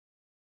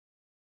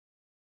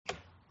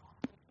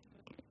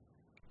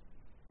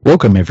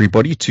Welcome,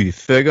 everybody, to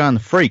Fergo and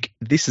the Freak.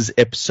 This is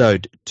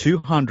episode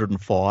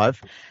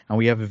 205, and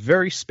we have a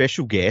very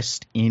special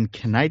guest in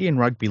Canadian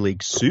Rugby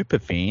League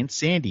superfan,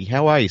 Sandy.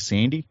 How are you,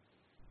 Sandy?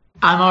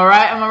 I'm all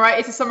right.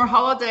 It's a summer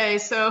holiday,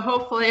 so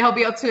hopefully I'll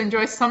be able to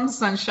enjoy some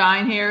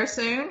sunshine here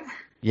soon.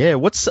 Yeah,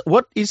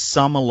 what is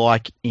summer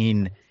like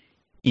in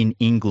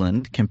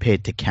England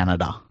compared to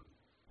Canada?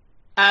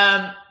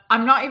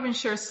 I'm not even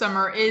sure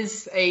summer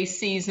is a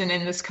season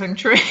in this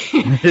country.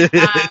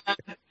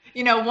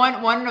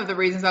 One of the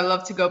reasons I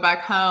love to go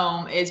back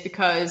home is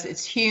because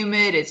it's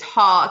humid, it's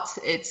hot,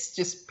 it's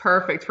just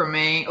perfect for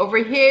me. Over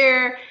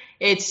here,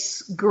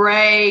 it's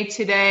gray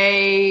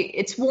today.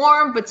 It's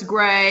warm, but it's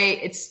gray.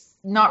 It's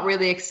not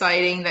really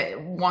exciting that it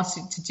wants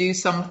you to do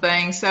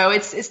something. So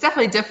it's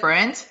definitely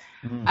different.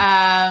 But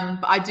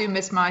I do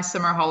miss my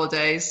summer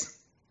holidays.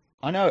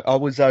 I know I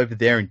was over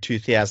there in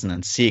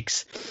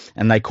 2006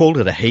 and they called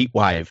it a heat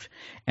wave,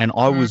 and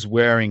I was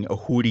wearing a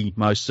hoodie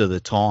most of the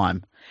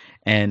time.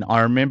 And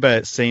I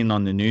remember seeing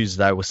on the news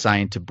they were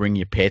saying to bring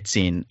your pets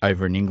in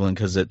over in England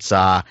because it's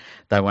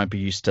they won't be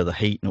used to the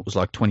heat, and it was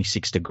like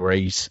 26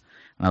 degrees.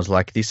 And I was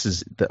like, this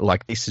is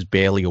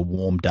barely a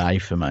warm day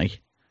for me.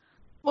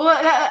 Well,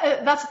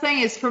 that's the thing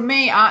is for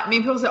me,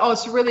 people say, oh,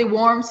 it's really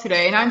warm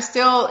today, and I'm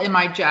still in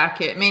my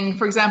jacket. I mean,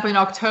 for example, in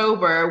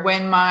October,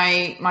 when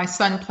my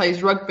son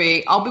plays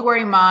rugby, I'll be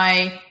wearing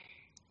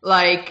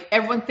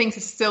everyone thinks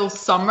it's still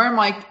summer. I'm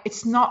like,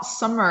 it's not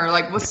summer.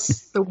 Like,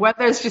 what's the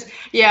weather's just,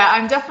 yeah,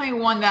 I'm definitely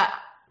one that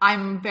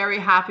I'm very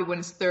happy when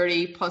it's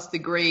 30 plus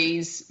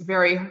degrees,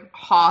 very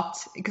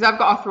hot, because I've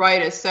got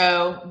arthritis.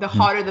 So the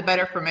hotter, the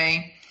better for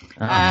me.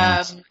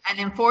 Nice. And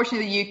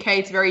unfortunately, the UK,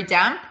 it's very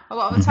damp a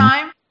lot of the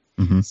time.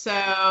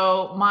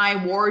 So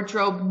my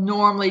wardrobe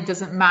normally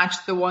doesn't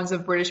match the ones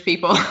of British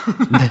people.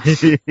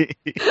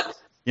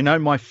 You know,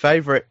 my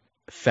favorite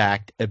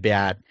fact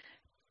about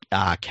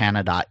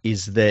Canada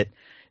is that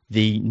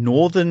the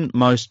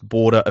northernmost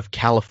border of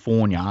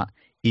California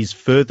is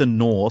further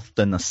north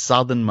than the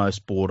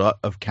southernmost border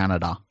of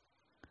Canada.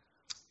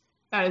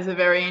 That is a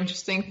very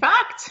interesting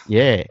fact.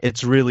 Yeah,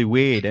 it's really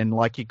weird, and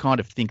like you kind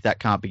of think that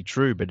can't be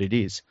true, but it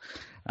is.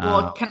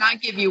 Well, can I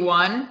give you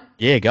one?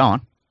 Yeah, go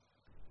on.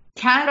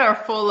 Canada are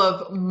full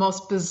of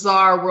most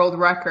bizarre world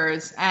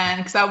records, and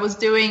because I was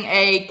doing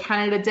a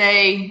Canada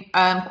Day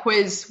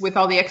quiz with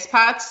all the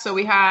expats, so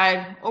we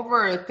had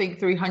over, I think,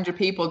 300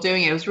 people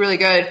doing it. It was really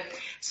good.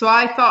 So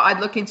I thought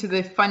I'd look into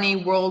the funny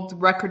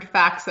world record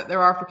facts that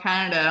there are for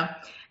Canada,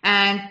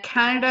 and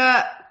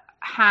Canada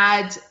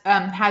has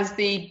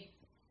the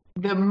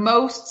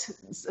most.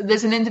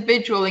 There's an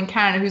individual in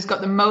Canada who's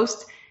got the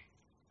most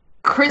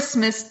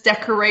Christmas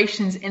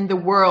decorations in the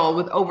world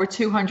with over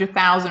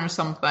 200,000 or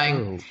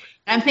something. Ooh.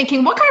 I'm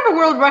thinking, what kind of a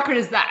world record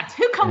is that?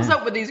 Who comes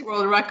up with these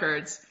world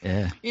records?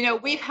 Yeah. You know,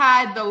 we've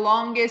had the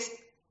longest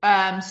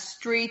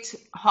street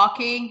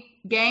hockey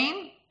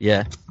game.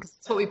 Yeah.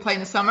 That's what we play in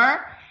the summer.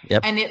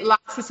 Yep. And it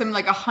lasted something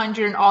like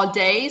 100 and odd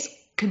days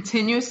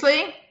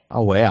continuously.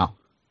 Oh, wow.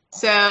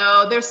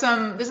 So there's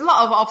a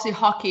lot of obviously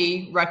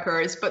hockey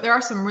records, but there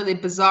are some really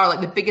bizarre,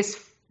 like the biggest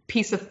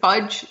piece of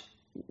fudge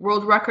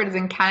world record is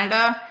in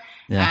Canada.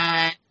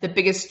 Yeah. And the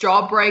biggest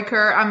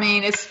jawbreaker. I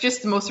mean, it's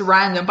just the most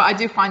random, but I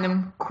do find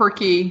them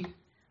quirky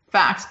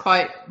facts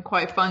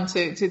quite fun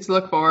to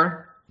look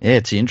for. Yeah,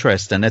 it's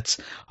interesting.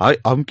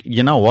 I'm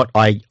you know what?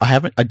 I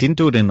didn't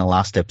do it in the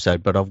last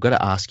episode, but I've got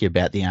to ask you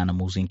about the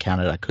animals in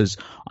Canada because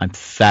I'm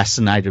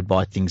fascinated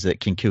by things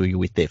that can kill you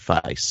with their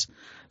face.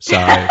 So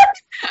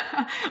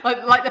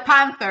like the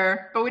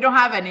panther, but we don't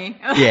have any.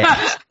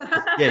 Yeah.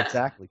 Yeah,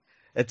 exactly.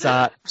 It's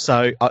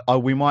so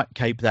we might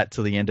keep that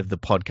to the end of the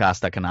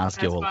podcast. I can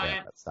ask you all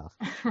about that stuff.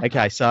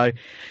 Okay, so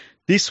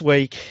this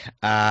week,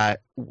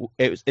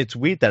 it's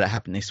weird that it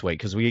happened this week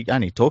because we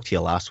only talked to you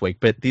last week.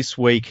 But this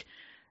week,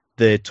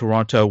 the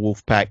Toronto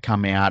Wolfpack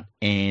come out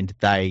and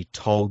they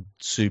told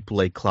Super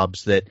League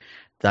clubs that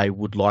they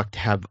would like to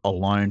have a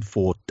loan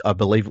for, I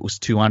believe it was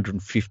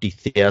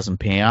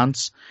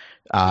 £250,000.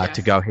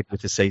 To go ahead with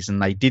the season.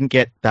 They didn't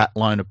get that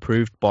loan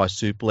approved by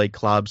Super League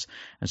clubs,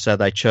 and so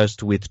they chose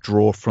to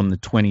withdraw from the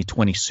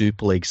 2020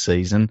 Super League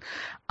season.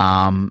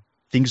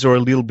 Things are a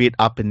little bit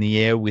up in the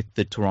air with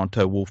the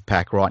Toronto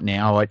Wolfpack right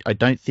now. I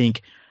don't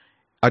think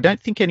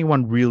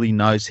anyone really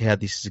knows how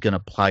this is going to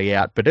play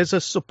out, but as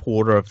a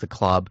supporter of the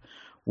club,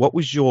 what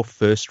was your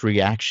first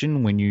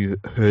reaction when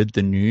you heard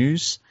the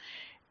news?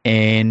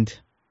 And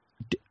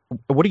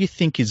what do you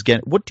think is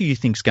going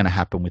to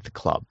happen with the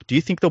club? Do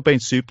you think they'll be in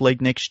Super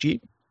League next year?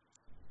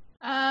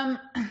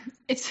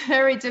 It's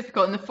very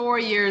difficult. In the 4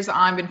 years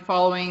I've been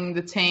following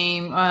the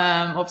team,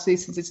 obviously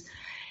since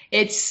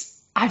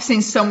I've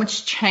seen so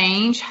much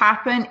change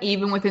happen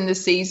even within the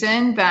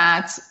season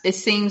that it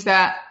seems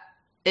that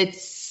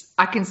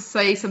I can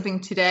say something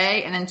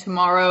today and then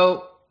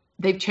tomorrow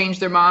they've changed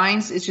their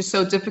minds. It's just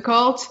so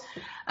difficult.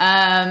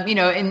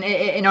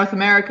 In North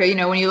America,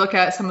 when you look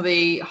at some of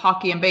the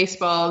hockey and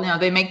baseball,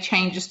 they make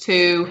changes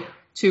to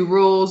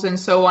rules and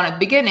so on at the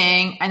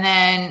beginning, and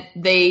then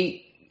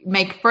they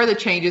make further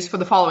changes for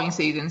the following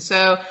season.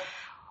 So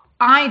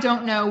I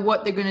don't know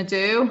what they're going to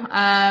do.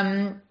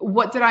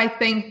 What did I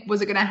think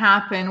was it going to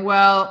happen?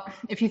 Well,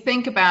 if you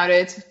think about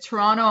it,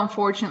 Toronto,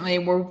 unfortunately,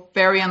 were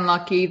very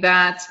unlucky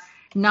that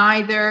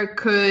neither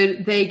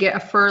could they get a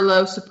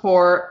furlough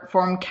support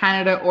from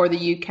Canada or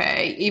the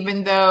UK,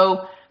 even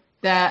though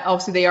that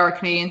obviously they are a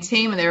Canadian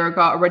team and they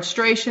got a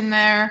registration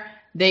there.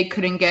 They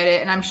couldn't get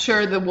it. And I'm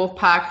sure the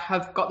Wolfpack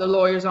have got the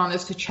lawyers on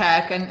this to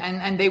check,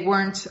 and they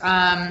weren't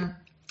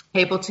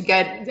able to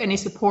get any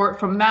support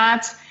from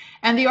that.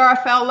 And the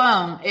RFL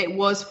loan, it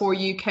was for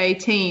UK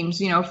teams,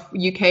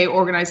 UK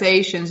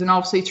organizations, and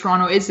obviously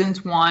Toronto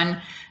isn't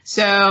one.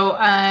 So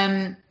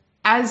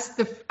as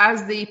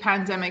the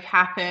pandemic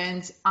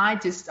happened, I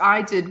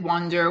did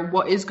wonder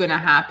what is going to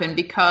happen,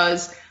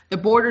 because the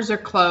borders are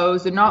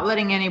closed, they're not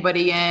letting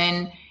anybody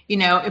in.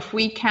 If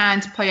we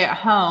can't play at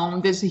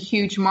home, there's a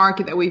huge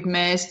market that we've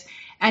missed,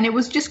 and it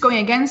was just going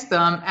against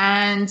them.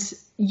 And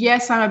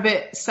yes, I'm a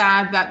bit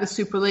sad that the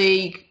Super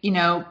League,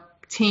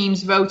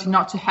 teams voted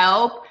not to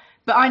help.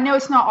 But I know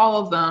it's not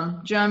all of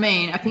them. Do you know what I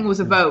mean? I think it was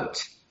a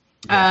vote.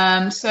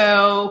 Yeah.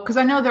 Because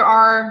I know there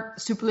are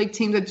Super League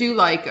teams that do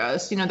like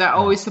us, that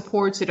always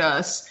supported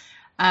us.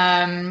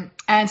 And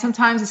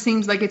sometimes it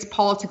seems like it's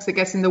politics that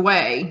gets in the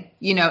way.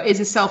 Is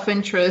it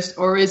self-interest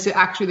or is it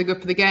actually the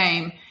good for the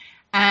game?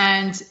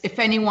 And if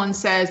anyone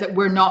says that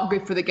we're not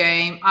good for the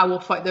game, I will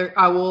fight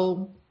I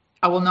will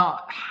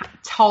not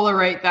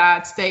tolerate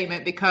that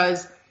statement,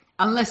 because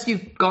unless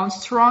you've gone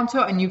to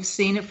Toronto and you've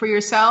seen it for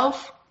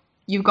yourself,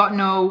 you've got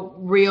no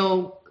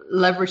real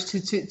leverage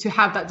to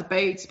have that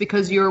debate,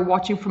 because you're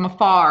watching from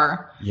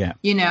afar. Yeah.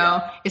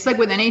 It's like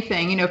with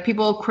anything, if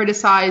people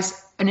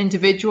criticize an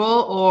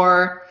individual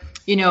or,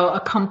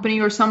 a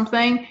company or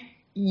something,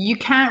 you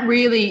can't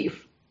really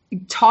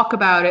talk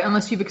about it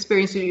unless you've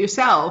experienced it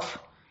yourself.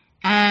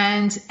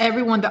 And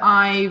everyone that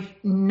I've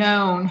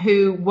known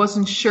who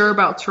wasn't sure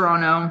about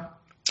Toronto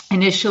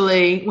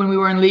initially when we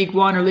were in League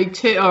One or League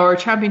Two or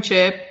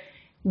Championship,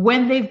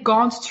 when they've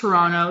gone to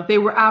Toronto, they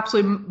were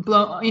absolutely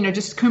blown,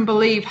 just couldn't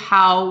believe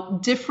how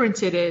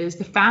different it is.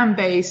 The fan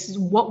base,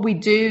 what we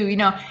do,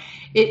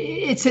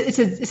 it's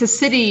a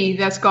city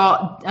that's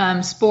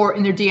got sport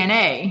in their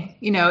DNA.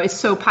 It's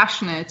so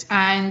passionate,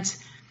 and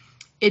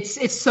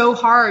it's so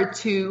hard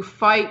to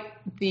fight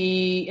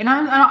and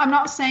I'm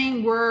not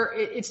saying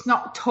it's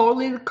not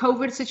totally the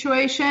COVID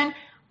situation,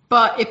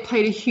 but it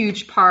played a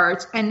huge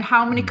part. And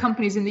how many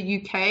companies in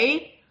the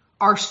UK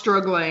are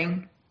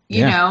struggling?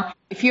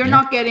 If you're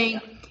not getting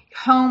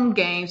home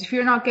games, if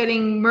you're not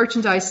getting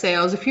merchandise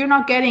sales, if you're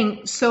not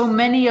getting so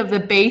many of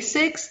the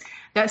basics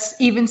that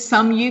even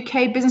some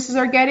UK businesses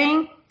are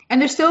getting,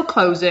 and they're still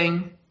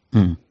closing.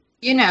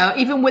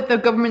 Even with the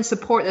government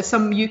support that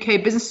some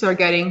UK businesses are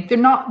getting, they're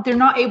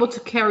not able to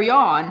carry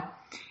on.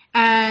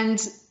 And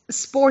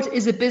sport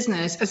is a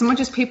business. As much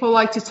as people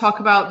like to talk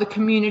about the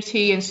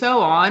community and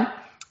so on,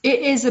 it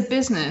is a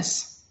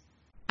business.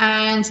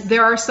 And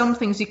there are some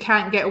things you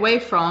can't get away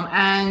from,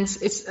 and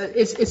it's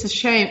a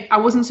shame. I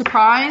wasn't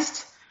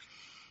surprised,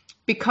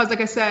 because,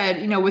 like I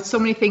said, with so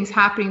many things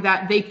happening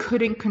that they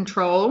couldn't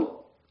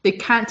control, they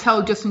can't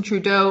tell Justin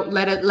Trudeau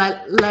let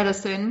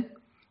us in.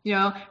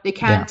 They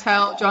can't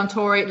tell John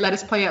Tory let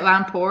us play at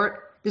Lamport.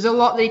 There's a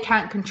lot they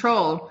can't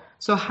control.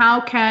 So how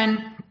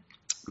can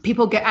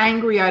people get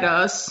angry at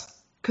us?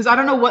 Because I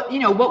don't know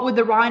what would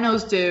the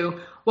Rhinos do?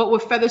 What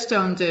would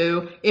Featherstone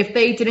do if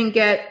they didn't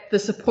get the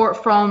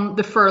support from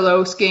the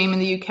furlough scheme in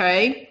the UK?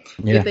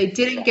 Yeah. If they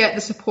didn't get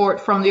the support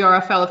from the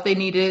RFL, if they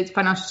needed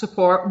financial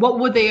support, what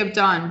would they have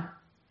done?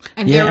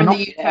 And they're in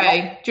the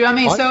UK. Do you know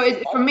what I mean?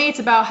 So for me, it's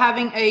about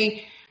having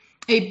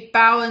a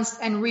balanced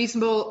and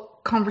reasonable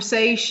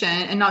conversation,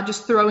 and not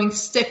just throwing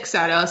sticks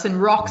at us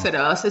and rocks at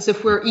us as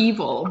if we're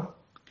evil.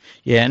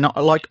 Yeah, and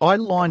I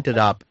lined it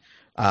up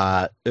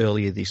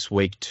earlier this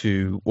week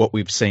to what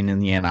we've seen in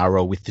the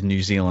NRL with the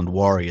New Zealand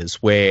Warriors,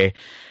 where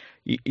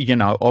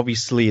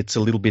obviously it's a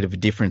little bit of a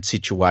different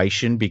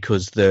situation,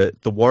 because the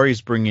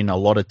Warriors bring in a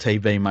lot of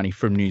TV money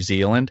from New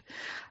Zealand,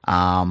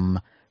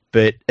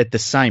 but at the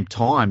same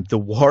time, the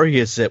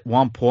Warriors at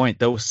one point,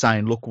 they were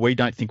saying, look, we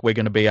don't think we're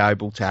going to be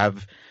able to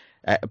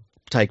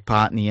take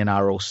part in the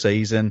NRL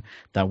season.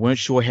 They weren't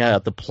sure how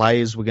the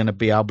players were going to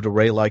be able to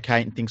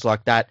relocate and things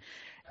like that.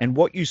 And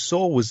what you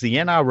saw was the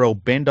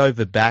NRL bend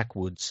over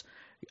backwards,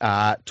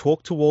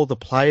 talk to all the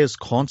players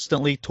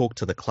constantly, talk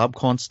to the club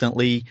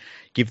constantly,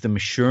 give them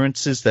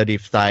assurances that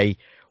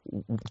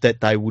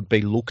that they would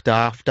be looked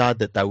after,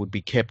 that they would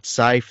be kept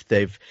safe.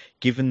 They've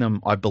given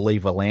them, I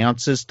believe,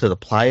 allowances to the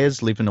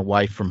players, living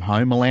away from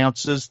home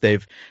allowances.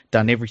 They've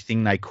done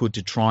everything they could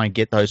to try and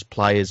get those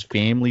players'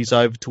 families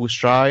over to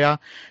Australia.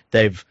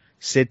 They've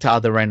said to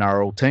other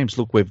NRL teams,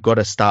 look, we've got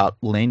to start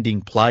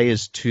lending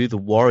players to the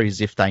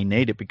Warriors if they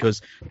need it,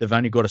 because they've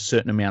only got a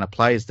certain amount of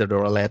players that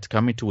are allowed to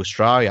come into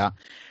Australia.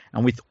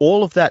 And with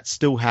all of that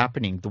still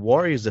happening, the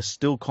Warriors are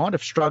still kind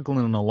of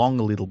struggling along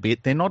a little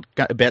bit. They're not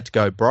about to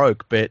go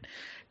broke, but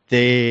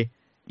they're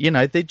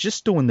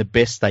just doing the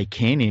best they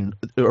can in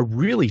a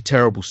really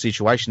terrible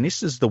situation.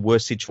 This is the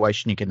worst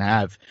situation you can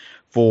have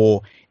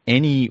for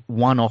any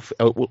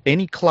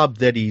club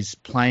that is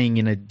playing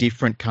in a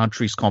different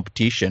country's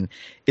competition,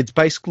 it's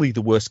basically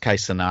the worst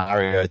case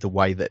scenario the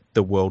way that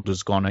the world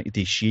has gone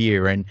this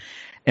year. And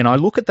I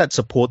look at that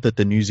support that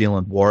the New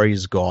Zealand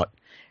Warriors got,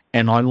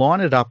 and I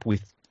line it up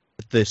with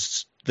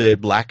the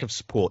lack of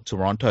support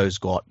Toronto's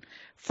got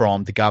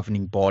from the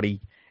governing body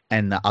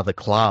and the other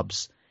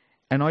clubs.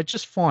 And I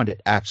just find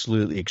it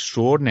absolutely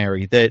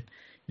extraordinary that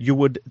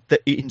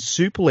in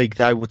Super League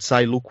they would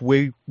say, look,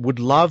 we would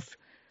love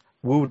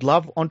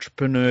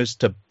entrepreneurs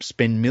to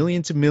spend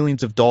millions and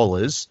millions of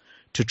dollars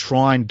to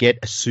try and get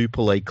a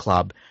Super League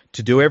club,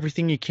 to do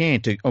everything you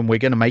can and we're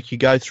going to make you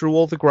go through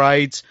all the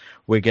grades.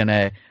 We're going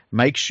to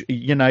make sure,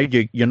 you're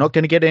not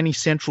going to get any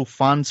central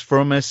funds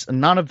from us,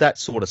 and none of that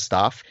sort of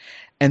stuff.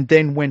 And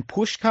then when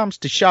push comes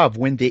to shove,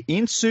 when they're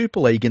in Super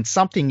League and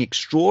something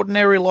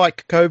extraordinary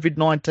like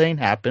COVID-19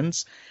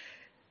 happens,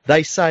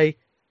 they say,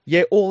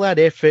 yeah, all that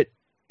effort,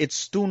 it's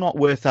still not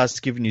worth us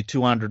giving you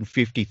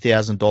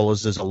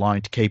 $250,000 as a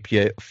loan to keep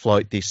you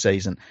afloat this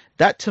season.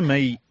 That to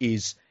me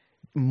is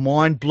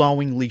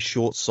mind-blowingly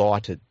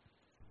short-sighted.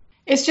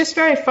 It's just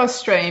very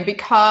frustrating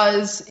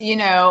because,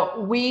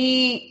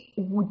 we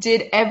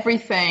did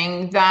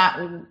everything that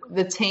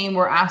the team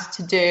were asked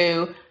to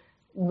do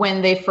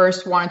when they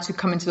first wanted to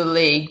come into the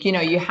league.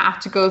 You have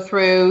to go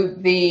through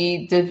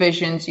the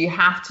divisions, you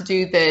have to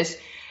do this.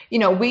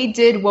 We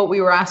did what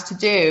we were asked to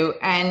do,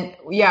 and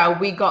we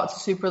got to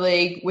Super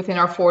League within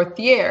our 4th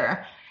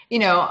year.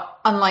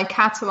 Unlike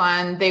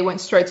Catalan, they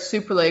went straight to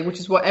Super League, which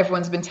is what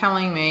everyone's been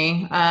telling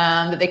me,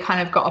 that they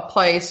kind of got a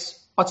place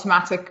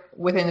automatic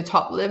within the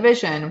top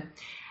division.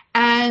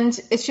 And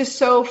it's just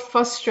so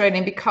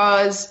frustrating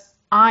because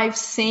I've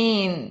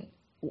seen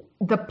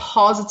the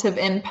positive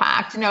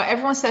impact.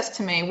 Everyone says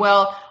to me,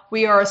 well,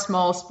 we are a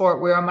small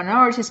sport, we're a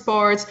minority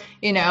sport,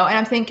 and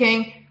I'm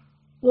thinking,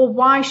 well,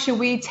 why should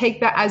we take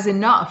that as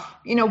enough?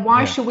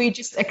 Why should we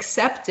just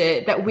accept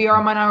it that we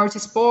are a minority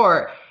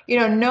sport?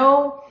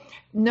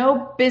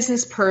 No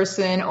business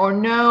person or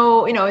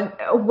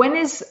when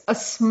is a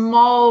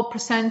small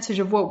percentage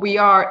of what we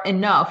are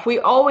enough? We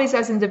always,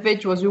 as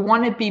individuals, we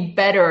want to be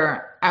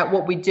better at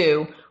what we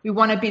do. We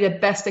want to be the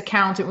best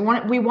accountant.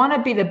 We want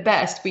to be the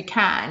best we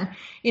can,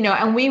 and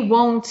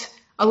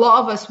a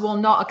lot of us will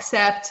not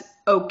accept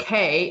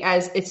okay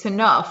as it's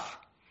enough.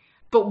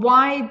 But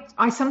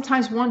I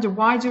sometimes wonder,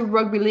 why do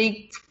rugby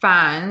league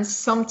fans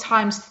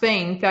sometimes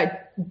think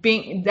that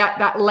being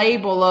that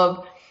label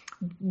of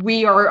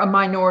we are a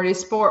minority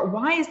sport,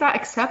 why is that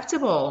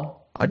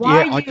acceptable?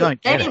 Why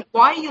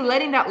are you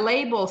letting that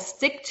label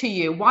stick to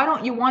you? Why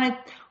don't you want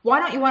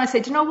to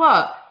say, do you know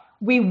what?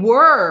 We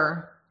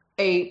were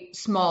a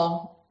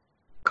small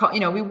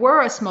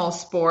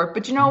sport,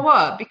 but you know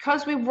what?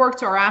 Because we've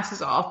worked our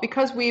asses off,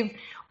 because we've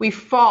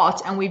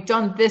fought and we've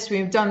done this,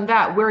 we've done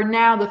that, we're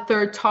now the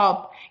 3rd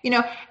top,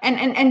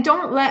 and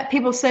don't let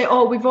people say,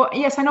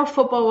 yes, I know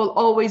football will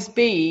always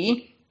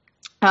be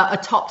a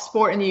top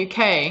sport in the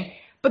UK,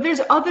 but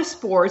there's other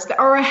sports that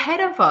are ahead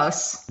of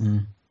us.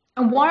 And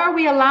why are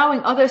we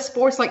allowing other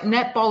sports like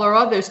netball or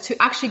others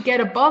to actually get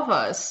above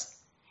us?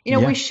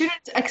 We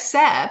shouldn't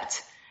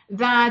accept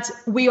that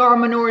we are a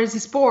minority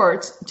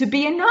sport to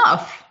be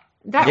enough.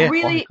 That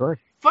really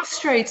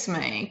frustrates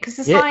me because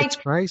it's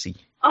crazy.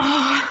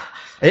 And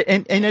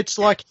it's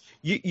like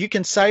you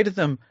can say to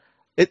them,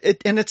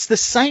 and it's the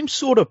same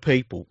sort of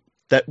people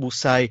that will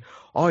say,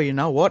 oh, you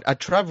know what? I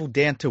travelled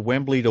down to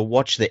Wembley to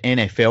watch the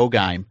NFL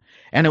game,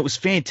 and it was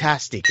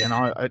fantastic.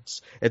 And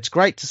it's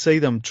great to see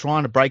them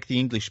trying to break the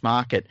English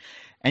market.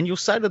 And you'll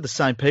say to the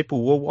same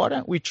people, well, why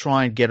don't we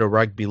try and get a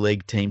rugby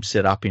league team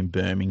set up in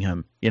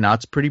Birmingham?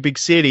 It's a pretty big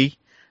city.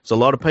 There's a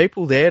lot of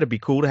people there. It'd be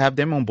cool to have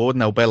them on board.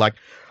 And they'll be like,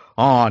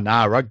 oh,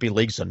 no, rugby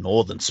league's a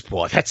northern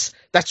sport.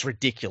 That's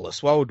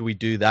ridiculous. Why would we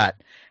do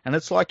that? And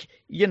it's like,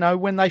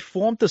 when they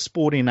formed the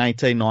sport in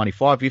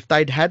 1895, if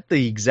they'd had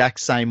the exact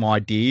same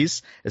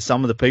ideas as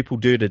some of the people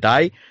do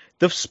today,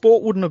 the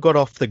sport wouldn't have got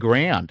off the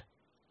ground.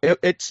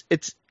 It's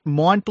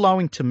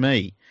mind-blowing to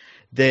me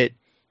that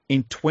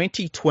in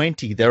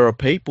 2020, there are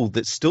people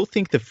that still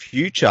think the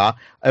future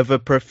of a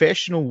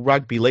professional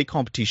rugby league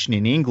competition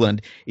in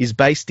England is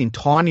based in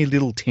tiny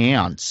little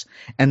towns,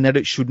 and that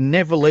it should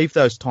never leave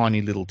those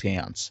tiny little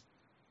towns.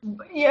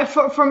 Yeah,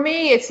 for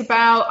me, it's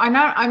about, and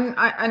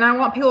I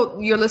want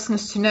your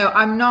listeners to know,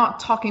 I'm not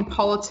talking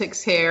politics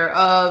here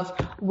of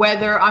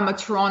whether I'm a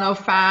Toronto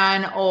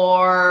fan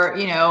or,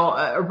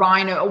 a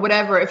Rhino or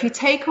whatever. If you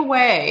take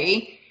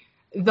away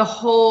the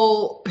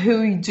whole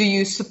who do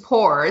you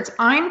support,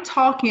 I'm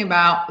talking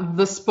about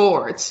the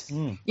sport,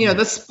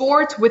 the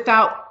sport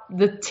without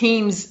the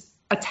teams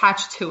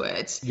attached to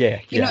it.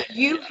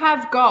 You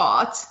have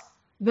got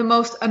the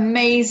most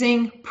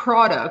amazing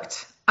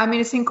product. I mean,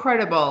 it's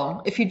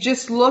incredible. If you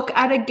just look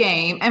at a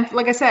game, and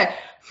like I said,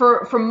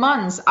 for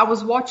months, I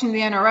was watching the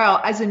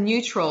NRL as a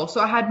neutral.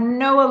 So I had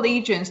no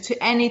allegiance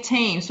to any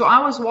team. So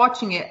I was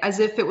watching it as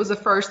if it was the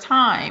first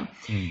time.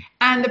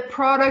 And the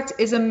product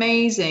is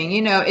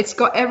amazing. It's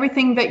got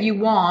everything that you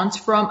want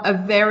from a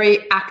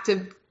very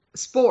active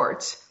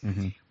sport.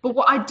 But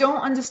what I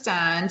don't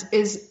understand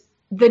is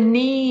the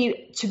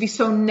need to be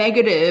so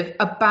negative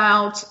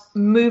about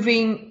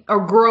moving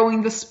or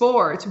growing the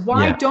sport?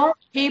 Why don't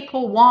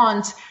people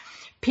want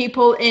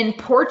people in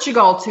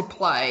Portugal to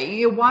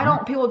play? Why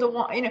don't people don't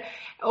want,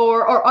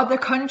 or other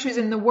countries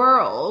in the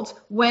world,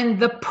 when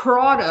the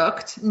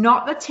product,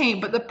 not the team,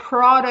 but the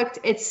product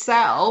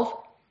itself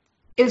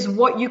is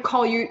what you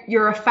call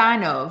you're a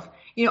fan of?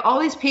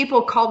 All these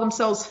people call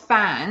themselves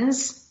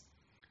fans,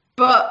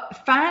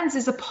 but fans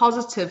is a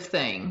positive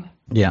thing.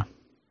 Yeah.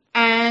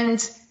 And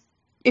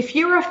if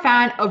you're a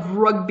fan of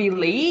rugby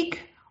league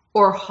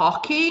or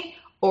hockey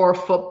or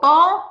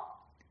football,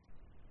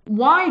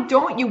 why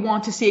don't you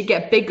want to see it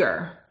get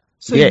bigger?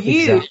 So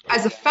exactly.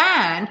 As a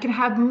fan, can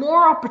have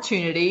more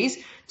opportunities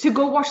to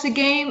go watch the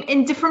game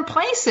in different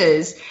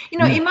places.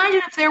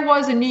 Imagine if there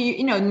was a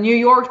New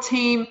York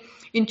team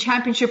in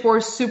Championship or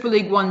Super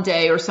League one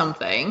day or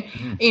something,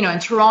 in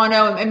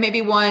Toronto, and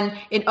maybe one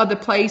in other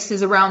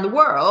places around the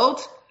world.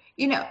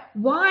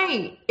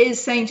 Why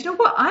is saying, you know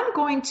what, I'm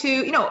going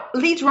to,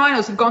 Leeds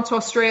Rhinos have gone to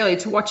Australia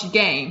to watch a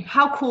game.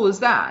 How cool is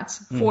that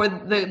for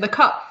the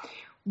cup?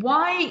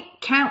 Why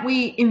can't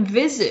we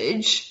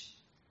envisage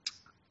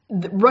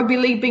the rugby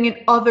league being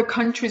in other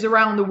countries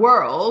around the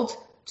world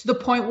to the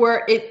point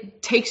where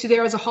it takes you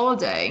there as a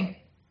holiday,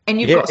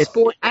 and you've got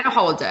sport and a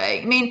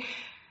holiday? I mean,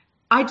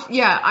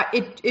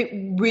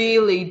 it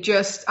really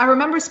just, I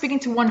remember speaking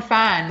to one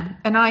fan,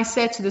 and I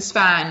said to this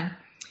fan,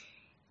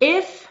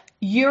 if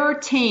your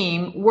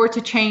team were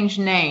to change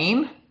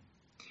name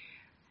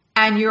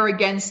and you're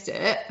against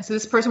it, so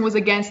this person was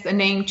against a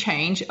name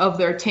change of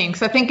their team,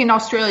 because I think in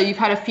Australia you've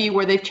had a few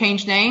where they've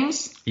changed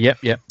names. Yep.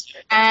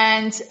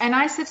 And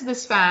I said to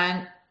this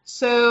fan,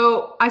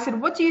 so I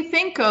said, what do you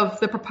think of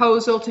the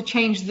proposal to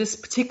change this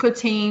particular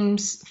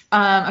team's,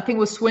 I think it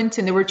was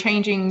Swinton, they were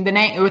changing the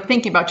name, they were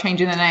thinking about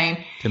changing the name.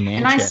 To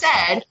Manchester. And I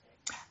said,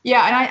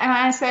 and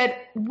I said,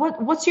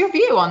 what's your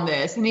view on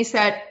this? And he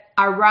said,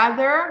 I'd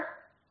rather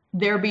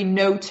there be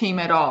no team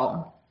at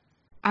all.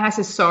 And I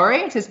said,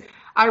 sorry? He says,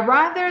 I'd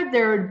rather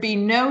there be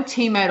no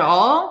team at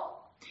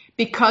all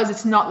because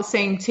it's not the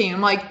same team.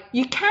 I'm like,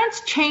 you can't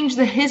change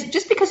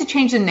just because you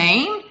change the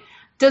name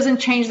doesn't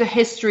change the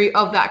history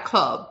of that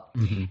club.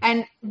 Mm-hmm.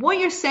 And what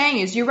you're saying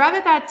is you'd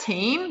rather that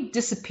team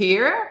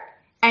disappear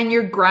and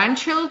your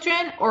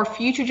grandchildren or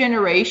future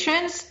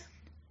generations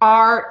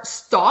are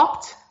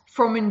stopped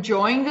from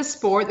enjoying the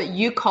sport that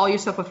you call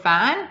yourself a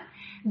fan.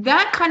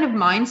 That kind of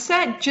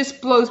mindset just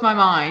blows my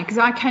mind, because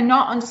I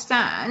cannot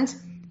understand.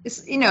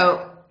 It's,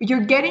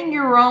 you're getting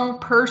your own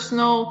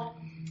personal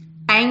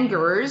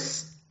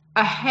angers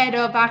ahead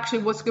of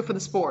actually what's good for the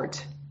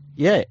sport.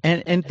 Yeah,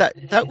 and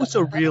that was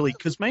a really,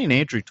 because me and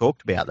Andrew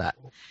talked about that,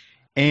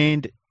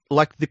 and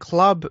like the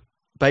club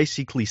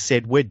basically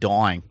said, we're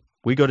dying.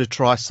 We got to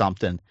try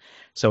something.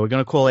 So we're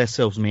going to call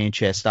ourselves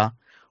Manchester.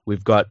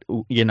 We've got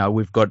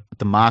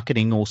the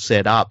marketing all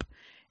set up.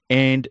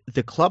 And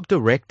the club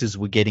directors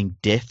were getting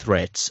death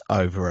threats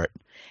over it.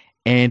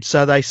 And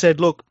so they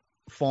said, look,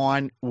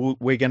 fine,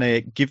 we're going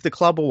to give the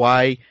club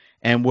away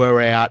and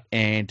we're out.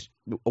 And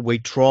we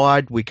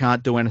tried. We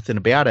can't do anything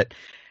about it.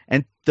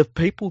 And the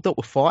people that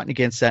were fighting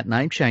against that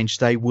name change,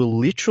 they were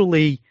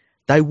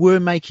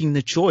making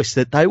the choice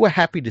that they were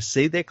happy to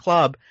see their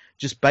club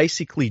just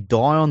basically die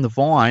on the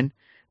vine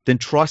than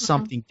try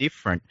something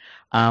different.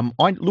 I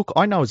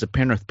know as a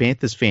Penrith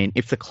Panthers fan,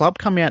 if the club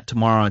come out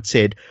tomorrow and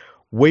said,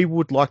 we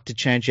would like to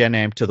change our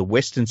name to the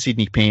Western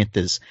Sydney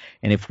Panthers,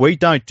 and if we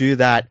don't do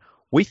that,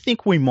 we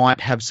think we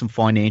might have some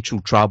financial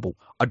trouble,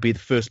 I'd be the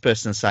first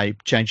person to say,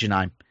 change your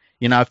name.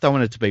 If they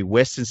wanted to be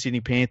Western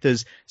Sydney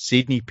Panthers,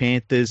 Sydney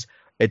Panthers,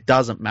 it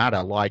doesn't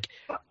matter. Like,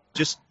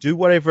 just do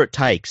whatever it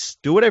takes.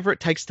 Do whatever it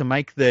takes to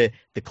make the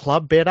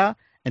club better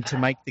and to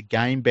make the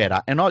game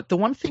better. And the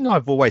one thing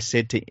I've always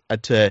said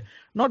to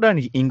not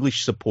only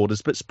English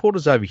supporters, but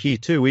supporters over here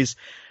too, is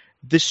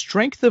the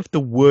strength of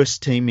the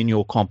worst team in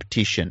your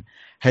competition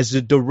has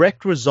a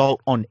direct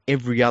result on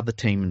every other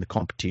team in the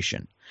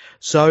competition.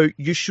 So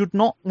you should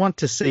not want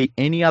to see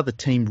any other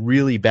team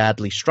really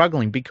badly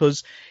struggling,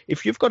 because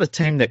if you've got a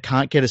team that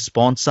can't get a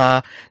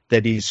sponsor,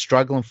 that is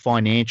struggling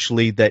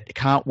financially, that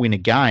can't win a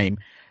game,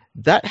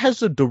 that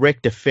has a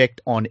direct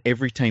effect on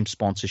every team's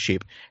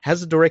sponsorship,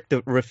 has a direct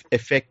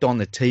effect on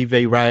the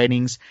TV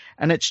ratings,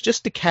 and it's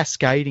just a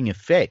cascading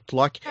effect.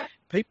 Like,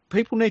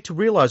 people need to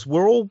realize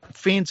we're all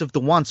fans of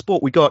the one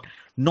sport. We got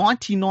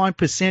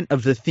 99%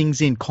 of the things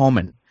in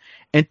common,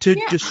 and to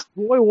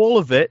destroy all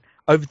of it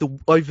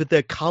over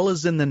the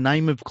colours and the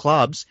name of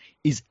clubs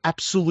is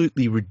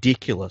absolutely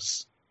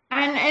ridiculous.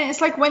 And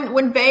it's like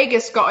when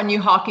Vegas got a new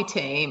hockey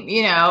team,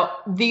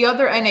 the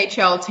other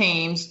NHL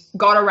teams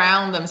got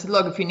around them and said,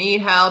 look, if you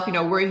need help,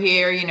 we're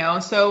here,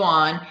 and so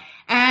on.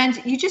 And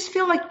you just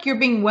feel like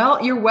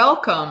you're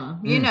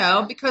welcome,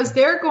 because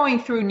they're going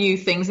through new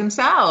things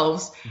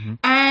themselves. Mm-hmm.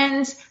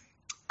 And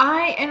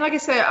like I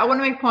said, I want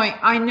to make a point.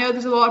 I know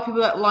there's a lot of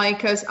people that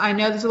like us. I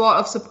know there's a lot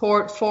of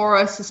support for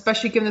us,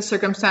 especially given the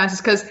circumstances,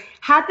 because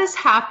had this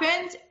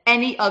happened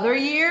any other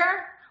year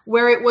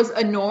where it was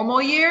a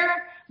normal year,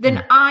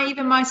 then I,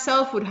 even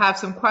myself, would have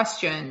some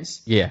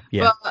questions. Yeah.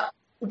 But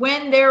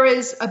when there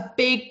is a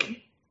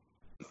big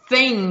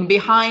thing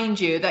behind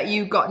you that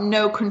you've got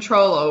no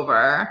control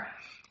over,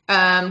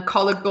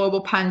 call it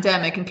global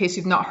pandemic, in case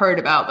you've not heard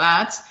about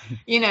that.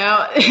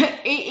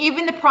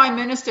 Even the prime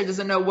minister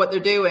doesn't know what they're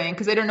doing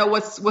because they don't know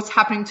what's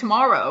happening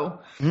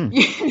tomorrow.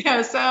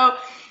 So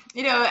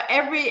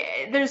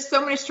there's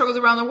so many struggles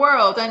around the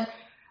world, and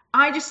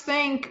I just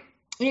think,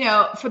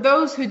 for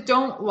those who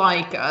don't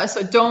like us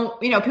or don't,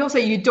 people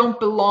say you don't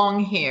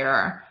belong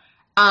here,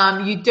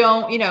 you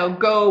don't,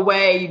 go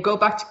away, you go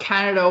back to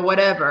Canada or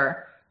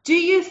whatever. Do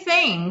you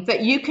think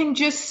that you can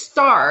just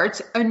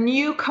start a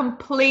new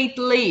complete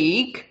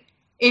league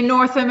in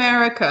North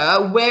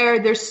America where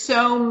there's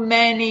so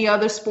many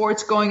other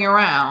sports going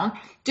around?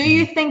 Do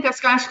you think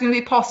that's actually going to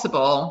be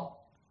possible?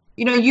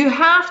 You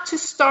have to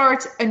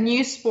start a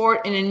new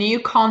sport in a new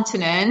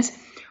continent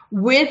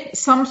with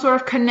some sort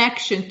of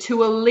connection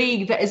to a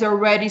league that is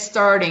already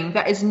starting,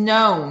 that is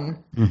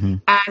known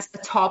as a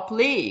top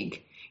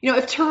league.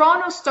 If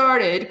Toronto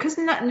started, because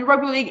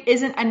rugby league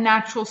isn't a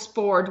natural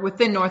sport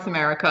within North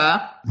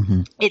America,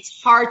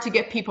 it's hard to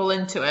get people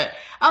into it.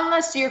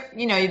 Unless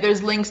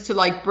there's links to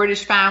like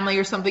British Family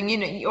or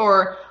something,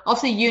 or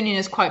obviously Union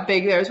is quite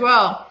big there as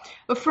well.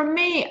 But for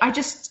me, I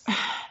just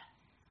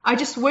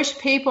wish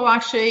people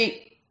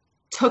actually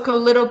took a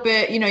little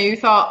bit, you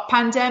thought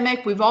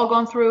pandemic, we've all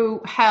gone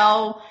through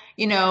hell,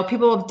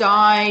 people have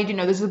died,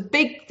 there's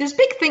big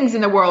things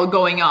in the world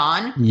going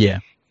on. Yeah.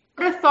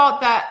 I would have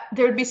thought that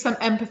there'd be some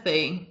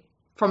empathy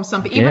from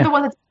some people. Even the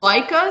ones that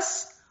like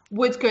us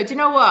would go, you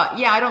know what?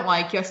 Yeah, I don't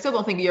like you. I still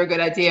don't think you're a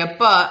good idea,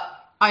 but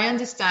I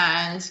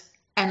understand,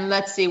 and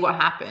let's see what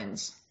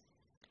happens.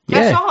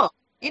 That's all.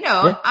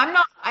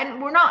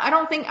 I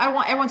don't think I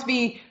want everyone to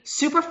be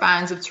super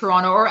fans of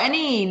Toronto or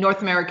any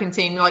North American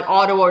team like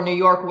Ottawa or New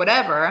York or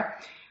whatever.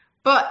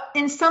 But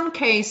in some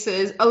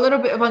cases, a little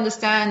bit of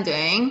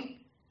understanding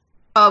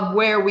of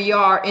where we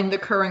are in the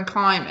current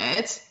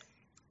climate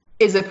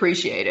is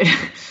appreciated.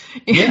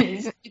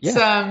 I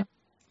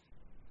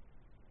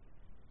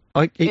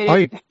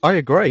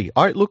agree.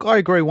 I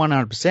agree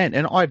 100%.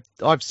 And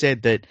I've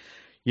said that,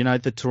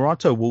 the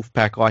Toronto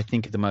Wolfpack, I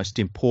think, are the most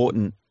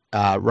important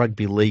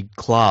rugby league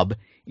club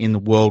in the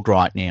world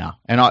right now.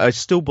 And I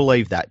still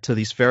believe that to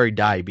this very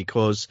day,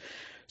 because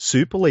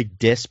Super League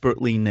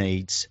desperately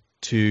needs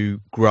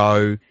to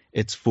grow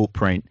its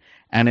footprint,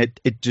 and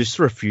it just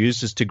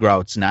refuses to grow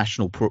its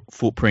national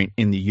footprint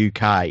in the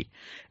UK.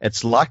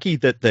 It's lucky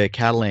that the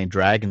Catalan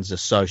Dragons are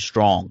so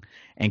strong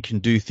and can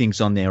do things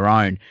on their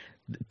own.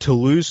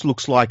 Toulouse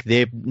looks like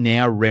they're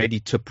now ready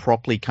to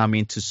properly come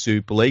into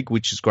Super League,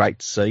 which is great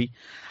to see.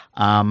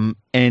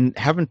 And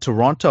having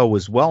Toronto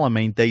as well, I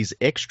mean, these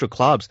extra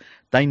clubs,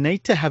 they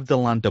need to have the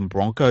London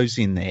Broncos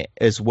in there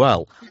as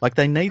well. Like,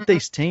 they need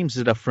these teams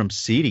that are from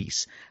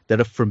cities,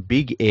 that are from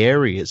big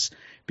areas,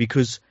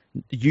 because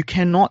you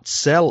cannot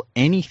sell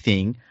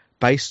anything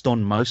based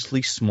on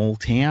mostly small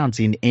towns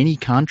in any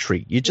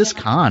country. You just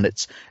can't.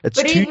 It's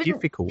too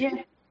difficult.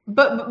 Yeah.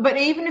 But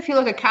even if you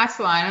look at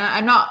Catalan,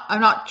 I'm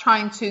not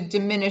trying to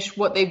diminish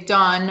what they've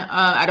done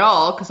at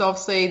all, because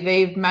obviously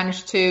they've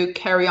managed to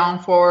carry on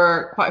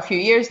for quite a few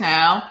years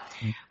now.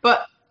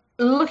 But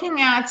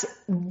looking at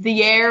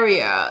the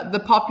area, the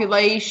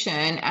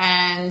population,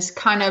 and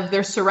kind of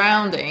their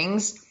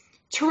surroundings,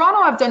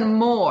 Toronto have done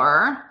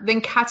more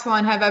than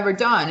Catalan have ever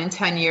done in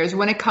 10 years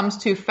when it comes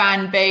to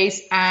fan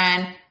base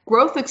and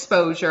growth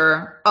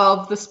exposure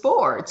of the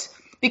sport,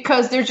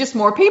 because there's just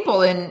more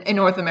people in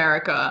North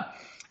America.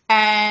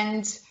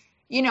 And,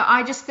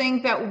 I just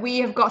think that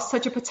we have got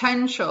such a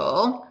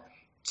potential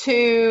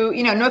to,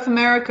 North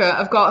America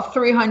have got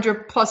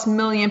 300 plus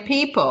million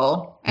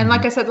people. And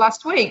like I said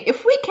last week,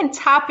 if we can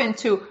tap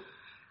into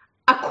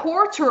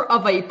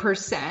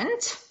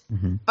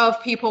 0.25%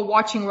 of people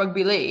watching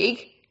rugby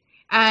league,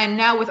 and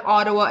now with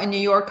Ottawa and New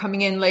York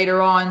coming in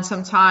later on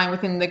sometime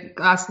within the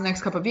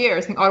next couple of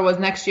years, I think Ottawa's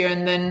next year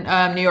and then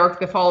New York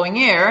the following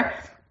year,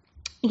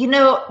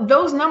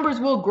 those numbers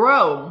will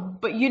grow.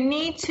 But you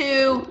need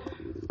to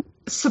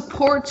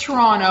support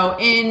Toronto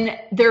in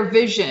their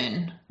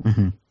vision,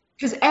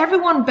 because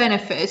everyone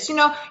benefits.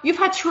 You've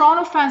had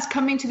Toronto fans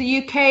coming to the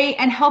UK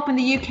and helping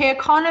the UK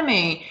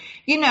economy,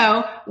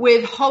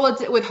 with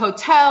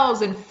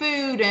hotels and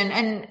food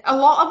and a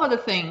lot of other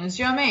things.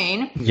 You know what I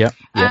mean? Yeah.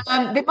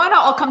 They might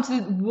not all come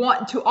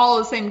to all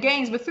the same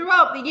games, but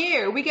throughout the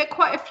year we get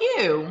quite a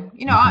few.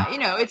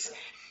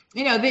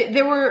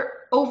 There were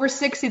over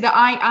 60 that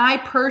I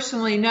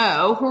personally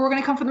know who were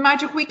going to come for the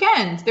Magic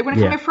Weekend. They were going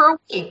to come here for a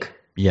week.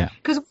 Yeah.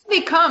 Because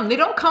when they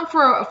don't come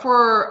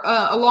for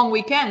a long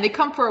weekend. They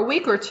come for a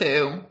week or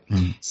two.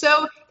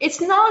 So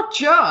it's not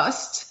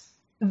just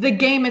the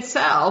game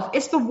itself.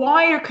 It's the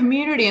wider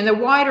community and the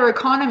wider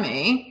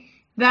economy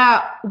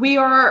that we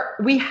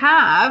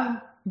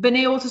have been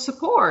able to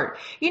support.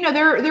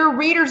 There are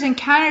readers in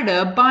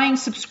Canada buying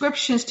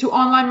subscriptions to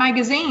online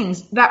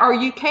magazines that are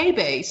UK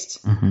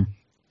based.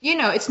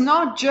 It's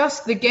not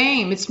just the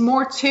game, it's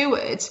more to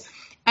it.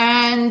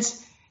 And,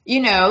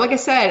 like I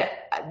said,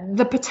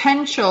 the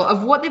potential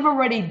of what they've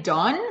already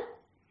done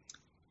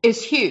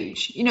is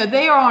huge. You know,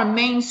 they are on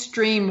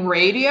mainstream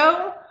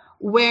radio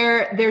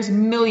where there's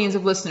millions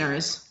of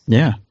listeners.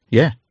 Yeah,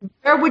 yeah.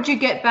 Where would you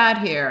get that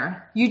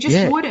here? You just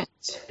Yeah. wouldn't.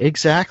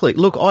 Exactly.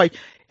 Look, on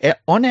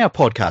our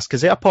podcast,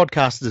 because our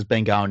podcast has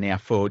been going now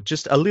for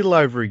just a little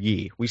over a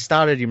year. We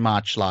started in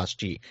March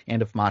last year,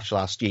 end of March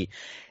last year.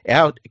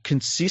 Our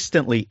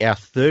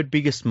third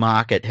biggest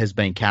market has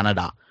been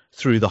Canada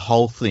through the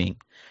whole thing.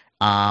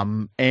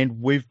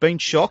 And we've been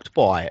shocked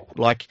by it.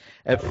 Like,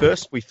 at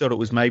first we thought it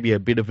was maybe a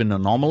bit of an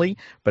anomaly,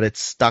 but it's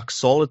stuck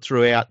solid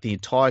throughout the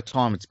entire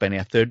time. It's been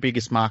our third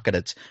biggest market.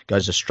 It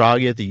goes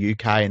Australia, the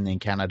UK, and then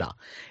Canada.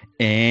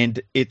 And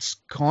it's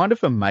kind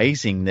of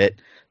amazing that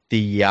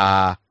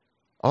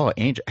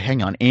Andrew,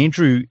 hang on.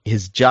 Andrew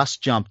has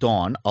just jumped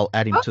on. I'll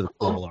add him to the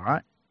call, all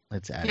right?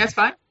 Let's add him. That's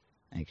fine.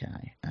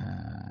 Okay.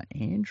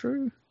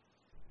 Andrew.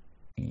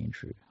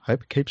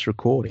 Hope it keeps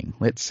recording.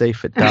 Let's see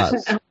if it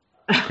does.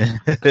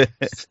 I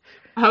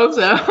hope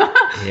so.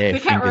 Yeah, we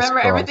can't remember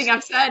crossed. everything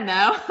I've said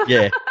now.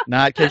 Yeah.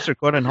 No, it keeps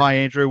recording. Hi,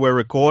 Andrew. We're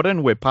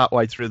recording. We're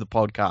partway through the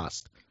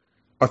podcast.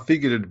 I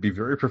figured it'd be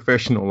very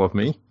professional of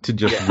me to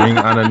just ring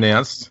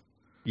unannounced.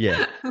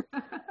 Yeah.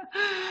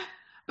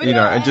 But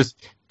and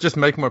just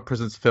make my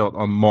presence felt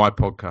on my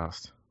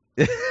podcast.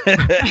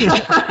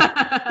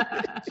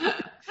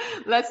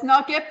 Let's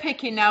not get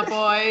picky now,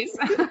 boys.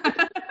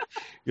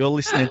 You're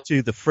listening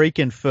to the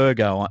freaking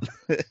Fergo on.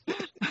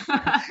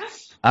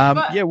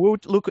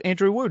 Look,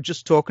 Andrew, we were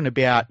just talking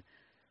about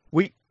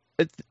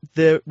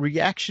the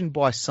reaction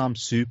by some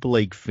Super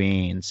League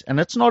fans, and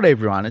it's not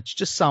everyone, it's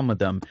just some of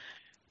them,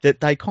 that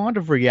they kind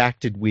of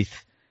reacted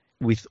with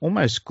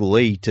almost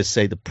glee to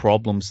see the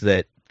problems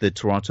that the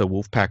Toronto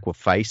Wolfpack were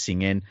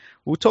facing. And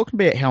we were talking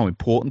about how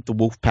important the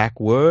Wolfpack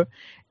were,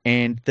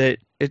 and that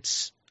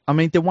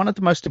they're one of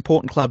the most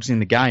important clubs in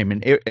the game.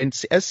 And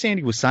as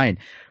Sandy was saying,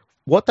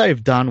 what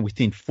they've done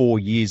within 4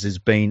 years has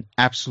been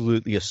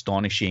absolutely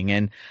astonishing.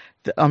 And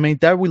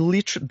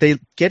they're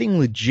getting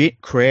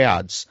legit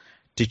crowds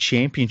to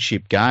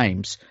championship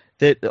games.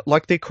 That,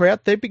 like,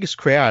 their biggest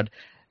crowd,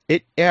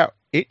 it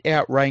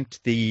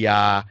outranked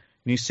the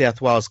New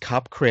South Wales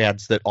Cup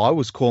crowds that I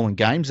was calling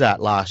games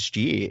at last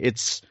year.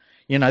 It's,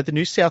 the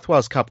New South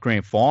Wales Cup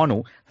Grand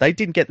Final, they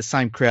didn't get the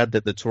same crowd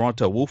that the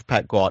Toronto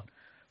Wolfpack got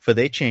for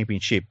their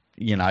championship,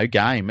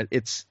 game.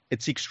 It's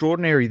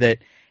extraordinary that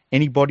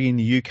anybody in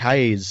the UK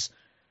is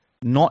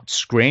not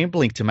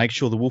scrambling to make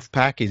sure the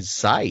Wolfpack is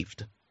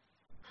saved.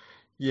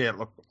 Yeah,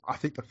 look, I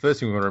think the first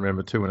thing we want to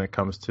remember too when it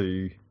comes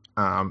to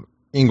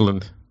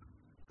England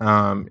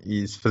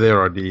is, for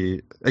their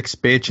idea,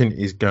 expansion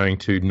is going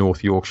to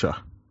North Yorkshire.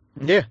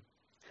 Yeah.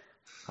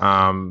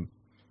 And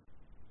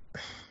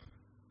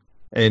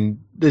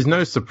there's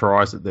no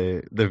surprise that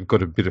they've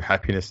got a bit of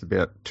happiness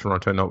about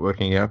Toronto not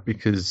working out,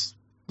 because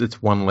it's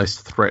one less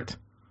threat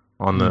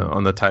on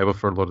the table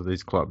for a lot of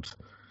these clubs.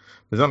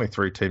 There's only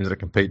 3 teams that are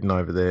competing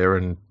over there,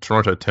 and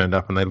Toronto turned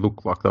up and they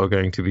looked like they were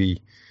going to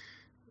be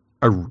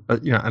an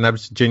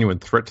absolute genuine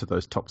threat to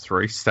those top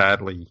 3.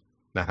 Sadly,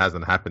 that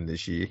hasn't happened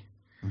this year.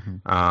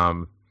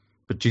 Mm-hmm.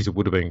 But geez, it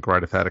would have been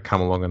great if they had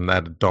come along and they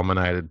had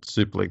dominated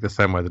Super League the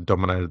same way they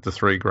dominated the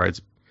 3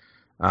 grades.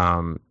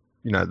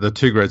 The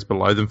 2 grades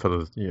below them for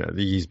the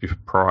years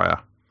prior.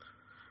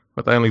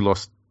 But they only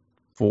lost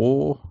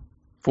 4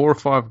 or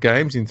 5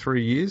 games in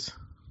 3 years.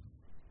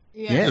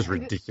 Yeah, it's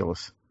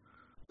ridiculous.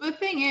 The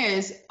thing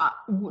is,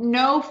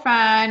 no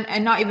fan,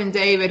 and not even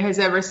David, has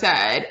ever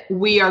said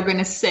we are going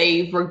to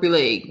save rugby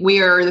league.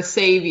 We are the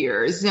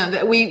saviors.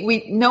 That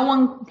no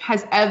one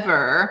has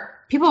ever.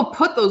 People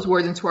put those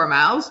words into our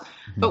mouths,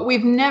 but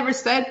we've never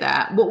said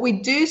that. What we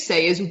do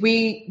say is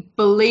we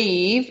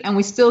believe, and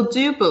we still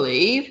do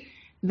believe,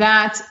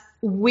 that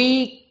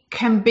we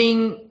can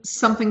bring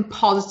something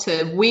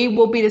positive. We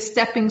will be the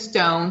stepping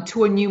stone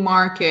to a new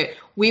market.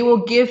 We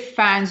will give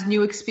fans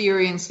new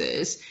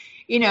experiences.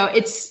 And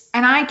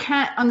I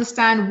can't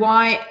understand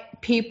why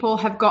people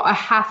have got a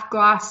half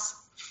glass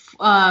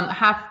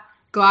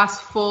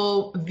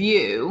full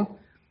view,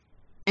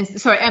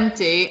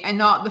 empty, and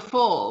not the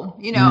full.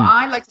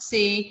 I like to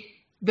see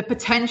the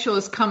potential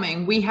is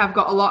coming. We have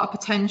got a lot of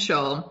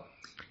potential,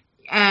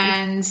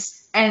 and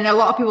a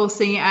lot of people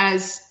see it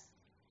as,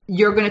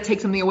 you're going to take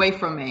something away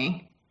from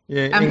me.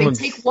 Yeah, I'm going to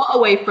take what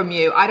away from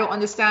you? I don't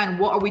understand.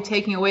 What are we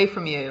taking away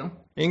from you?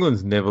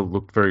 England's never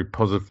looked very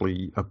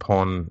positively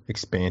upon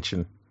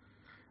expansion.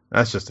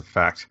 That's just a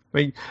fact. I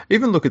mean,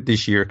 even look at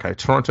this year, okay,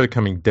 Toronto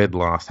coming dead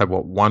last, had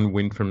 1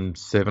 win from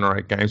 7 or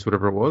 8 games,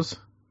 whatever it was.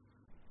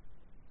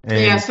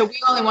 And so we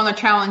only won the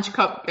Challenge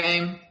Cup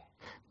game.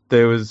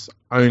 There was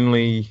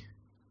only,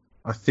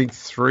 I think,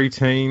 3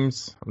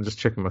 teams. I'm just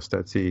checking my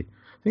stats here.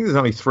 I think there's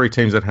only 3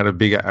 teams that had a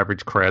bigger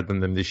average crowd than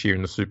them this year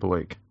in the Super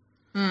League.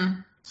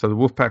 So the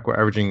Wolfpack were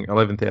averaging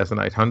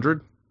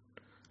 11,800.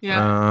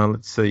 Yeah.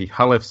 Let's see.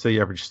 Hull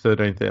FC averaged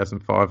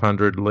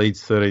 13,500.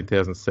 Leeds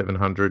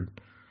 13,700.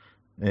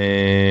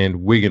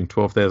 And Wigan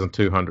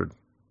 12,200.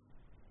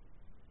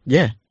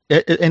 Yeah.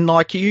 And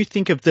like, you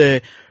think of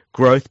the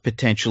growth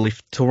potential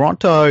if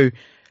Toronto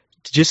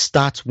just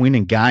starts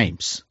winning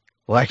games.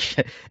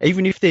 Like,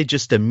 even if they're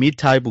just a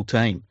mid-table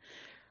team,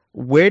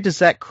 where does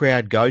that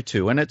crowd go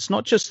to? And it's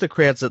not just the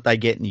crowds that they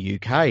get in the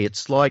UK.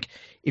 It's like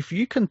if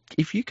you can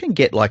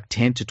get like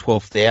 10 to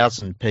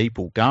 12,000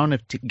 people going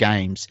to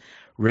games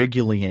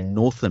regularly in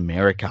North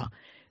America,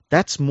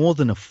 that's more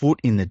than a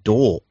foot in the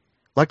door.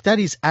 Like, that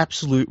is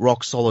absolute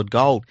rock solid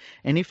gold.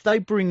 And if they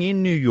bring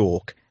in New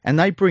York and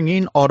they bring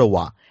in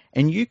Ottawa,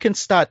 and you can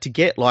start to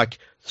get like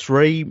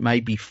 3,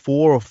 maybe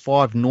 4 or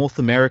 5 North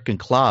American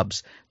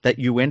clubs that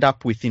you end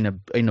up with in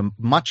a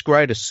much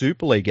greater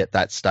Super League at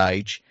that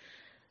stage,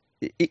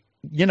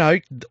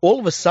 all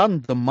of a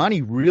sudden the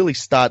money really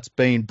starts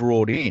being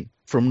brought in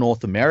from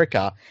North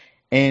America.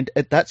 And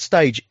at that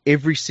stage,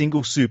 every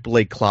single Super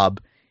League club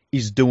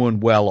is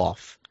doing well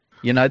off.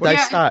 They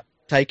start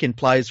taking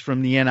players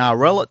from the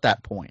NRL at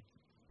that point.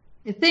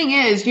 The thing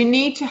is, you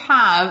need to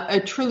have a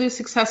truly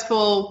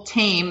successful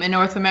team in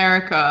North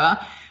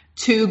America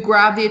to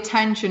grab the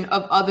attention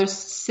of other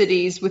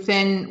cities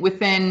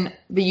within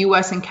the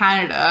US and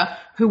Canada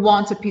who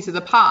want a piece of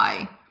the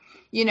pie.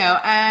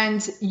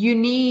 And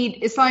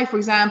it's like, for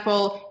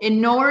example,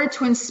 in order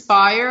to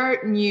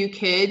inspire new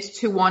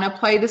kids to want to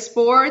play the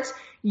sport,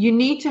 you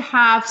need to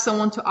have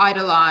someone to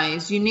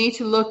idolize. You need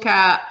to look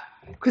at,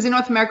 because in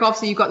North America,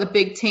 obviously, you've got the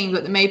big teams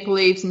like the Maple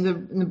Leafs and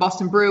the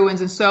Boston Bruins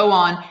and so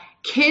on.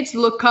 Kids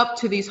look up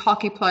to these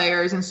hockey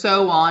players and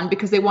so on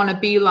because they want to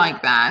be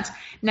like that.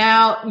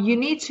 Now, you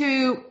need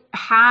to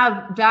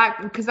have that,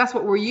 because that's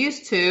what we're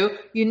used to.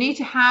 You need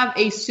to have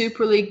a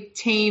Super League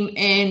team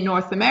in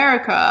North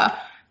America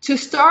to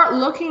start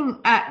looking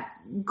at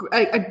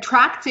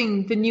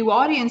attracting the new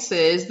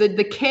audiences,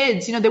 the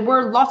kids. There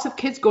were lots of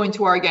kids going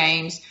to our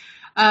games.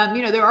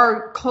 There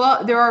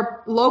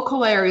are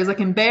local areas like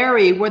in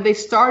Barrie where they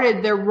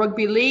started their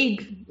rugby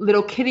league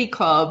little kiddie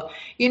club,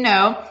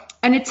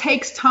 and it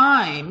takes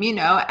time,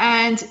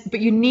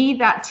 but you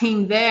need that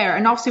team there.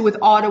 And obviously with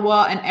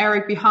Ottawa and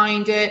Eric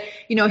behind it,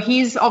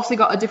 he's obviously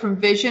got a different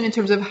vision in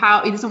terms of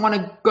how he doesn't want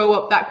to go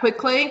up that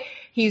quickly.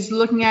 He's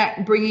looking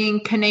at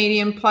bringing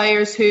Canadian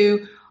players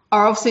who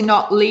are obviously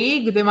not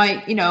league. They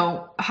might,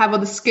 have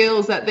other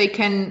skills that they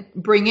can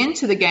bring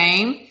into the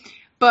game.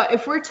 But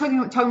if we're talking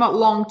about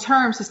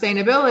long-term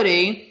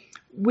sustainability,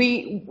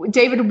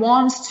 David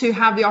wants to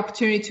have the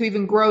opportunity to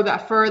even grow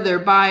that further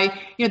by,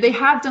 they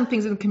have done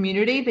things in the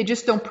community. They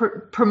just don't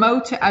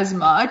promote it as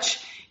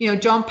much.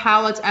 John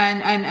Pallett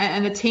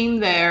and the team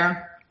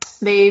there,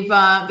 they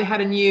had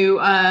a new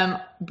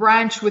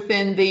branch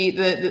within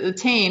the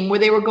team where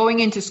they were going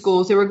into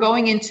schools. They were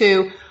going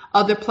into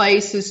other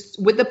places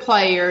with the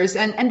players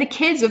and the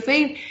kids. If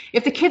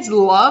the kids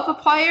love a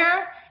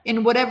player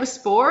in whatever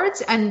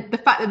sport, and the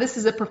fact that this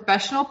is a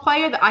professional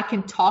player that I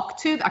can talk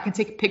to, that I can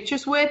take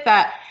pictures with,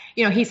 that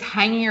he's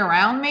hanging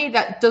around me,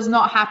 that does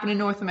not happen in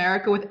North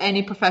America with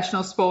any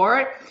professional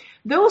sport,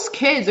 those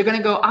kids are going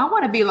to go, I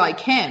want to be like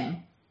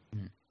him,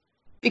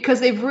 because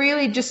they've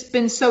really just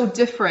been so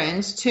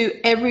different to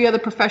every other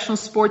professional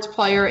sports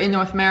player in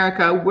North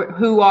America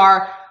who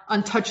are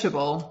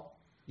untouchable.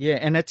 Yeah,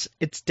 and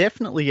it's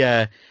definitely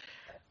a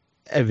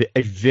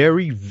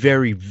very,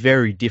 very,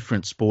 very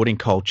different sporting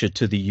culture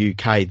to the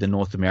UK, the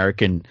North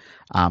American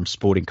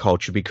sporting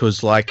culture,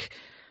 because like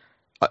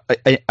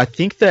I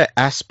think the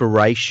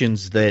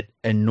aspirations that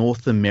a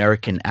North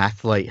American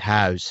athlete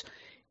has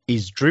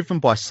is driven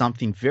by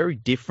something very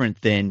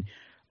different than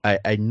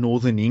a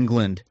Northern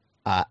England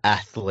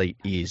athlete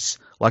is.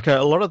 Like a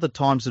lot of the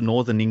times a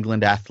Northern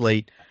England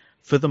athlete,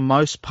 for the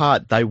most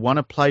part, they want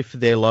to play for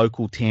their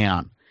local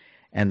town.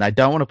 And they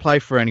don't want to play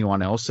for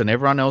anyone else, and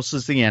everyone else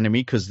is the enemy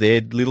because their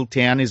little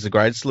town is the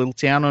greatest little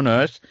town on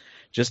earth.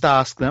 Just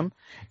ask them.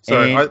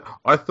 Sorry,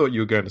 I thought you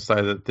were going to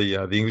say that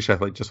the English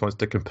athlete just wants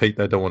to compete.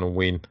 They don't want to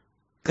win.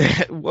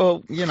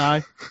 Well,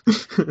 I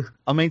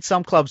mean,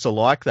 some clubs are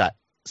like that.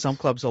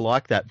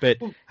 But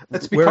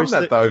it's become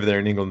that over there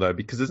in England, though,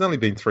 because there's only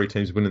been 3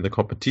 teams winning the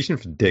competition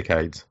for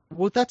decades.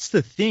 Well, that's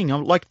the thing.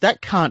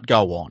 That can't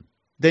go on.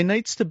 There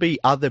needs to be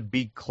other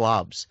big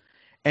clubs,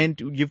 and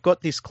you've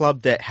got this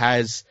club that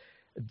has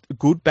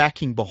good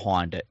backing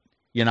behind it.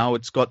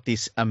 It's got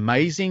this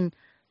amazing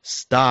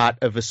start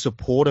of a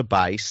supporter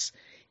base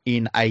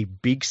in a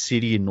big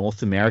city in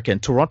North America.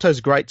 And Toronto's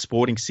a great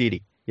sporting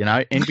city,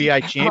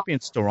 NBA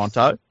champions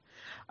Toronto.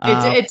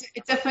 It's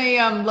definitely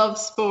love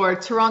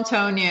sport.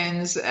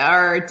 Torontonians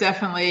are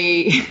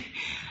definitely,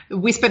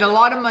 we spend a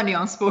lot of money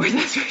on sport,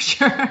 that's for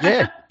sure.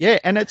 Yeah.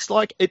 And it's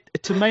like,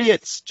 to me,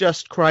 it's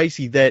just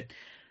crazy that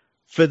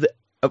for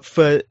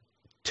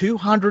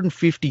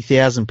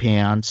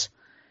 £250,000,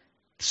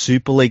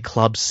 Super League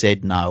clubs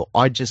said no.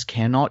 I just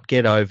cannot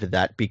get over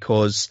that,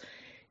 because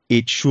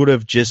it should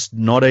have just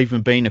not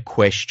even been a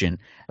question.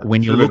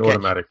 When you look at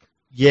automatic.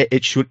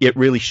 It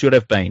really should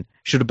have been.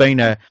 Should have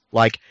been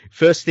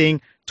first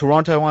thing,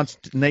 Toronto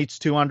needs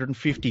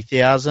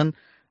 250,000.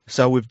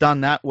 So we've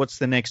done that. What's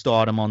the next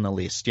item on the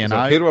list? So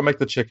who do I make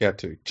the check out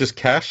to? Just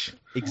cash?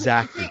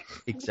 Exactly.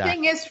 The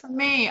thing is, for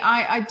me,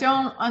 I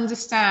don't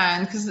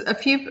understand, because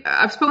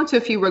I've spoken to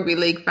a few rugby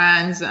league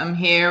fans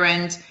here,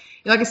 and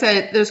like I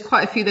said, there's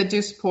quite a few that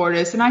do support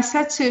us. And I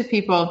said to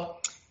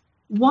people,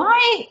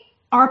 why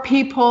are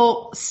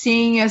people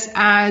seeing us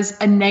as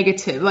a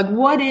negative? Like,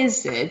 what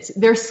is it?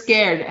 They're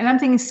scared. And I'm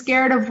thinking,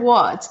 scared of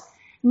what?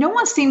 No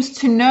one seems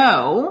to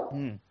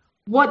know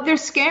what they're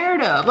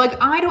scared of.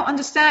 Like, I don't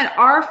understand.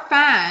 Our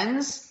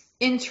fans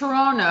in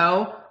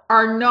Toronto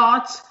are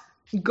not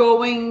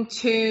going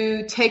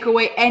to take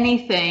away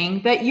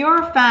anything that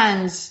your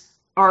fans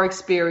are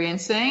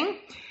experiencing.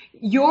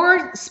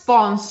 Your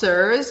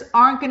sponsors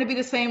aren't going to be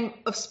the same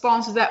of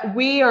sponsors that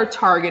we are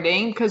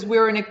targeting because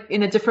we're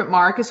in a different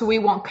market, so we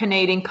want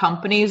Canadian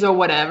companies or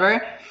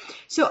whatever.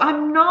 So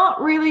I'm not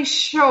really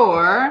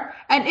sure.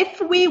 And if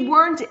we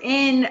weren't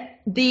in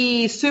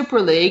the Super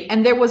League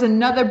and there was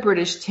another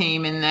British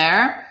team in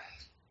there,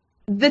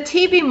 the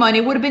TV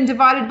money would have been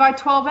divided by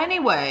 12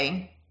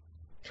 anyway.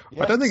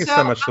 I don't think it's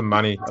so much the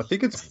money. I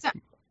think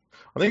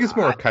it's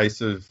more a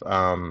case of,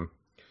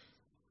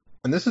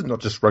 and this is not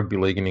just rugby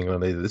league in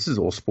England either. This is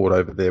all sport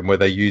over there, where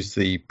they use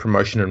the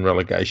promotion and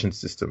relegation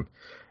system,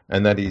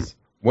 and that is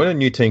when a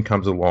new team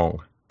comes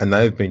along and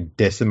they've been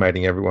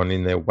decimating everyone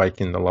in their wake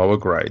in the lower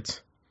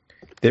grades,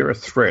 they're a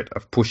threat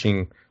of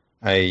pushing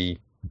a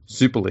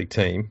Super League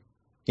team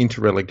into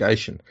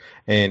relegation.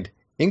 And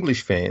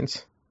English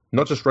fans,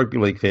 not just rugby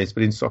league fans,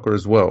 but in soccer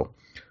as well,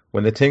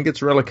 when the team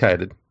gets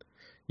relegated,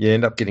 you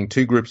end up getting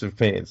two groups of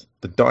fans.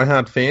 The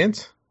diehard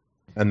fans,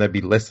 and there'd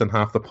be less than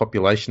half the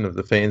population of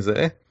the fans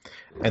there,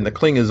 and the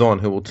clingers on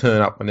who will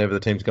turn up whenever the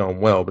team's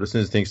going well, but as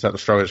soon as things start to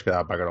struggle, just go,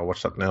 oh, bugger, I'll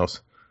watch something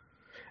else.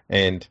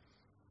 And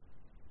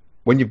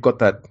when you've got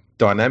that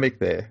dynamic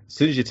there, as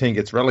soon as your team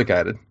gets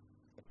relegated,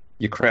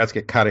 your crowds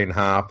get cut in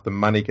half, the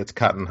money gets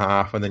cut in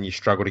half, and then you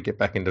struggle to get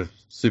back into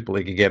Super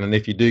League again. And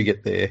if you do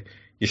get there,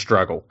 you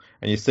struggle.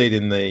 And you see it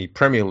in the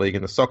Premier League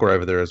and the soccer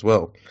over there as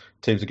well.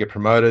 Teams that get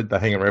promoted, they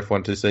hang around for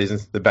 1-2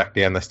 seasons, they're back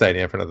down, they stay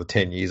down for another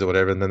 10 years or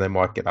whatever, and then they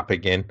might get up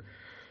again.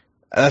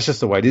 And that's just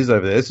the way it is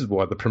over there. This is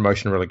why the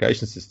promotion and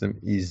relegation system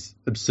is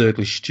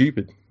absurdly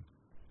stupid.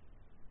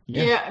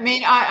 Yeah, I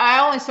mean,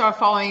 I only started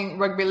following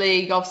rugby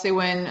league obviously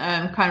when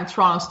kind of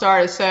Toronto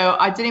started, so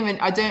I don't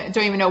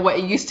even know what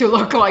it used to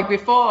look like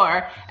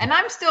before, and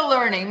I'm still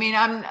learning.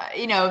 I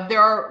mean, there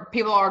are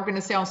people are going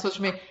to say on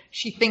social media,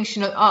 she thinks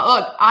she knows.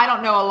 Look, I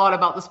don't know a lot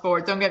about the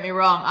sport. Don't get me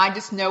wrong. I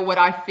just know what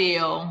I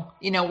feel,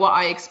 what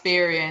I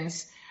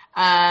experience,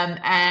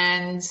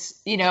 and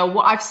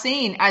what I've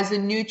seen as a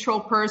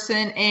neutral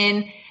person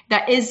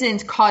that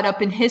isn't caught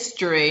up in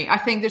history. I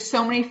think there's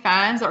so many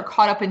fans that are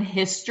caught up in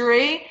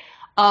history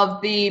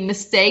of the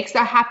mistakes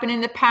that happened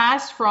in the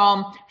past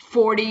from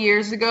 40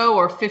 years ago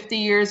or 50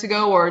 years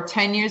ago or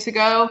 10 years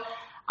ago.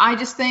 I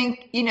just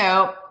think,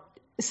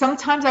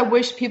 sometimes I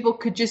wish people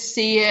could just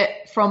see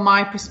it from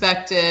my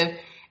perspective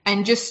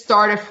and just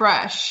start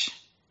afresh.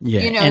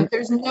 Yeah.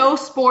 There's no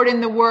sport in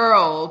the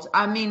world.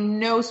 I mean,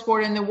 no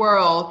sport in the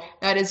world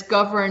that is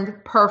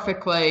governed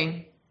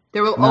perfectly.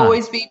 There will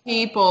always be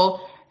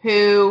people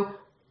who,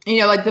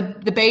 like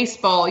the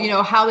baseball,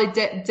 how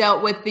they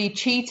dealt with the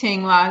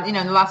cheating, in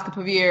the last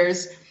couple of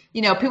years.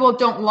 People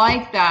don't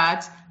like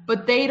that,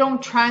 but they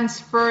don't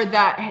transfer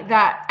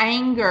that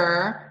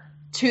anger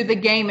to the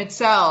game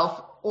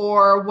itself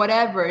or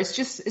whatever. It's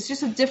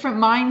just a different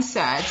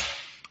mindset,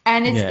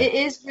 and it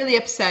is really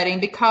upsetting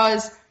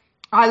because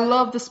I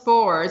love the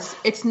sports.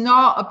 It's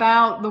not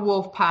about the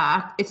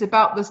Wolfpack. It's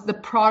about the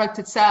product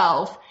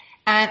itself.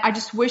 And I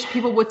just wish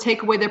people would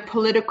take away their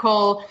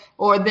political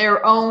or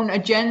their own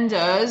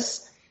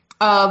agendas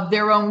of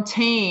their own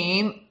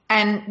team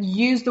and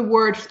use the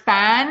word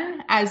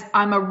fan as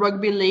I'm a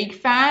rugby league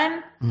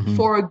fan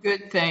for a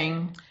good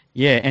thing.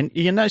 Yeah,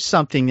 and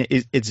something that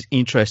is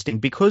interesting,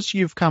 because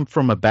you've come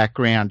from a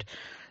background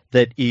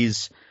that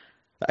is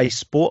a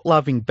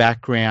sport-loving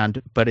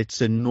background, but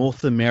it's a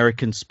North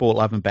American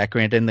sport-loving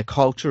background, and the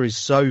culture is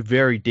so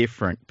very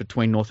different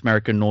between North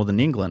America and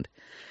Northern England.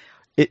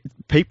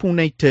 People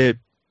need to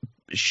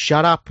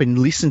shut up and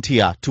listen to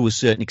you to a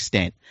certain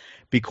extent,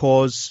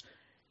 because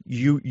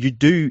you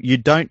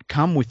don't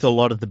come with a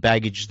lot of the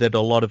baggage that a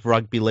lot of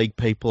rugby league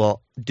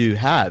people do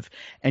have,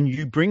 and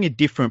you bring a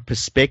different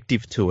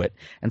perspective to it.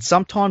 And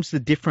sometimes the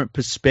different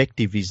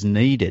perspective is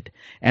needed,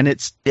 and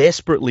it's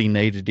desperately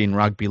needed in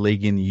rugby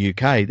league in the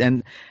UK.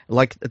 And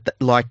like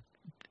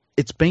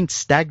it's been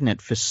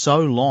stagnant for so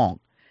long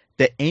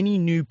that any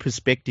new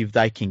perspective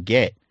they can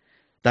get,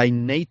 they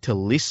need to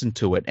listen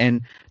to it.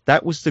 And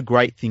that was the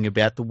great thing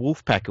about the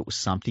Wolfpack. It was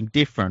something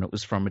different. It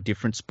was from a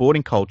different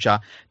sporting culture,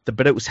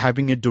 but it was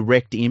having a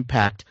direct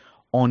impact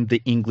on the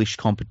English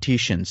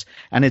competitions.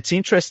 And it's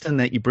interesting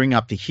that you bring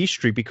up the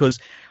history, because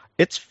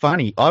it's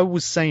funny. I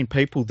was seeing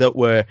people that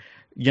were,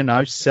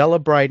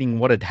 celebrating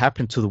what had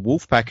happened to the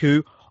Wolfpack,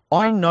 who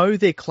I know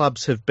their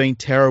clubs have been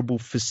terrible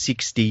for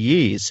 60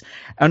 years.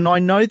 And I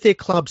know their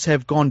clubs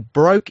have gone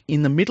broke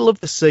in the middle of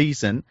the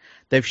season.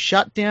 They've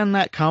shut down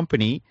that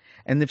company,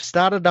 and they've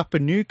started up a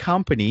new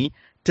company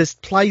to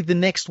play the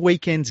next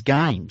weekend's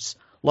games.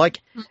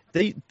 Like,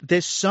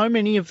 there's so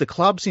many of the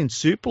clubs in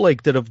Super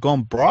League that have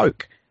gone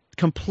broke,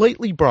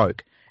 completely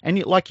broke. And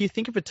you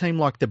think of a team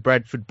like the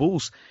Bradford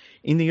Bulls.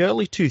 In the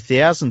early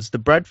 2000s, the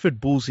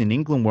Bradford Bulls in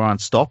England were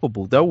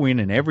unstoppable. They were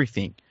winning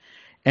everything.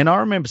 And I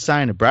remember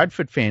saying to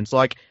Bradford fans,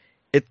 like,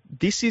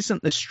 this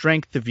isn't the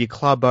strength of your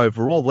club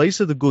overall. These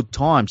are the good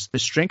times. The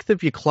strength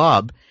of your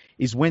club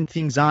is when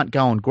things aren't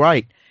going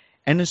great.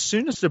 And as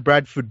soon as the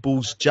Bradford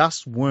Bulls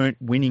just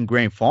weren't winning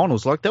grand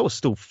finals, like there were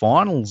still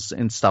finals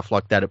and stuff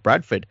like that at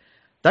Bradford,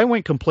 they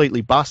went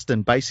completely bust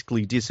and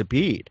basically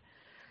disappeared.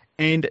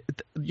 And,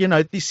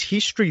 this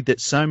history that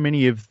so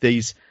many of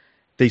these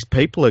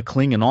people are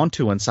clinging on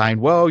to and saying,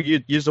 well,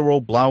 yous are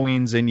all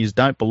blow-ins and yous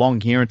don't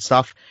belong here and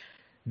stuff,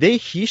 their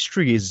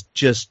history is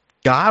just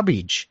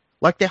garbage.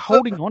 Like they're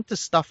holding on to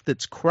stuff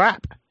that's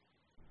crap.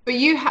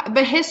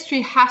 But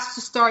history has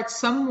to start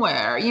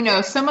somewhere.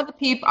 Some of the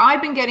people,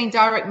 I've been getting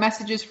direct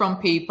messages from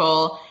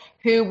people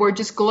who were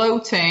just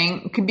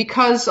gloating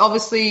because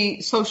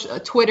obviously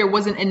Twitter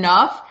wasn't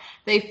enough.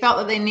 They felt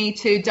that they need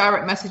to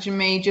direct message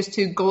me just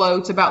to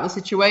gloat about the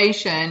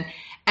situation.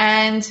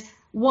 And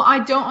what I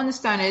don't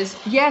understand is,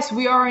 yes,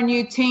 we are a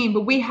new team,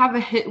 but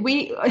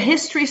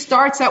history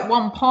starts at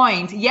one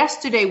point.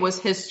 Yesterday was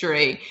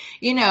history.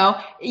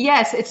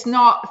 Yes, it's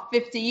not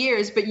 50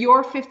 years, but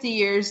your 50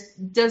 years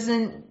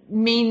doesn't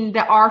mean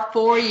that our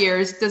 4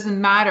 years doesn't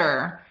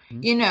matter,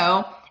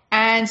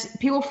 and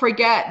people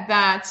forget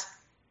that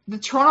the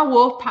Toronto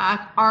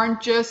Wolfpack aren't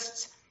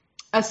just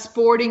a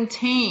sporting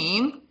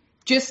team,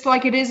 just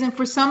like it isn't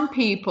for some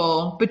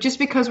people, but just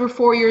because we're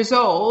 4 years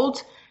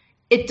old,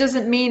 it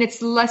doesn't mean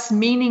it's less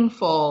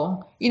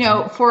meaningful.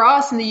 For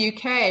us in the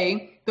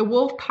UK, the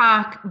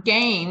Wolfpack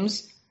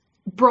games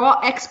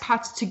brought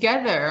expats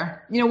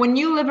together. When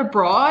you live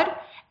abroad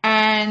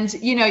and,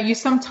 you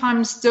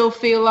sometimes still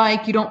feel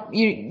like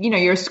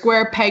you're a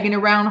square peg in a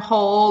round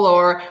hole,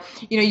 or,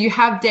 you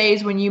have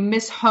days when you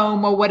miss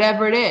home or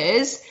whatever it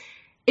is.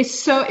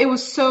 It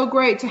was so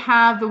great to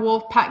have the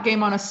Wolfpack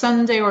game on a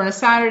Sunday or on a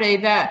Saturday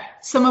that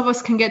some of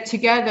us can get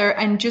together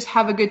and just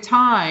have a good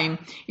time.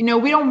 We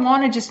don't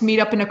want to just meet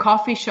up in a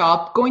coffee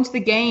shop. Going to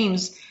the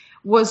games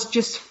was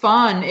just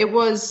fun. It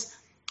was,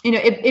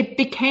 it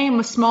became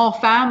a small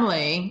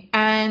family.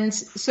 And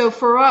so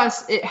for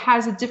us, it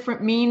has a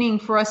different meaning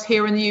for us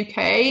here in the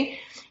UK,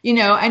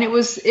 and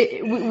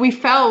we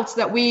felt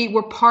that we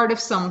were part of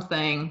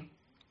something.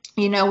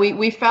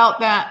 We felt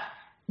that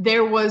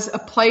there was a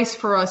place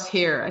for us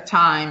here at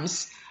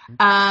times.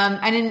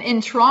 And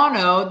in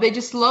Toronto, they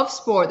just love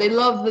sport. They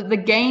love the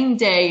game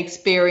day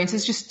experience.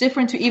 It's just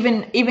different to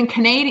even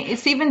Canadian.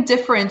 It's even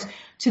different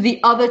to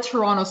the other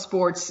Toronto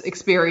sports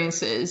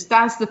experiences.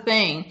 That's the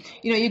thing.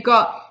 You've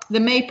got the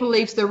Maple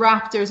Leafs, the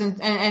Raptors,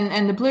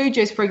 and the Blue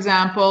Jays, for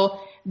example.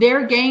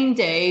 Their game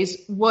days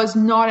was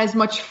not as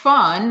much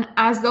fun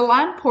as the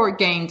Lamport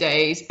game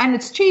days, and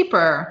it's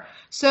cheaper.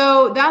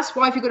 So that's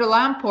why if you go to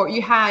Lamport,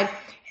 you had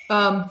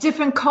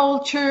different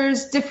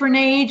cultures, different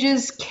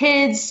ages,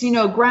 kids,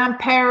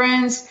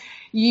 grandparents,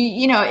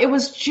 it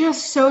was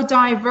just so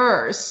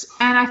diverse.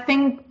 And I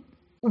think,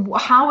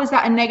 how is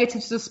that a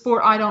negative to the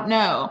sport? I don't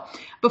know.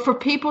 But for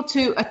people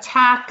to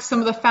attack some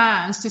of the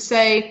fans to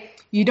say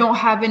you don't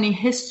have any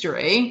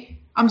history,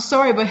 I'm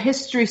sorry, but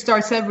history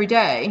starts every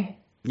day.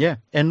 Yeah.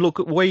 And look,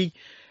 we,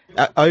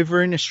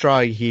 over in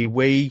Australia here,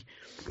 we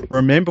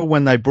remember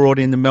when they brought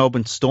in the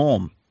Melbourne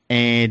Storm.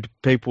 And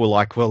people were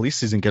like, well,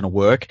 this isn't going to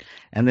work.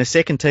 And the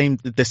second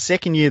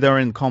year they were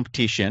in the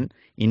competition,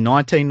 in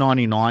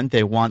 1999,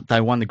 they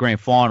won the grand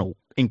final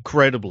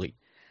incredibly.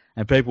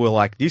 And people were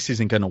like, this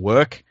isn't going to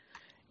work.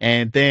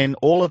 And then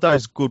all of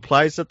those good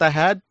players that they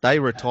had, they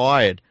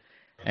retired.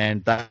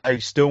 And they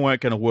still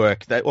weren't going to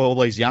work. All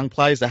these young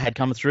players that had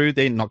come through,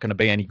 they're not going to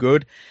be any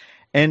good.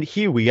 And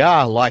here we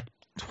are, like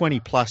 20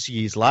 plus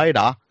years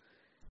later,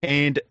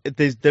 and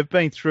they've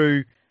been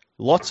through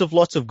lots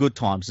of good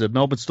times. The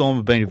Melbourne Storm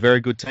have been a very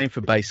good team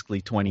for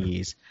basically 20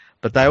 years.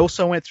 But they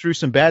also went through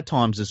some bad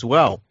times as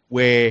well,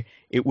 where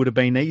it would have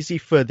been easy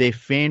for their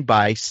fan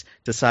base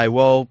to say,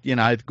 well,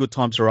 the good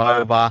times are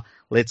over,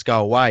 let's go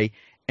away.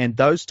 And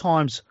those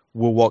times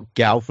were what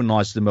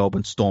galvanised the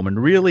Melbourne Storm.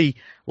 And really,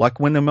 like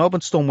when the Melbourne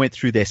Storm went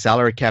through their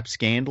salary cap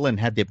scandal and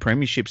had their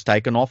premierships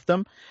taken off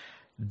them,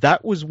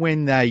 that was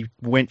when they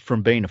went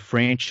from being a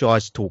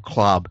franchise to a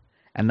club.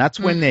 And that's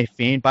when their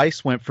fan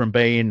base went from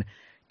being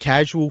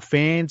casual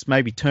fans,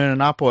 maybe turning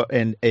up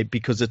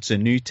because it's a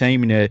new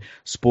team in a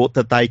sport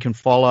that they can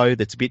follow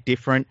that's a bit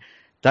different.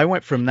 They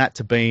went from that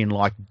to being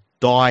like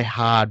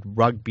die-hard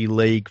rugby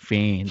league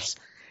fans.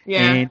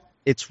 Yeah. And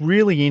it's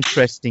really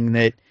interesting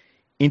that,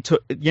 you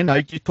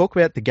talk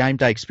about the game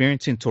day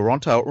experience in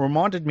Toronto. It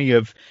reminded me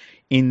of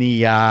in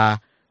the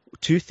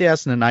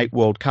 2008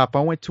 World Cup. I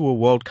went to a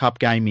World Cup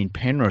game in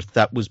Penrith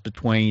that was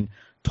between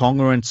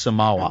Tonga and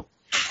Samoa.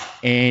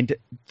 And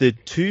the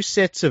two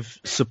sets of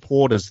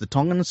supporters, the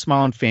Tongan and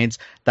Samoan fans,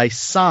 they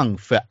sung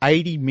for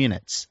 80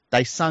 minutes.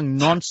 They sung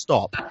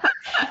non-stop.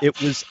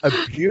 It was a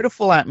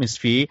beautiful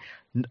atmosphere.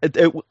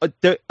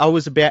 I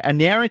was about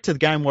an hour into the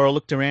game where I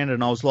looked around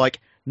and I was like,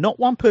 not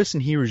one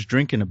person here is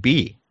drinking a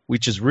beer,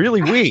 which is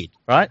really weird,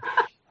 right?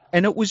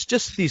 And it was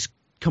just this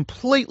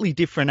completely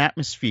different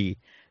atmosphere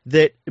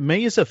that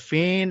me as a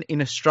fan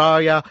in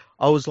Australia,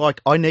 I was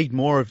like, I need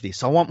more of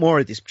this. I want more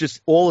of this.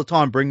 Just all the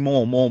time, bring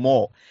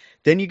more.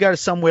 Then you go to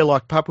somewhere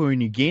like Papua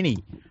New Guinea,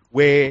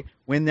 where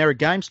when there are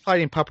games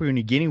played in Papua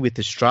New Guinea with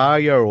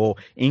Australia or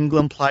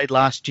England played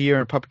last year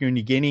in Papua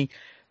New Guinea,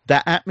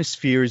 the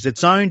atmosphere is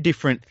its own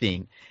different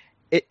thing.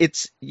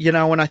 It's,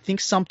 and I think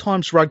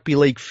sometimes rugby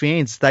league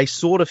fans, they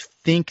sort of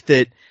think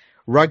that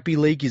rugby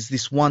league is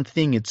this one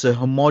thing. It's a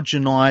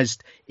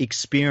homogenized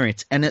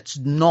experience, and it's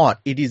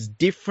not. It is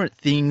different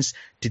things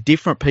to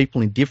different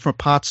people in different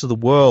parts of the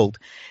world,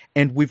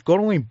 and we've got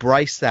to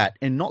embrace that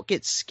and not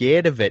get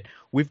scared of it.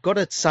 We've got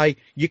to say,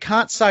 you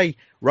can't say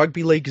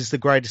rugby league is the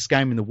greatest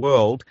game in the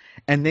world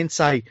and then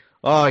say,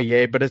 oh,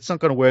 yeah, but it's not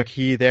going to work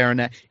here, there, and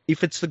that.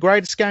 If it's the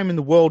greatest game in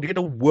the world,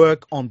 it'll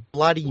work on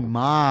bloody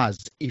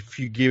Mars if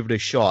you give it a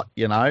shot,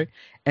 And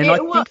I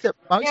think that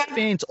most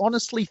fans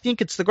honestly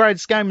think it's the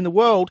greatest game in the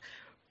world,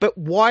 but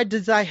why do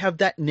they have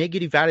that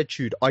negative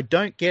attitude? I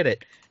don't get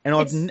it.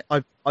 And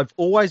I've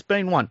always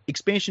been one.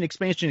 Expansion.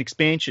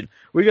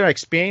 We're going to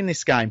expand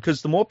this game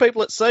because the more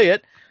people that see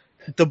it,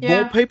 the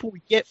more people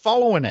we get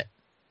following it.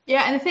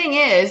 Yeah, and the thing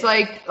is,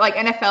 like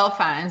NFL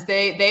fans,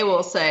 they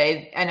will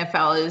say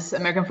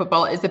American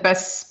football is the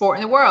best sport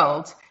in the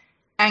world.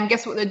 And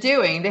guess what they're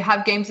doing? They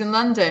have games in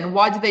London.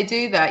 Why do they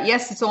do that?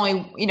 Yes, it's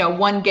only,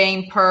 one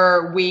game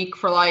per week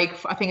for I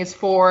think it's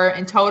 4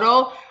 in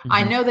total. Mm-hmm.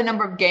 I know the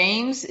number of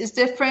games is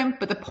different,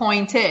 but the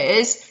point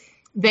is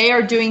they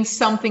are doing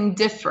something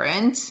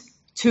different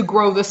to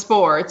grow the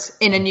sport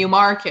in a new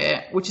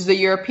market, which is the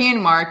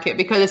European market,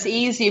 because it's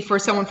easy for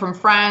someone from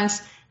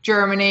France,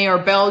 Germany or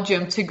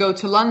Belgium to go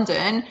to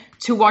London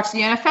to watch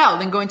the NFL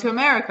than going to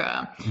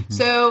America. Mm-hmm.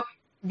 So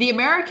the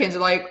Americans are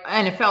like,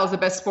 NFL is the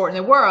best sport in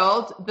the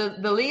world.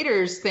 The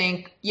leaders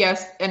think,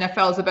 yes,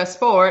 NFL is the best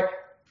sport.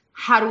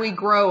 How do we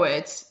grow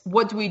it?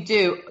 What do we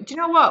do? Do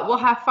you know what? We'll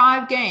have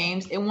 5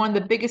 games in one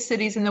of the biggest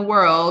cities in the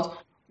world.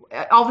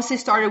 It obviously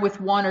started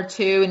with 1 or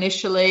 2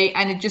 initially,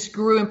 and it just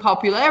grew in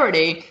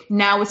popularity.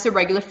 Now it's a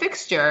regular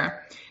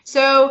fixture.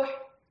 So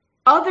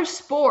other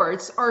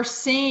sports are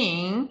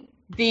seeing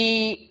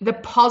the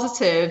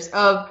positives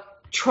of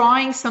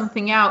trying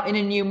something out in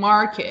a new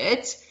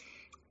market,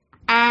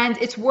 and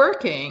it's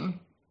working.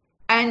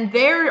 And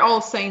they're all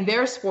saying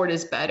their sport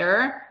is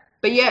better,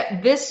 but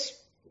yet this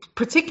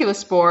particular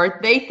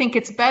sport, they think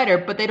it's better,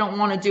 but they don't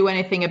want to do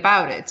anything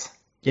about it.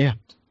 Yeah.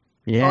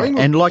 Oh,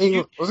 England,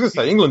 I was going to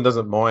say, England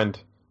doesn't mind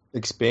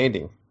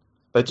expanding.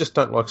 They just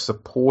don't like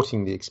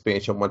supporting the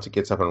expansion once it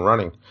gets up and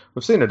running.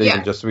 We've seen it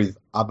even just with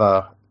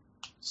other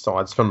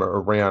sides from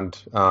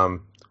around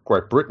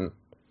Great Britain.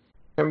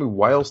 How many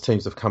Wales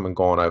teams have come and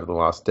gone over the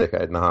last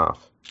decade and a half?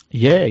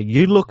 Yeah,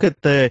 you look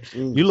at the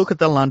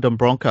London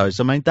Broncos.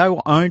 I mean, they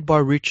were owned by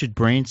Richard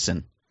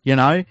Branson.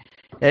 They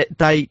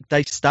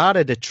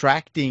started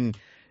attracting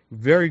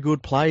very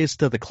good players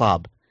to the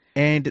club,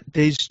 and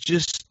there's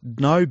just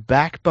no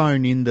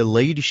backbone in the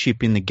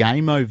leadership in the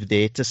game over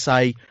there to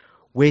say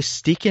we're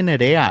sticking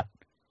it out.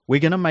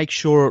 We're going to make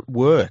sure it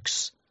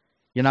works.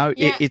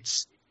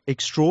 It's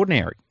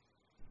extraordinary.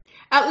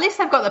 At least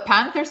I've got the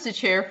Panthers to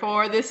cheer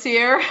for this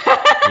year.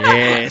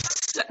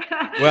 Yes.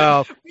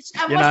 Well, which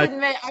I must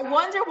admit, I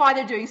wonder why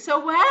they're doing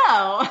so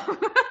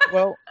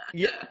well.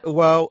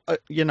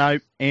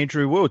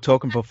 Andrew, we were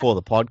talking before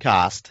the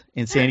podcast,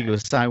 and Sandy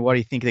was saying, "Why do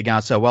you think they're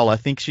going so well?" I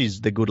think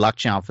she's the good luck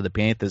charm for the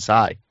Panthers.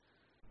 Hey.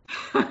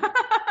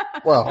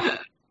 Well, I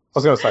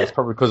was going to say it's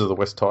probably because of the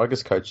West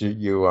Tigers coach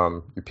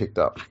you picked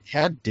up.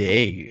 How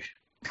dare you?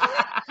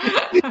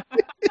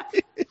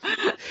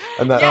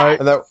 And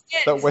that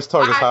West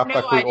Tigers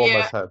halfback we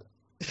almost had.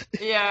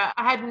 Yeah,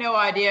 I had no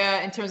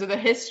idea in terms of the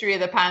history of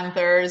the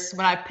Panthers.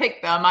 When I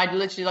picked them, I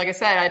literally, like I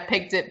said, I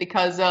picked it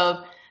because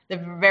of the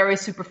very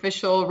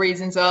superficial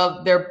reasons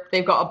of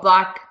they've got a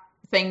black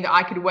thing that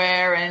I could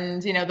wear,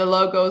 and the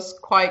logo's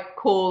quite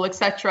cool,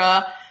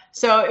 etc.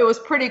 So it was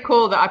pretty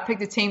cool that I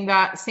picked a team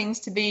that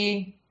seems to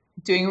be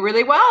doing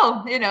really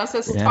well. So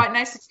it's quite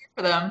nice to cheer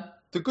for them.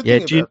 The good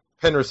thing about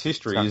Penrith's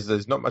history is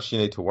there's not much you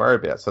need to worry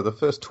about. So the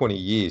first 20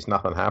 years,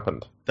 nothing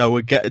happened. They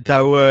were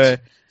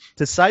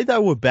to say they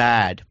were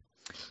bad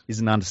is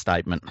an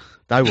understatement.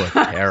 They were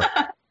terrible.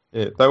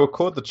 Yeah, they were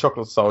called the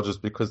Chocolate Soldiers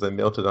because they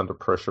melted under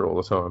pressure all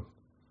the time.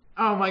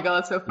 Oh my god,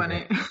 that's so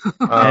funny.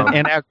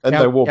 And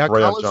they wore our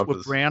brown colours jumpers.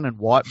 were brown and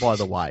white, by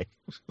the way.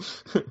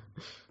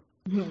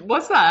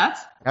 What's that?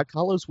 Our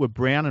colours were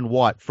brown and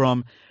white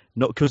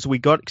because we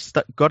got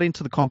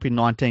into the comp in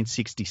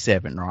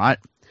 1967, right?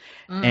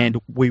 And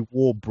we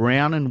wore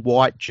brown and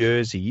white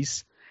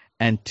jerseys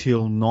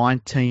until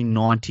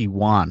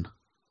 1991.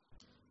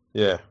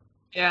 Yeah.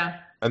 Yeah.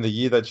 And the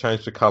year they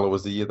changed the colour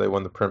was the year they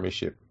won the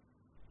premiership.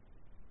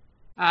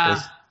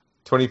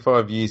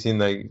 25 years in,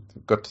 they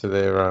got to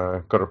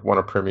their won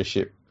a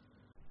premiership,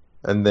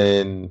 and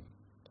then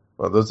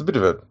there was a bit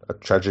of a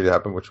tragedy that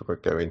happened, which we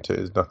won't go into.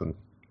 There's nothing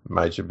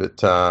major, but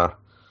that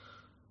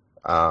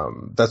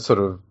sort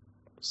of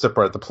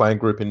separated the playing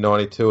group in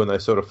 '92, and they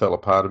sort of fell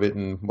apart a bit.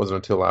 And it wasn't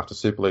until after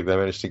Super League they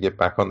managed to get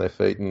back on their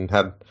feet and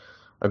had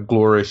a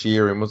glorious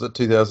year. And was it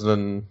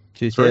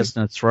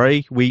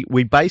 2003?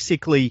 We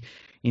basically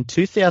in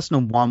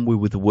 2001 we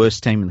were the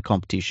worst team in the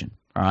competition.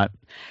 All right.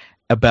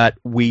 but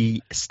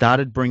we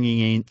started bringing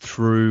in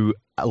through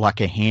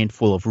like a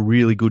handful of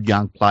really good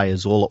young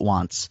players all at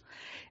once.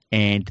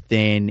 And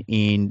then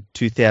in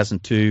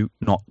 2002,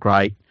 not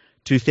great.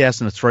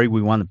 2003,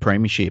 we won the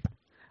premiership.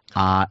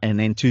 And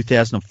then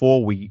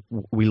 2004, we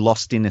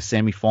lost in the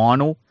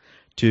semi-final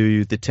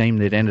to the team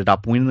that ended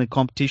up winning the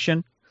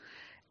competition.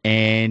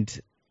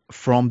 And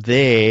from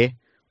there,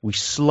 we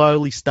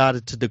slowly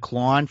started to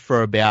decline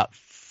for about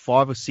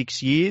 5 or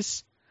 6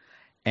 years.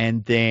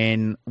 And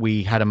then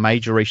we had a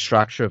major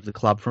restructure of the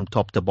club from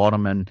top to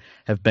bottom and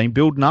have been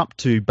building up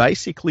to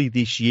basically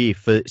this year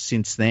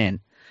since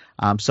then.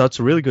 So it's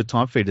a really good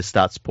time for you to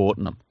start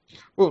supporting them.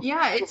 Well,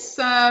 yeah, it's.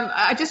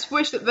 I just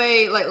wish that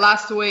they, like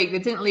last week, they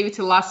didn't leave it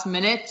to last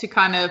minute to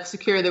kind of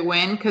secure the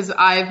win, because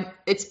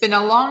it's been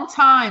a long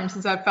time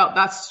since I felt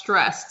that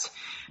stressed.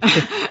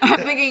 I'm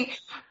thinking,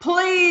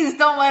 please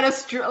don't let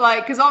us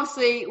because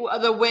obviously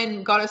the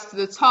win got us to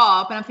the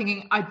top, and I'm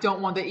thinking, I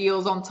don't want the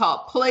Eels on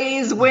top.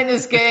 Please win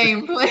this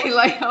game. Please,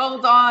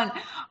 hold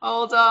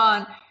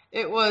on.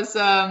 It was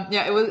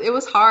it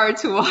was hard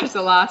to watch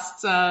the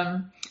last.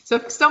 So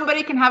if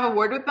somebody can have a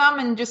word with them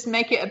and just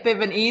make it a bit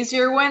of an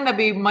easier win, that'd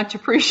be much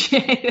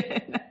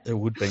appreciated. It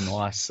would be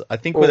nice. I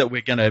think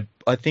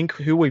I think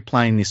who we're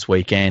playing this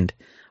weekend.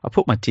 I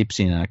put my tips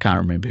in and I can't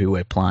remember who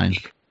we're playing.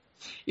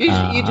 You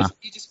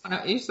just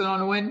want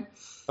to win.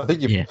 I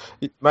think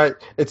mate.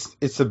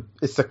 It's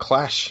a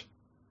clash,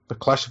 the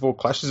clash of all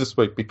clashes this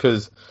week,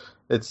 because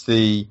it's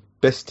the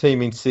best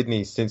team in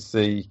Sydney since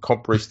the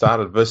comp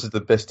restarted versus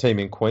the best team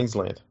in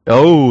Queensland.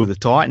 Oh, the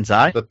Titans,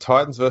 eh? The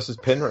Titans versus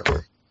Penrith.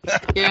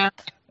 Yeah,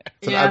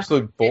 it's an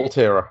absolute ball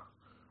terror.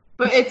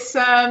 But it's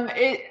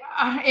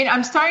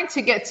I'm starting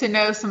to get to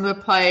know some of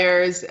the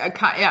players.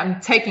 I'm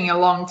taking a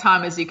long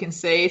time, as you can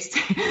see. It's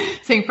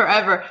taking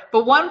forever.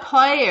 But one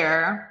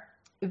player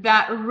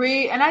that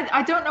and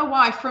I don't know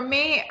why. For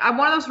me, I'm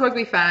one of those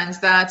rugby fans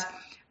that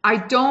I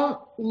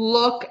don't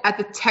look at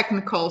the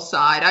technical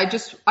side.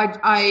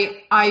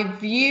 I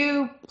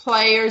view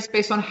players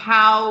based on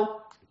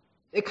how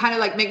it kind of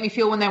like make me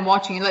feel when they're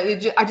watching.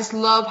 I just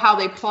love how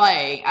they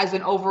play as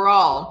an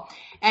overall.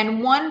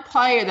 And one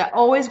player that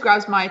always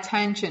grabs my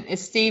attention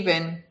is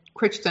Stephen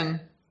Crichton.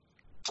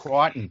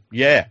 Crichton,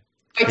 yeah.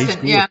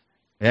 Crichton, yeah.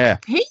 Yeah.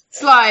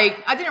 He's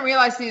like, I didn't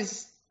realize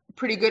he's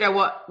pretty good at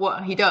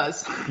what he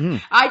does.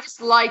 I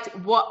just liked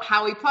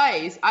how he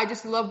plays. I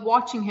just love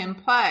watching him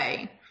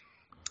play.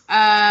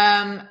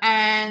 And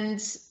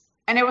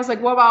it was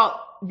like, what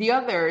about the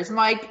others? I'm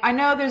like, I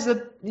know there's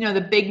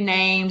the big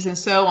names and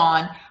so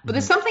on, but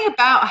there's something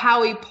about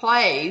how he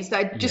plays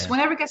that just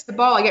whenever he gets the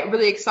ball, I get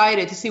really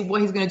excited to see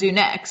what he's going to do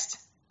next.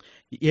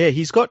 Yeah,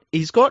 he's got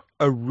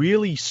a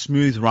really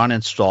smooth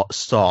running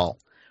style,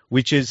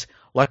 which is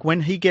like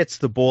when he gets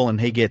the ball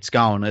and he gets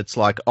going, it's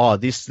like, oh,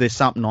 there's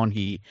something on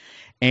here.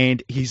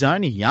 And he's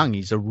only young.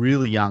 He's a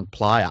really young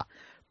player,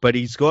 but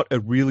he's got a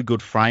really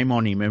good frame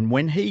on him. And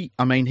when he's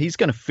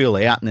going to fill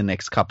out in the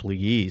next couple of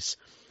years.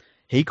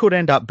 He could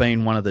end up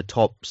being one of the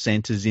top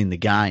centres in the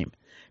game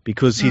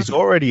because he's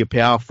already a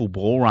powerful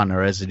ball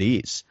runner as it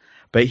is.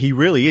 But he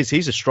really is.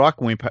 He's a strike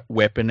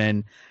weapon,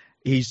 and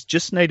he's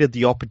just needed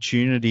the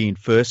opportunity in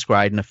first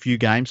grade and a few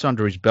games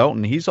under his belt,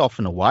 and he's off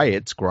and away.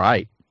 It's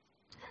great.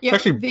 Yeah,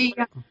 actually,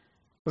 I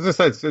was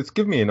going to say, it's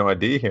given me an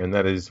idea here, and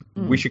that is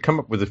we should come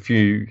up with a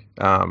few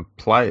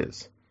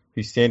players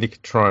who Sandy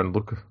could try and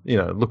look at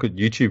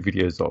YouTube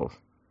videos of.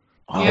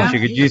 You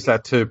could use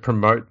that to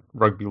promote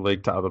rugby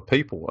league to other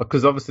people.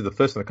 Because obviously the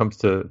first thing that comes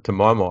to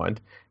my mind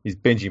is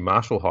Benji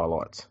Marshall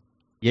highlights.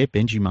 Yeah,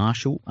 Benji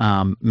Marshall.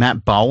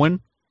 Matt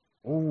Bowen.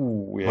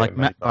 Ooh, yeah.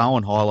 Matt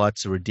Bowen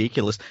highlights are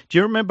ridiculous. Do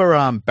you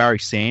remember Barry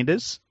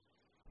Sanders?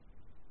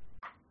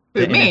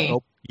 Who, me?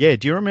 Yeah,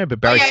 do you remember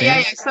Barry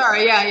Sanders? Yeah.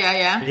 Sorry,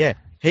 yeah. Yeah.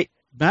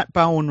 Matt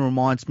Bowen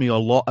reminds me a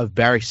lot of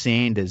Barry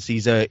Sanders. He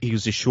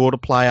was a shorter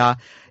player,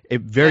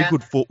 very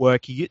good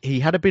footwork. He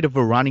had a bit of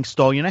a running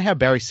style. You know how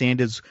Barry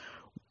Sanders...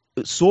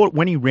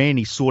 when he ran,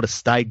 he sort of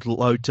stayed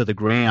low to the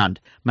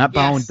ground. Matt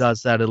Bowen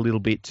does that a little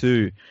bit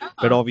too.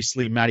 But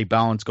obviously, Matty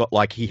Bowen's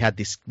got he had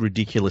this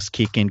ridiculous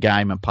kicking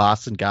game and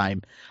passing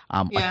game.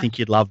 I think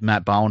you'd love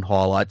Matt Bowen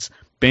highlights.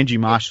 Benji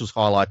Marshall's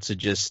highlights are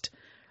just,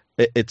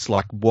 it's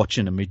like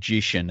watching a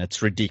magician.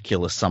 It's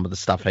ridiculous, some of the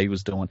stuff he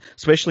was doing,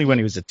 especially when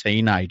he was a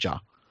teenager.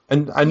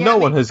 And no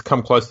one has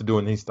come close to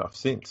doing his stuff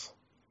since.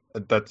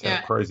 That's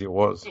how crazy it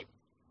was.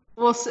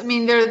 Well, I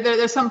mean,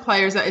 there's some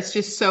players that it's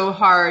just so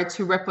hard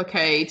to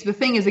replicate. The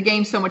thing is, the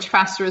game's so much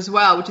faster as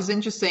well, which is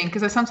interesting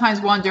because I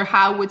sometimes wonder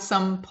how would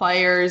some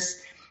players,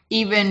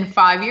 even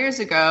 5 years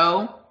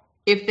ago,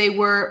 if they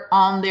were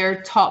on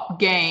their top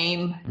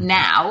game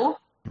now,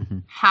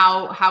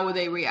 how would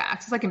they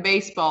react? It's like in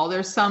baseball.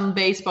 There's some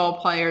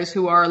baseball players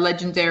who are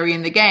legendary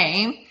in the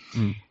game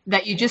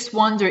that you just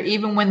wonder,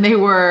 even when they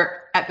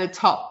were at the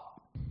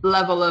top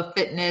level of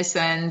fitness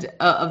and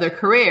of their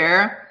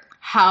career,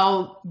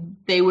 how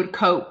they would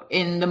cope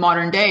in the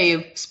modern day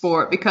of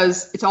sport,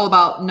 because it's all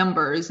about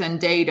numbers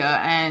and data,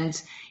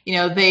 and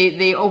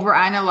they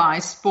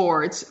overanalyze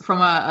sports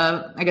from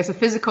a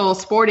physical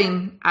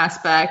sporting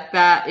aspect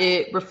that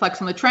it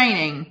reflects on the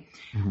training.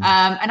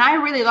 And I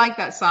really like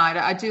that side.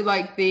 I do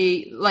like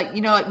like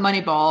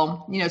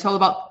Moneyball, it's all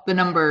about the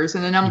numbers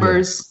and the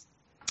numbers.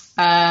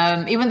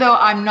 Yeah. Even though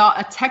I'm not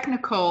a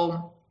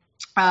technical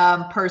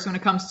person when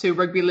it comes to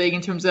rugby league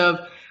in terms of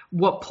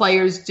what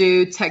players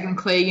do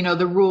technically,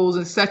 the rules,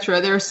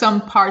 etc. There are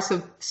some parts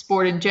of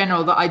sport in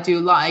general that I do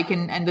like,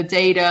 and the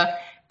data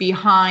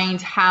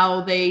behind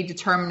how they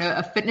determine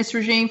a fitness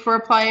regime for a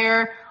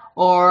player,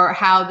 or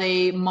how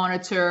they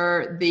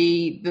monitor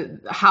the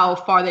how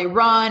far they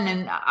run.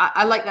 And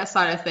I like that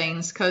side of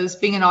things, because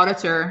being an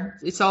auditor,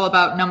 it's all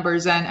about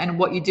numbers and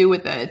what you do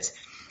with it.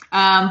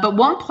 But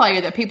one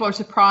player that people are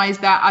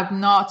surprised that I've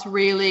not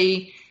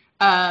really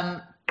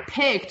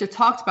picked or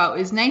talked about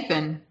is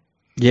Nathan.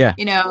 Yeah.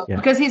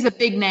 Because he's a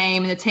big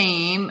name in the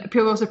team,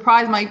 people are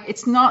surprised.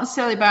 It's not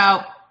necessarily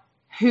about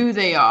who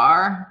they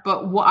are,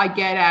 but what I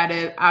get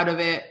out of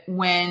it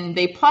when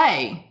they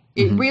play.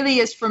 It really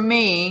is, for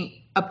me,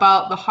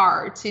 about the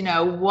heart,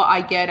 what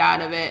I get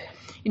out of it.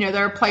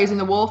 There are players in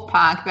the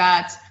Wolfpack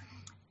that,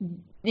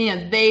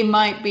 they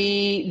might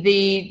be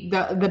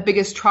the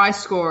biggest try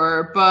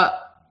scorer,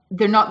 but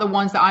they're not the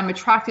ones that I'm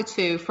attracted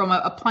to from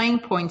a playing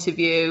point of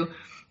view.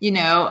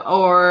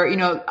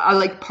 I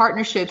like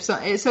partnerships. So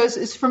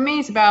it's for me,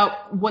 it's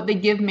about what they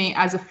give me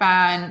as a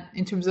fan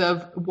in terms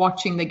of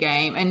watching the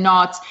game, and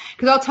not,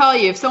 because I'll tell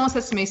you, if someone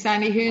says to me,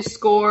 Sandy,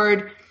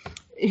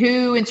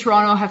 who in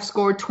Toronto have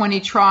scored 20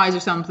 tries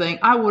or something,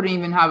 I wouldn't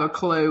even have a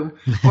clue.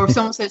 Or if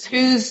someone says,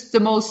 who's the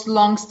most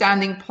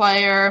long-standing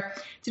player,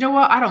 do you know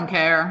what? I don't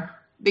care,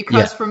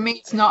 because for me,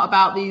 it's not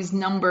about these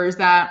numbers.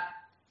 That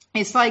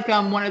it's like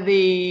one of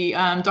the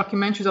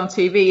documentaries on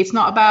TV. It's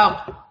not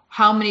about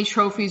how many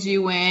trophies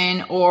you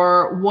win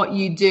or what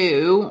you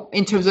do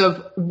in terms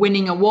of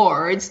winning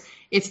awards.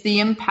 It's the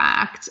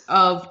impact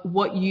of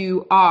what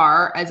you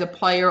are as a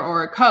player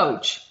or a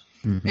coach.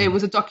 It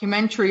was a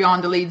documentary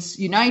on the Leeds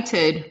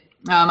United.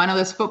 I know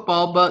there's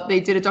football, but they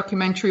did a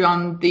documentary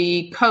on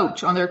their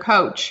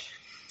coach.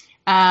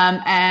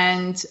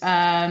 And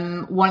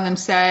one of them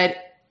said,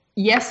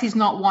 yes, he's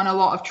not won a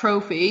lot of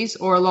trophies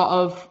or a lot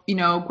of,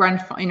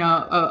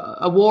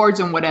 awards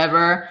and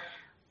whatever,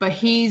 but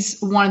he's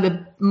one of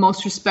the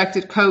most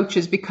respected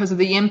coaches because of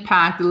the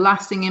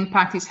lasting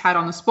impact he's had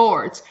on the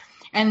sport.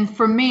 And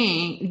for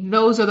me,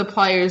 those are the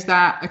players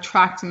that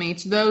attract me,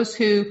 to those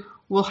who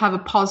will have a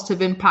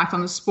positive impact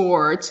on the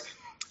sport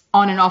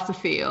on and off the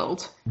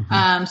field.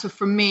 So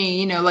for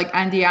me, like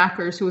Andy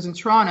Ackers, who was in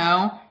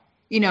Toronto,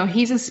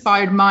 he's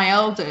inspired my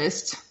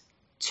eldest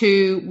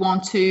to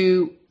want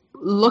to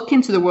look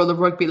into the world of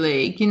rugby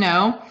league,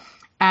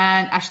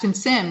 and Ashton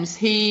Sims,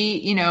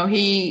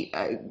 he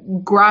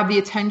grabbed the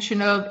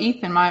attention of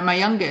Ethan, my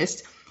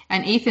youngest,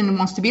 and Ethan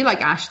wants to be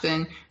like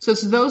Ashton. So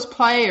it's those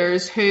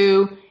players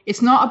who,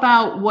 it's not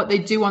about what they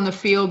do on the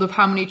field of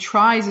how many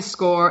tries they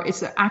score.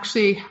 It's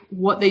actually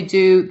what they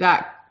do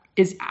that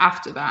is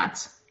after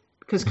that,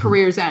 because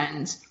careers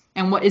end,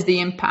 and what is the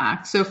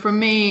impact. So for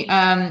me,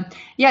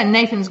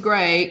 Nathan's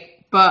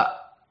great, but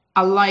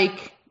I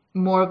like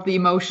more of the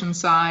emotion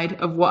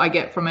side of what I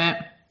get from it.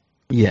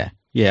 Yeah,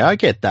 I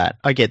get that.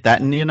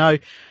 And,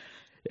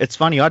 it's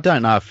funny, I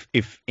don't know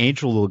if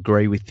Andrew will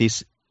agree with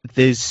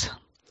this.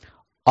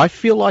 I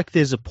feel like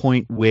there's a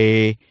point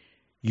where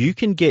you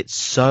can get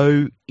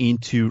so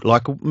into,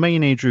 like me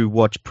and Andrew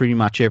watch pretty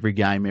much every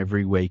game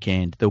every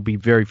weekend. There'll be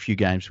very few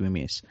games we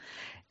miss.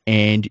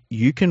 And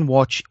you can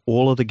watch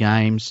all of the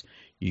games,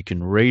 you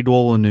can read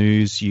all the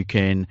news, you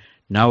can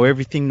know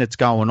everything that's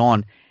going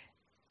on,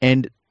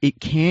 and it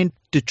can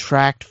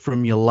detract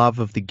from your love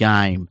of the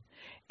game.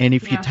 And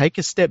if you take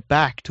a step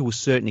back to a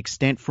certain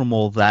extent from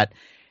all that,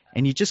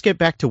 and you just get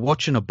back to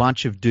watching a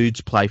bunch of dudes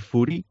play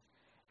footy,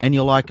 and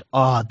you're like,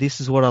 oh,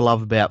 this is what I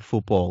love about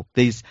football.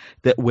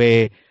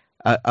 Where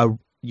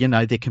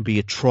there can be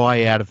a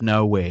try out of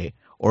nowhere,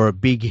 or a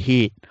big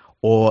hit,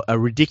 or a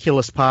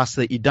ridiculous pass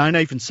that you don't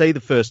even see the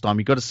first time.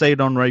 You've got to see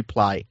it on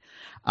replay,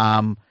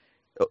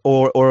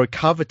 or a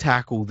cover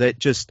tackle that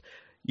just,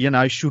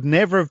 should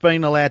never have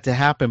been allowed to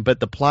happen, but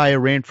the player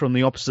ran from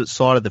the opposite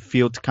side of the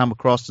field to come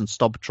across and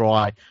stop a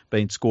try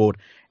being scored.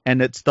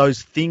 And it's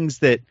those things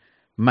that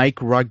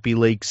make rugby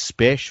league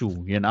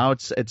special,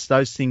 It's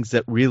those things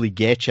that really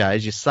get you.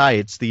 As you say,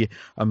 it's the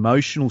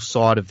emotional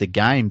side of the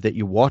game that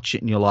you watch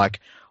it and you're like,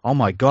 oh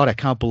my God, I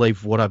can't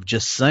believe what I've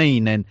just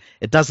seen. And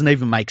it doesn't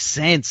even make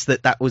sense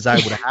that was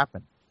able to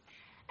happen.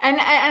 And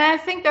I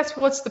think that's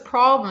what's the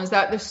problem, is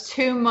that there's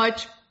too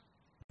much,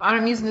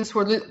 I'm using this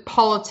word,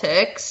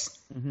 politics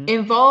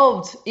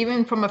involved,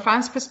 even from a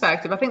fan's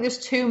perspective. I think there's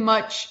too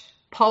much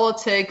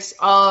politics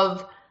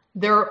of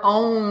their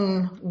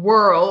own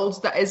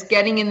world that is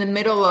getting in the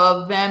middle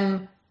of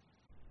them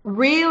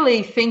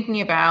really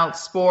thinking about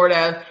sport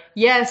of,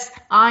 yes,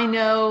 I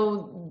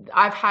know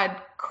I've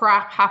had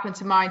crap happen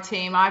to my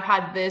team, I've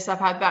had this, I've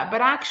had that,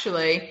 but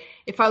actually,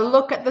 if I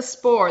look at the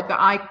sport that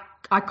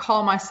I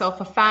call myself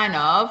a fan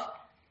of,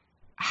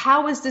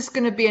 how is this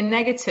going to be a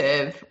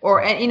negative?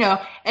 Or, you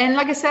know, and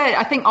like I said,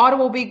 I think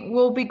Ottawa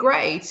will be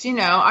great. You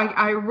know,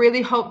 I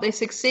really hope they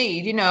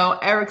succeed. You know,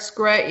 Eric's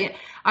great.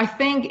 I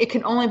think it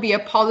can only be a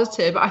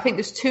positive. I think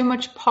there's too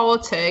much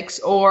politics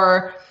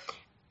or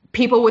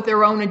people with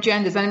their own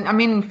agendas, and I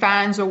mean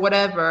fans or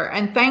whatever.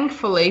 And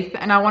thankfully,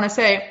 and I want to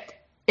say,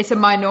 it's a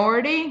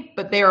minority,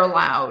 but they are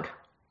loud.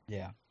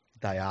 Yeah,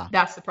 they are.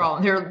 That's the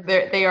problem.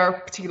 They are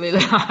particularly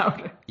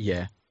loud.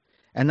 Yeah,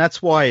 and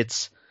that's why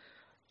it's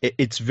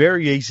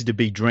very easy to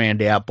be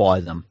drowned out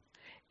by them.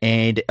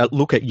 And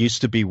look, it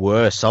used to be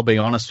worse. I'll be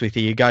honest with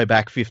you. You go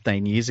back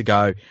 15 years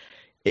ago,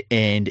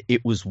 and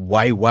it was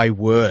way, way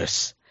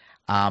worse.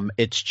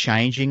 It's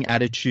changing.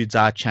 Attitudes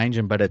are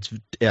changing, but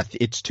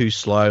it's too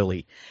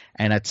slowly.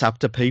 And it's up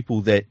to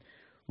people that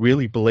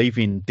really believe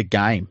in the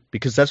game,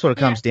 because that's what it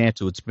comes down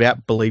to. It's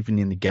about believing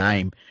in the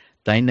game.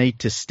 They need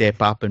to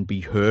step up and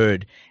be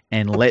heard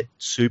and let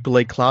Super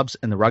League clubs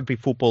and the Rugby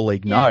Football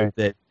League know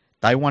that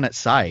they want it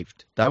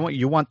saved.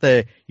 You want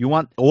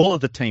all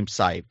of the teams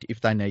saved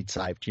if they need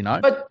saved, you know?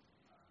 But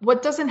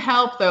what doesn't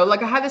help, though,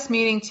 like I had this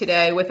meeting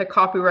today with a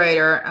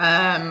copywriter,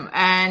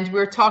 and we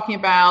were talking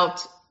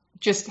about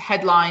just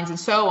headlines and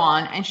so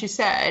on. And she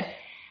said,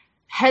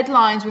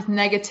 headlines with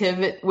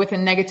a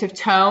negative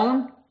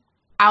tone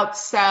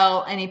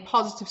outsell any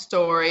positive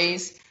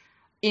stories.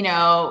 You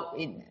know,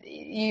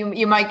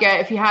 you might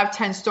get, if you have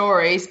 10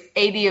 stories,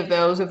 80 of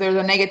those, if there's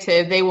a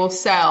negative, they will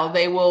sell.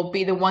 They will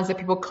be the ones that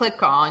people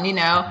click on, you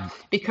know,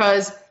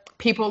 because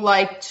people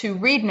like to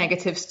read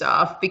negative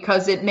stuff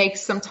because it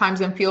makes sometimes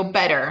them feel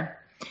better.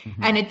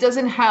 Mm-hmm. And it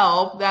doesn't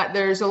help that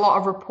there's a lot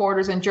of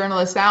reporters and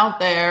journalists out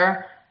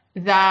there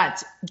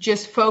that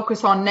just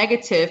focus on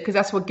negative because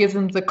that's what gives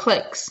them the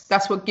clicks.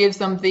 That's what gives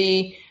them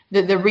the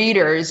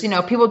readers. You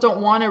know, people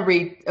don't want to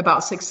read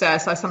about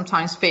success, I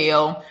sometimes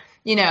feel.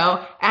 You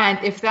know, and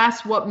if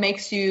that's what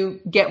makes you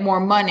get more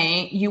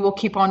money, you will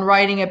keep on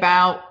writing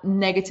about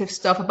negative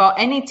stuff about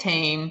any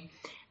team.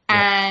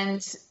 Yeah.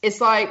 And it's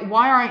like,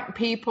 why aren't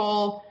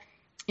people,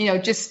 you know,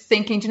 just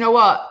thinking, do you know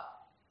what?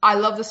 I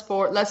love the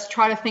sport. Let's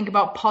try to think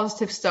about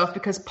positive stuff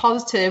because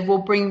positive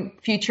will bring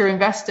future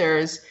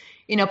investors.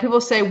 You know,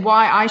 people say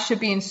why I should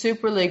be in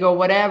Super League or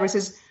whatever. It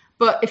says,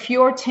 but if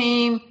your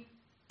team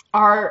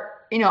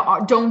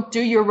don't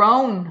do your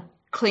own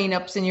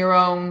cleanups in your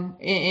own,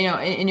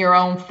 in your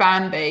own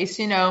fan base,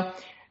 you know,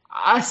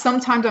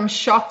 sometimes I'm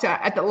shocked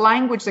at the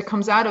language that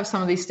comes out of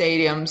some of these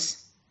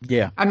stadiums.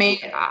 Yeah. I mean,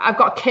 I've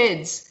got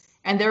kids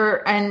and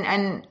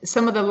and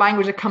some of the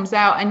language that comes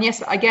out. And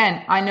yes,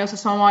 again, I know it's a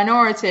small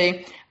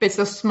minority, but it's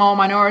those small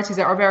minorities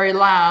that are very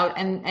loud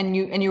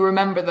and you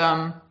remember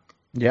them.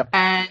 Yep.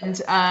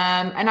 And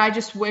I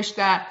just wish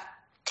that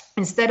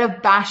instead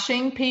of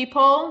bashing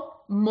people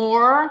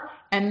more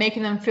and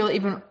making them feel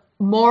even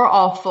more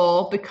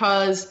awful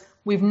because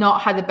we've not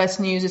had the best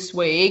news this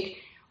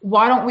week,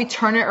 why don't we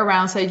turn it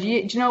around and say, do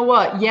you know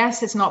what?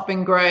 Yes, it's not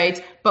been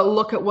great, but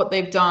look at what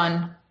they've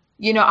done.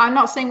 You know, I'm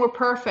not saying we're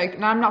perfect,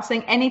 and I'm not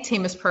saying any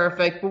team is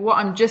perfect, but what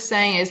I'm just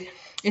saying is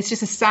it's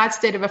just a sad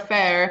state of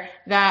affair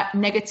that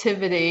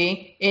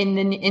negativity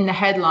in the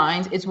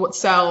headlines is what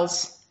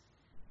sells.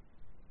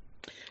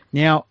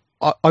 Now,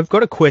 I've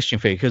got a question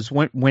for you, because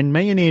when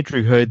me and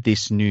Andrew heard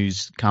this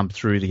news come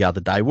through the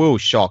other day, we were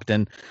shocked.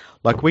 And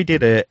like, we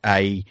did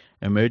a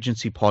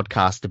emergency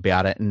podcast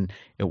about it, and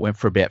it went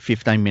for about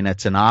 15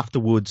 minutes. And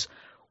afterwards,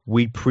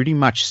 we pretty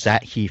much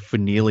sat here for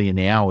nearly an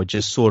hour,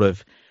 just sort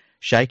of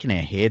shaking our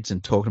heads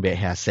and talking about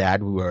how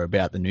sad we were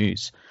about the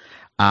news.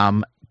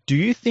 Do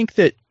you think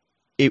that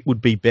it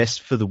would be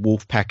best for the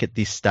Wolfpack at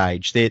this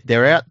stage?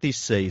 They're out this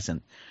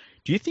season.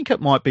 Do you think it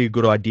might be a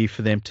good idea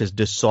for them to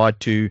decide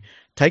to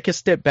take a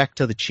step back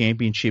to the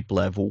championship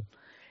level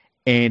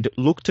and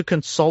look to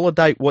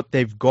consolidate what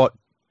they've got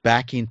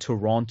back in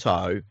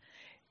Toronto?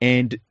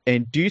 And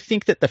do you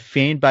think that the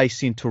fan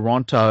base in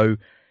Toronto,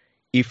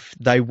 if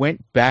they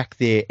went back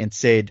there and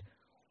said,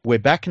 we're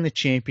back in the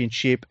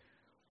championship,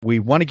 we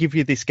want to give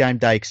you this game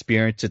day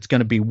experience, it's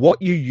going to be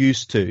what you're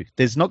used to.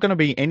 There's not going to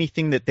be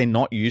anything that they're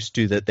not used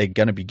to that they're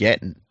going to be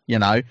getting, you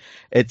know?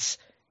 It's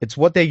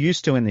what they're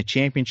used to in the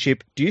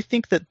championship. Do you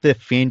think that the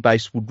fan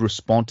base would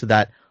respond to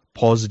that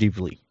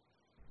positively?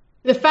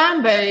 The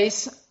fan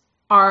base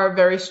are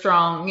very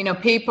strong. You know,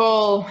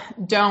 people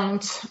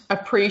don't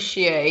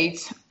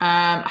appreciate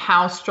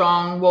how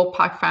strong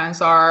Wolfpack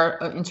fans are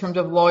in terms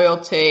of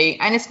loyalty.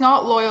 And it's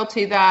not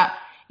loyalty that,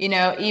 you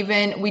know,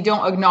 even we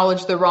don't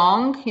acknowledge the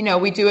wrong. You know,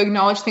 we do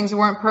acknowledge things that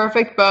weren't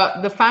perfect,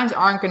 but the fans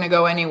aren't going to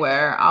go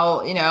anywhere.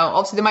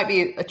 Obviously there might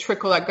be a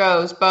trickle that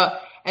goes,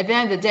 but at the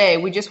end of the day,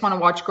 we just want to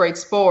watch great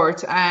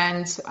sport,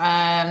 and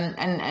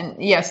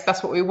yes,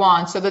 that's what we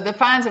want. So the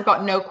fans have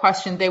got no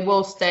question; they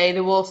will stay,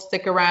 they will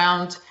stick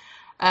around.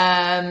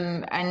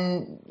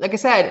 And like I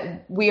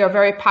said, we are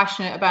very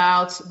passionate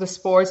about the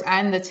sport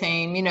and the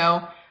team. You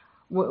know,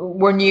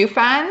 we're new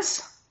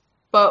fans,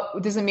 but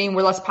it doesn't mean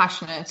we're less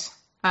passionate.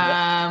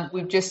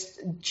 We just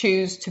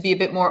choose to be a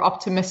bit more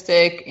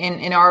optimistic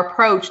in our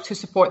approach to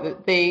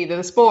support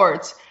the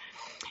sport.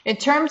 In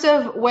terms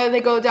of whether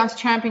they go down to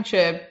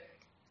championship,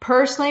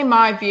 personally,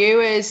 my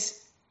view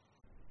is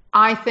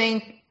I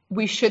think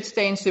we should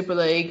stay in Super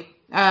League.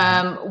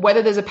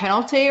 Whether there's a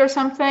penalty or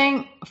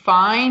something,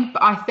 fine.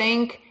 But I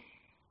think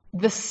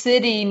the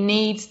city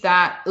needs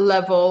that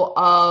level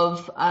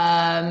of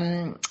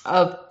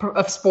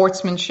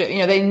sportsmanship.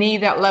 They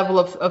need that level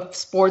of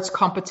sports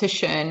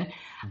competition.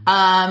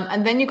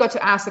 And then you got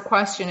to ask the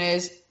question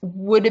is,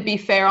 would it be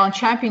fair on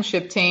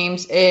championship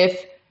teams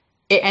if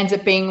it ends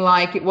up being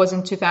like it was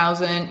in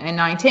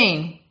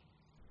 2019?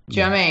 Do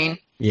you know what I mean?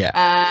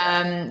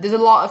 Yeah. There's a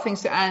lot of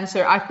things to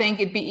answer. I think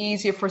it'd be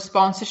easier for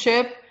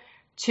sponsorship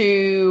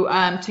to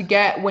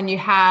get when you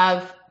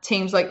have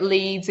teams like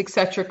Leeds,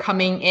 etc.,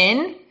 coming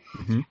in.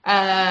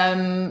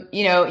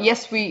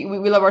 Yes, we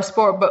love our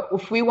sport, but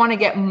if we want to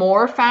get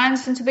more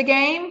fans into the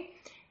game,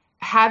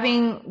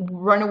 having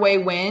runaway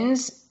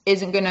wins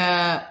isn't going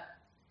to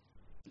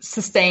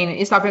sustain.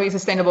 It's not going to be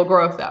sustainable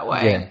growth that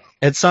way. Yeah.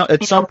 At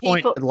some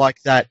point,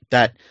 like that.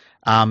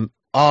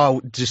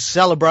 Just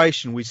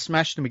celebration. We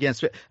smashed them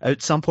against.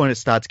 At some point, it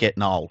starts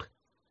getting old.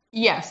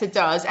 Yes, it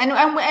does. And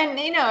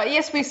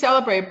yes, we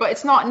celebrate, but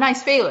it's not a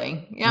nice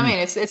feeling. You know what I mean?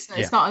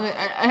 It's not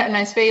a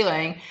nice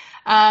feeling.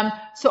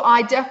 So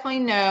I definitely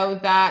know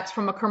that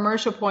from a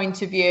commercial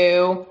point of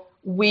view,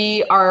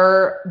 we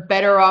are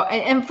better off,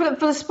 and for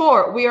the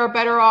sport, we are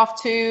better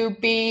off to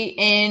be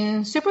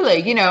in Super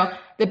League.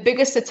 The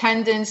biggest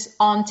attendance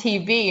on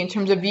TV in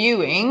terms of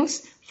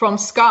viewings from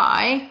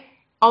Sky,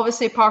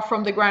 obviously apart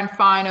from the grand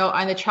final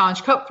and the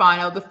Challenge Cup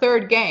final, the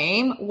third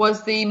game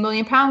was the £1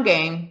 million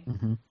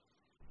game.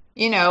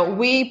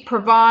 We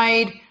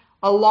provide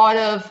a lot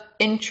of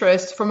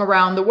interest from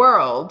around the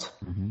world,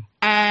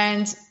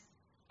 and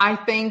I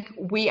think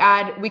we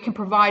can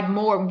provide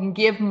more, we can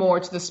give more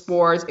to the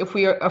sport if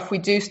we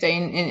do stay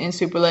in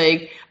Super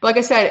League. But like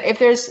I said, if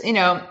there's,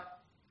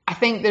 I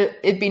think that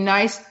it'd be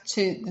nice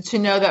to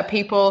know that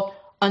people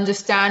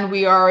understand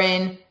we are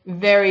in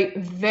very,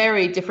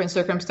 very different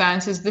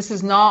circumstances. This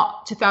is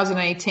not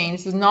 2018.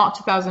 This is not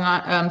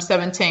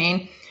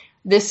 2017.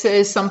 This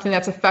is something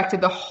that's affected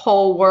the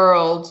whole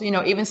world.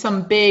 Even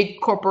some big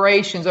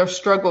corporations are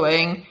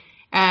struggling,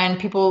 and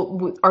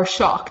people are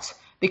shocked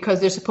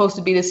because they're supposed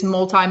to be this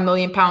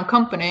multi-million-pound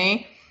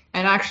company,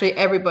 and actually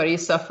everybody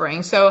is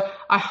suffering. So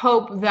I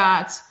hope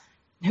that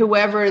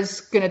whoever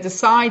is going to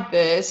decide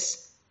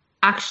this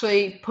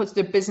actually puts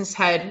their business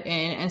head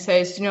in and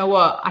says, you know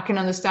what, I can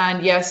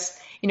understand, yes,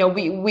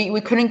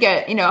 we couldn't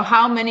get,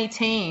 how many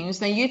teams,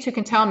 now you two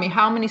can tell me,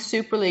 how many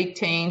Super League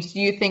teams do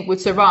you think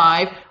would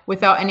survive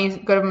without any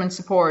government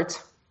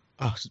support?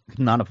 Oh,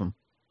 none of them.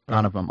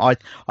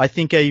 I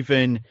think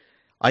even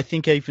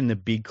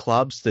the big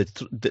clubs,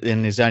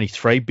 and there's only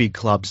 3 big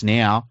clubs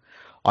now,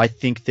 I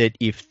think that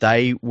if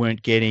they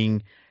weren't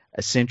getting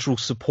a central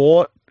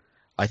support,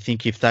 I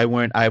think if they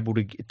weren't able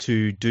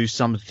to do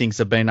some of the things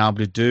they've been able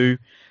to do,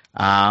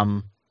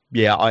 I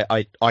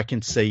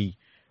can see.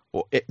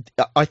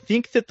 I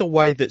think that the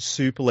way that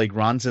Super League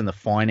runs and the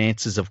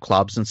finances of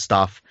clubs and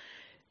stuff,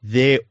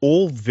 they're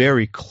all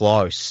very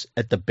close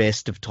at the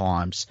best of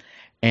times.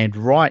 And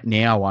right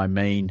now, I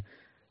mean,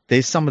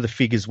 there's some of the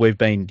figures we've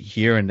been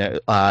hearing.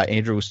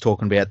 Andrew was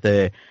talking about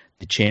the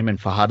chairman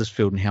for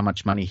Huddersfield and how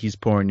much money he's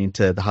pouring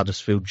into the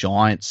Huddersfield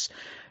Giants,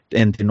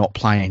 and they're not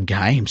playing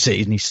games,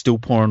 and he's still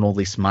pouring all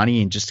this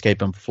money in just to keep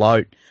them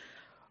afloat.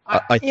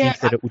 I think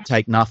that it would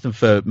take nothing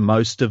for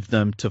most of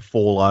them to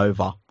fall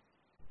over.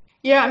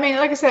 Yeah, I mean,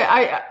 like I said,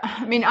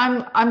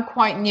 I'm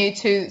quite new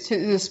to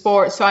the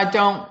sport, so I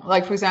don't,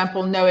 like, for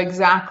example, know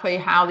exactly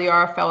how the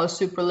RFL or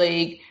Super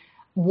League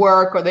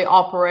work or they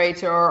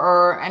operate,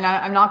 and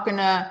I'm not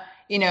gonna,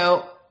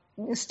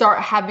 start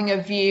having a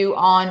view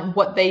on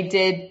what they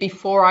did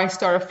before I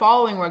started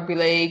following rugby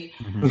league.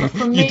 But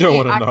for me, you don't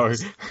want to know.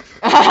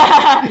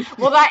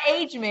 Will that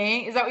age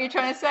me? Is that what you're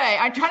trying to say?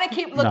 I'm trying to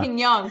keep looking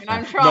young, and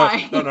I'm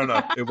trying.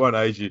 No. It won't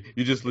age you.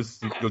 You just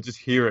listen. You'll just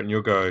hear it, and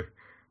you'll go,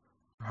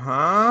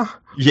 huh?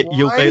 Yeah,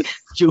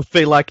 you'll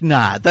be like,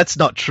 nah, that's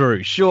not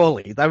true.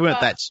 Surely they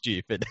weren't that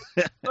stupid.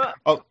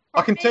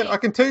 I can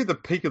tell you the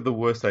peak of the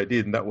worst they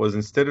did, and that was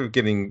instead of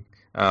getting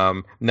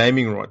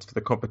naming rights for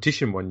the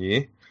competition one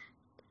year,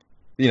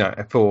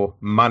 for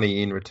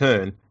money in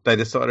return, they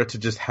decided to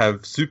just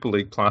have Super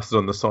League plastered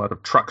on the side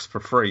of trucks for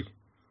free.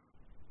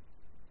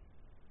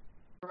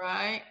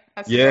 Right.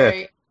 That's a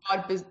very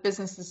odd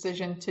business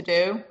decision to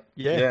do.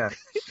 Yeah.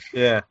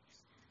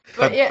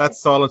 That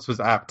silence was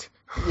apt.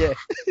 Yeah.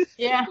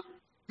 Yeah.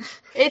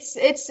 It's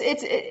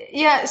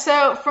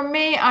so for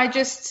me, I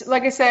just,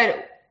 like I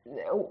said,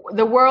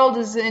 the world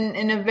is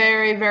in a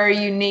very, very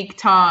unique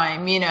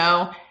time,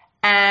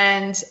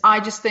 and I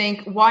just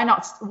think, why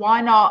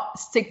not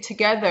stick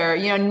together?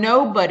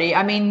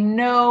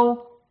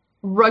 No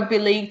rugby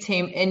league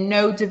team in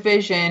no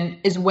division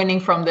is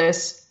winning from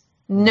this.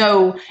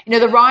 No,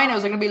 the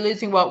Rhinos are going to be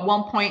losing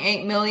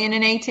 1.8 million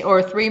in 18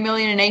 or 3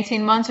 million in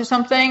 18 months or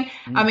something.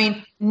 I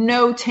mean,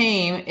 no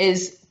team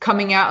is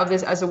coming out of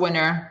this as a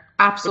winner.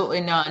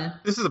 Absolutely none.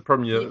 This is the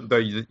problem,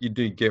 you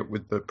do get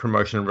with the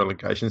promotion and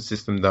relegation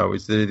system, though,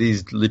 is that it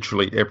is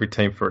literally every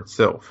team for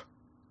itself.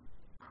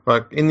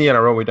 But in the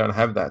NRL, we don't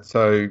have that.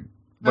 So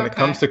when it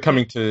comes to Okay.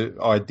 coming to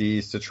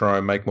ideas to try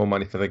and make more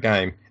money for the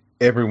game,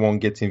 everyone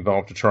gets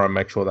involved to try and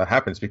make sure that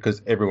happens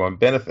because everyone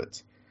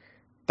benefits.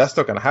 That's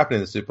not going to happen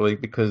in the Super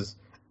League because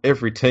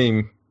every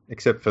team,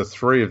 except for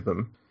 3 of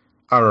them,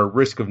 are at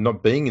risk of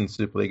not being in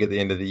Super League at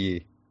the end of the year.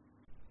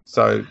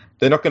 So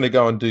they're not going to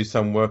go and do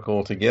some work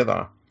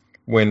altogether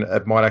when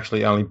it might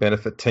actually only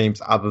benefit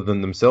teams other than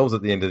themselves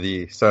at the end of the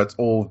year. So it's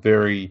all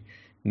very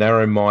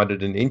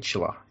narrow-minded and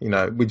insular. You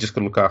know, we just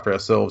got to look after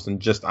ourselves and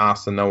just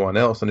us and no one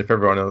else. And if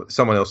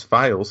someone else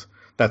fails,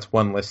 that's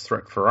one less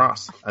threat for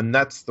us. And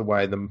that's the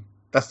way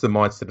that's the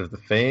mindset of the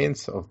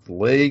fans, of the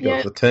league,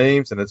 of the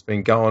teams, and it's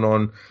been going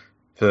on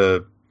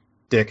for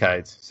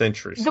decades,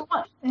 centuries.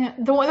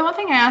 The one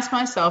thing I ask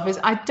myself is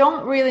I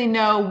don't really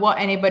know what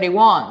anybody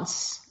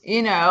wants.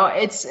 You know,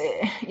 it's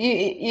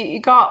you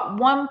got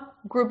one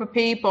group of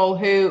people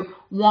who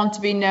want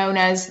to be known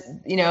as,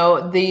 you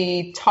know,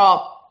 the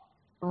top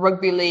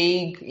rugby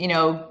league, you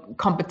know,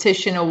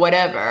 competition or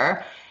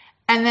whatever.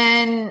 And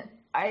then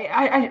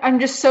I'm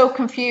just so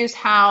confused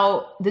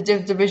how the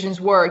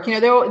divisions work. You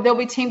know, there'll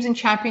be teams in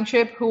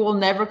championship who will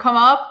never come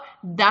up.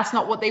 That's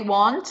not what they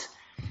want.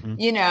 Mm-hmm.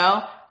 You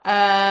know,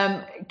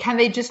 can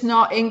they just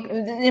not,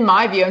 in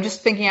my view, I'm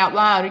just thinking out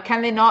loud,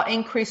 can they not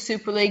increase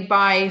Super League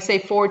by, say,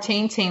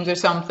 14 teams or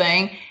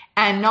something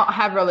and not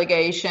have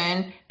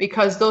relegation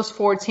because those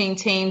 14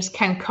 teams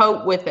can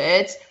cope with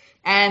it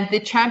and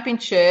the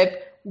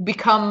championship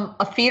become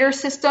a feeder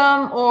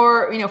system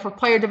or, you know, for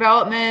player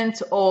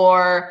development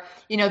or,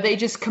 you know, they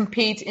just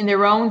compete in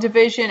their own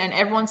division and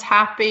everyone's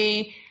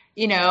happy.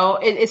 You know,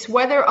 it's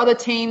whether other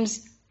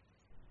teams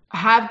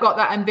have got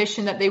that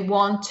ambition that they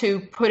want to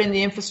put in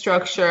the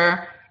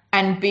infrastructure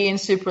and be in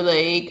Super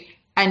League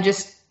and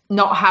just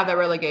not have that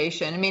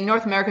relegation. I mean,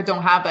 North America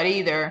don't have that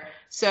either.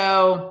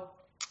 So,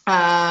 you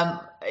know,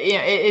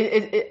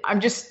 I'm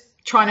just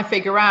trying to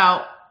figure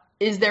out,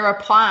 is there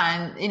a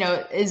plan? You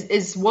know,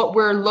 is what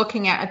we're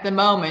looking at the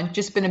moment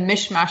just been a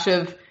mishmash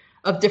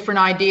of different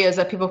ideas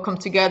that people come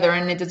together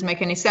and it doesn't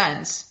make any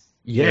sense?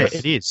 Yeah,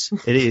 yes.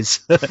 It is.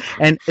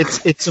 And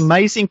it's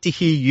amazing to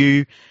hear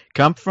you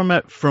come from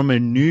a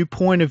new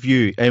point of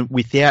view and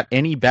without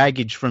any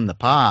baggage from the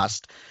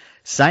past,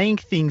 saying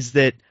things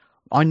that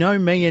I know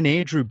me and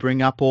Andrew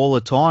bring up all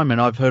the time, and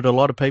I've heard a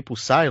lot of people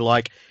say,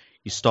 like,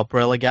 you stop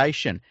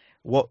relegation.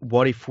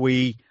 What if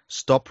we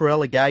stop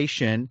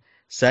relegation,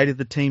 say to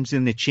the teams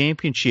in the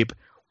championship,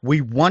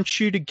 we want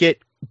you to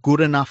get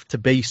good enough to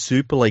be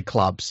Super League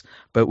clubs,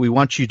 but we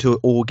want you to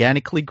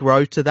organically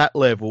grow to that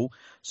level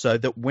so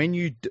that when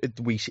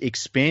we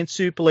expand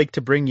Super League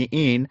to bring you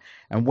in,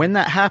 and when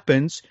that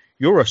happens,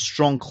 you're a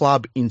strong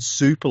club in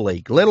Super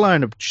League, let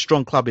alone a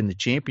strong club in the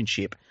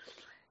championship.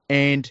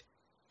 And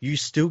you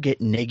still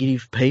get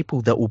negative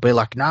people that will be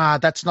like, nah,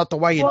 that's not the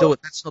way you do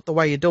it. That's not the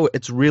way you do it.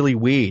 It's really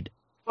weird.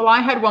 Well,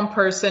 I had one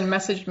person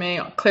message me.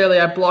 Clearly,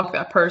 I blocked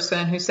that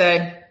person who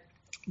said,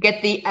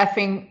 get the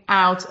effing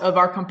out of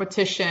our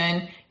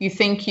competition. You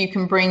think you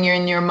can bring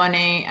in your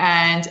money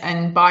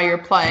and buy your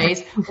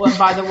plays. Well, and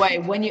by the way,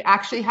 when you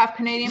actually have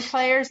Canadian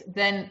players,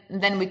 then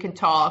we can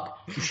talk.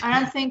 And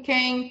I'm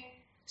thinking,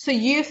 so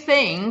you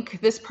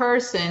think this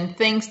person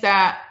thinks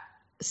that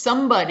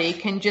somebody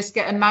can just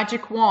get a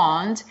magic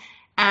wand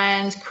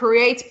and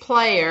create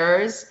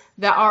players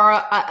that are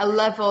at a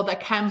level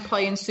that can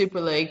play in Super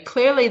League?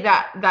 Clearly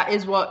that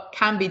is what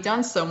can be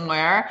done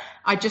somewhere.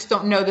 I just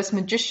don't know this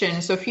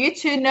magician. So if you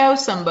two know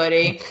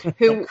somebody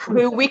who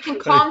we can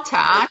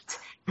contact,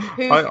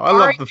 who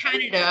are in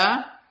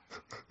Canada,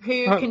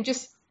 who can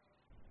just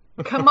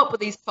come up with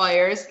these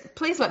players,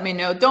 please let me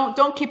know.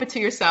 Don't keep it to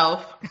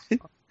yourself.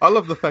 I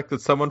love the fact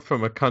that someone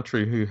from a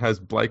country who has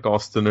Blake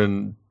Austin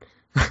and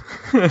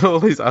all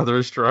these other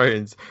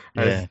Australians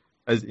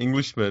as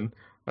Englishmen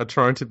are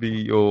trying to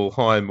be all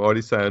high and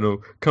mighty, saying,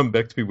 "Oh, come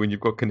back to me when you've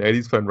got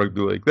Canadians playing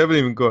rugby league." They haven't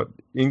even got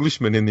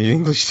Englishmen in the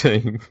English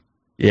team.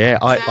 Yeah,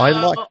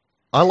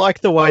 I like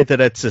the way that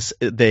it's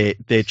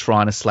they're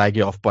trying to slag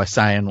you off by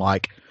saying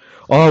like,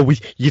 "Oh,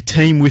 your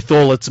team with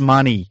all its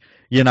money,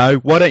 you know,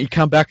 why don't you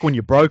come back when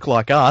you're broke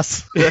like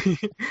us?"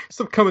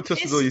 Stop coming to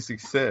us with all your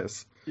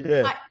success.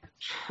 Yeah.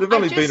 They've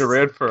only been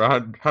around for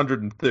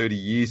 130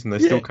 years and they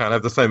still can't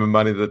have the same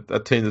money that a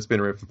team that's been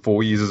around for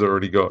 4 years has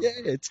already got. Yeah,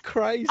 it's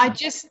crazy. I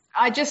just,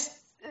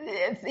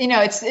 you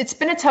know, it's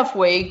been a tough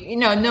week. You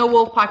know, no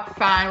Wolfpack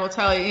fan will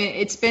tell you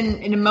it's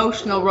been an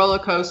emotional roller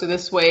coaster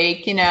this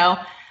week, you know,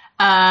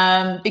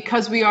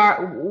 because we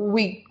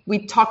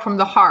talk from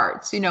the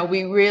heart. You know,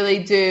 we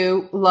really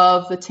do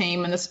love the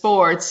team and the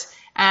sports.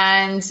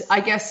 And I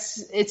guess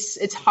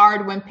it's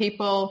hard when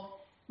people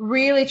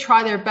really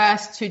try their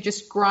best to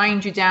just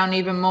grind you down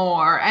even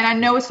more. And I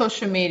know it's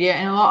social media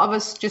and a lot of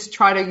us just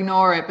try to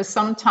ignore it. But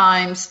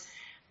sometimes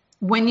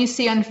when you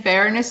see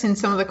unfairness in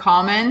some of the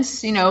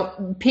comments, you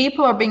know,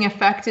 people are being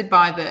affected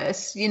by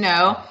this, you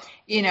know,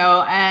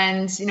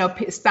 and, you know,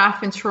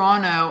 staff in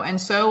Toronto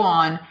and so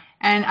on.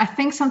 And I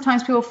think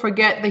sometimes people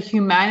forget the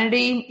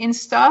humanity in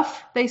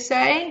stuff they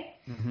say,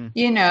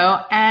 you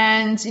know,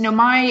 and, you know,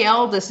 my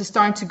eldest is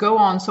starting to go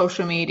on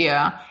social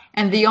media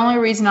And the only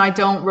reason I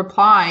don't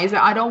reply is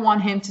that I don't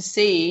want him to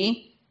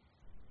see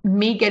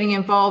me getting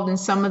involved in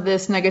some of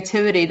this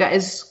negativity that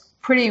is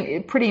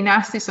pretty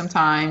nasty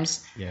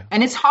sometimes. Yeah.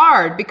 And it's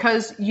hard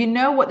because you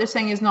know what they're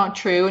saying is not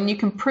true and you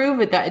can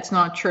prove it that it's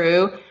not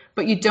true,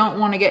 but you don't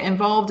want to get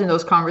involved in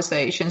those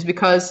conversations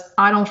because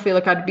I don't feel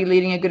like I'd be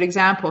leading a good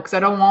example because I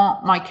don't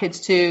want my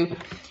kids to,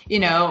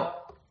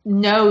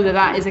 know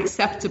that is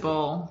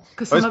acceptable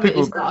because some of it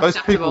is not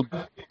acceptable.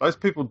 Those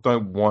people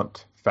don't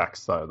want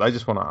facts though. They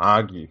just want to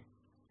argue.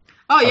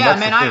 Oh yeah,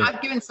 man,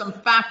 I've given some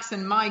facts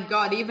and my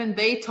God, even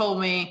they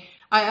told me,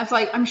 I was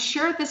like, I'm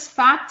sure this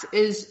fact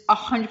is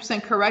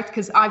 100% correct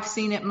because I've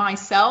seen it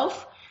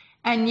myself,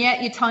 and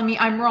yet you're telling me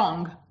I'm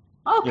wrong.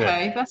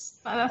 Okay,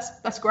 yeah.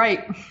 That's great.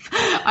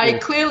 I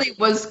clearly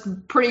was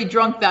pretty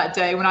drunk that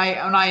day when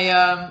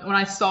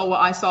I saw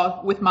what I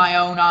saw with my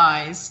own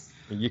eyes.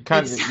 You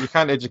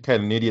can't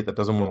educate an idiot that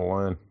doesn't want to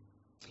learn.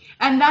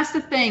 And that's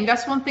the thing.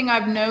 That's one thing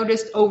I've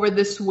noticed over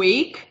this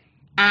week.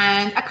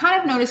 And I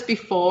kind of noticed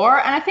before,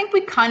 and I think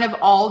we kind of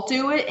all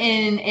do it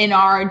in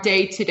our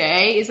day to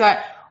day, is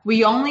that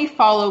we only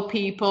follow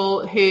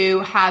people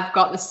who have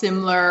got the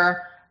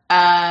similar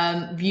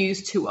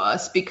views to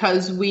us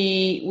because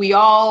we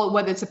all,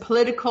 whether it's a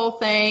political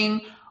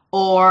thing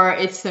or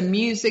it's a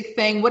music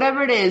thing,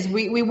 whatever it is,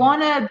 we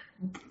want to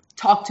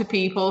talk to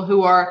people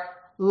who are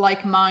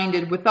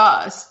like-minded with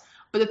us.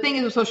 But the thing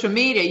is with social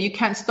media, you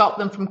can't stop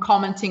them from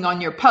commenting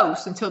on your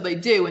posts until they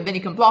do, and then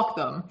you can block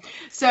them.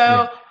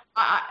 So,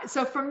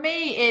 so for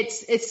me,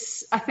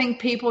 it's I think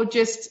people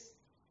just,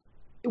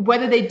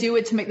 whether they do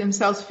it to make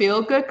themselves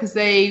feel good because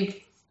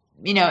they've,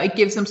 it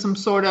gives them some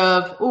sort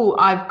of, oh,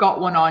 I've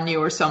got one on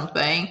you or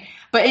something.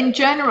 But in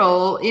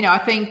general, I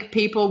think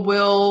people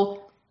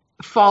will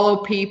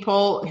follow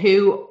people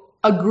who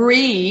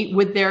agree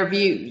with their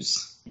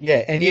views.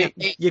 Yeah, and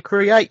you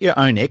create your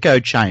own echo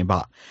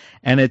chamber,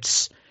 and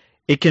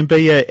it can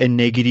be a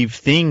negative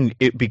thing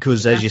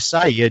because, as you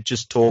say, you're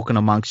just talking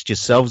amongst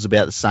yourselves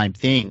about the same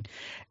thing,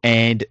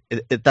 and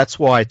that's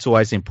why it's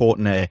always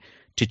important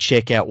to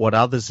check out what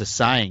others are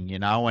saying,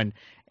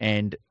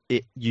 and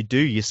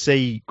you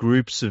see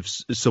groups of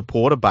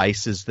supporter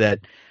bases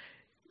that,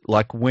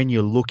 like, when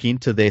you look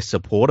into their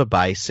supporter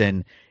base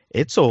and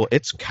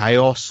it's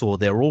chaos or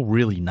they're all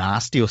really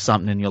nasty or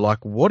something, and you're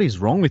like, what is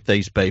wrong with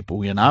these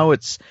people?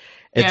 It's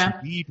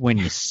weird when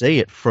you see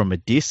it from a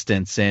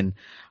distance, and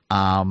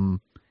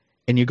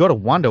you got to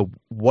wonder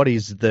what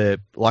is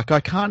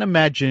I can't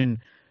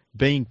imagine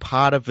being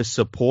part of a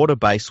supporter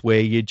base where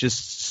you're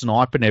just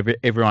sniping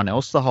everyone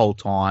else the whole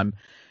time.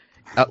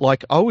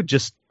 I would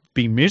just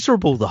be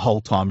miserable the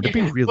whole time. It'd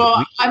be really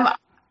weird.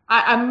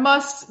 I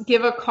must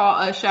give a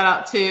shout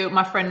out to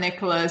my friend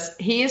Nicholas.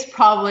 He is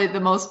probably the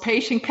most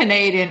patient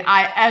Canadian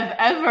I have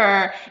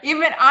ever.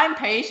 Even I'm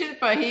patient,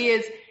 but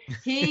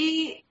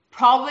he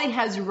probably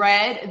has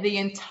read the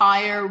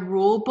entire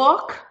rule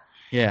book.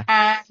 Yeah.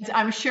 And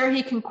I'm sure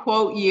he can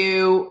quote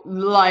you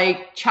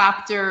like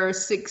chapter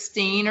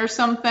 16 or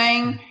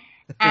something.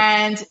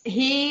 And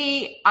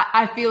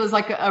I feel is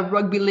like a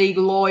rugby league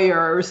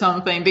lawyer or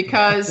something,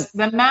 because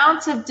the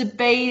amount of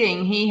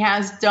debating he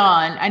has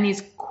done, and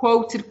he's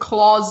quoted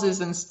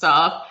clauses and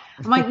stuff.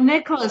 I'm like,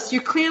 Nicholas,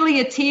 you're clearly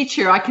a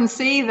teacher. I can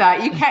see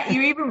that.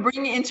 You even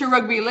bring it into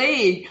rugby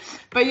league.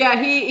 But yeah,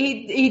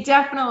 he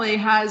definitely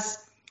has.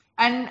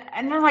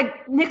 And they're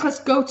like, Nicholas,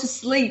 go to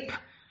sleep.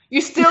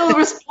 You're still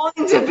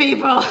responding to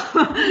people,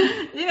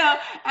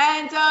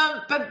 and,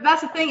 but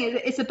that's the thing,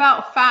 it's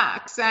about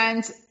facts.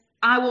 And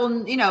I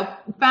will,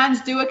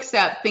 fans do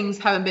accept things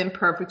haven't been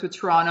perfect with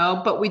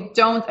Toronto, but we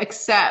don't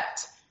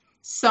accept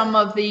some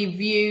of the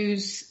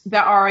views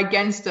that are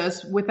against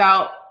us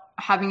without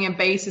having a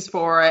basis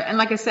for it. And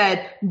like I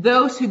said,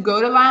 those who go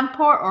to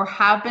Lamport or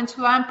have been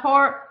to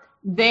Lamport,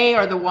 they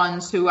are the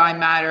ones who I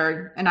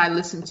matter and I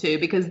listen to,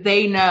 because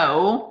they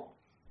know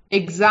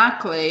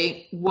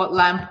exactly what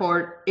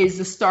Lamport is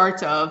the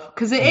start of.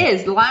 Because it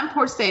is.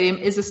 Lamport Stadium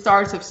is the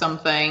start of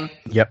something.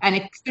 Yep. And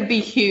it could be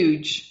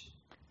huge.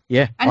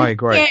 Yeah, and I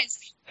agree.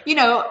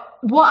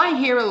 What I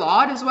hear a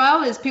lot as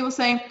well is people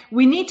saying,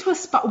 we need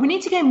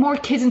to get more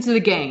kids into the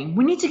game.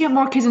 We need to get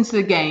more kids into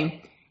the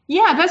game.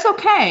 Yeah, that's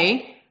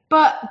okay.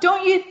 But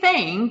don't you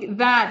think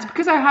that,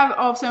 because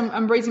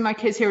I'm raising my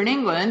kids here in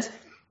England,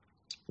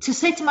 to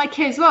say to my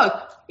kids,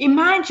 look,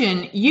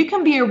 imagine you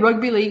can be a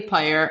rugby league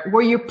player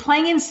where you're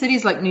playing in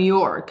cities like New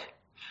York,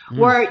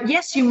 where,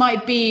 yes, you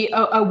might be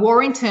a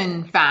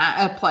Warrington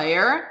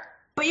player,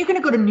 but you're going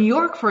to go to New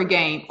York for a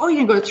game, or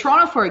you're going to go to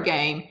Toronto for a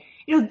game.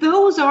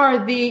 Those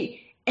are the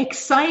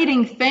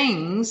exciting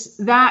things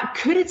that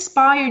could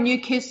inspire new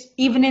kids,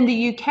 even in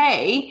the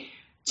UK,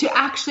 to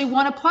actually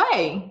want to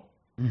play.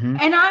 Mm-hmm.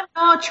 And I'm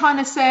not trying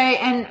to say,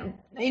 and,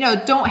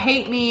 don't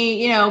hate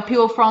me,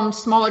 people from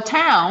smaller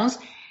towns.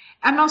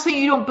 I'm not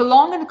saying you don't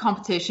belong in the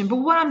competition, but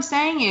what I'm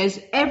saying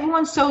is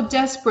everyone's so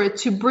desperate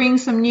to bring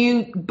some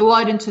new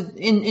blood into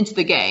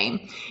the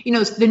game,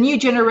 the new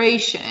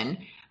generation.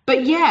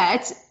 But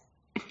yet,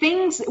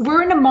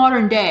 we're in a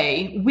modern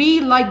day.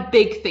 We like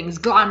big things,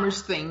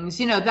 glamorous things.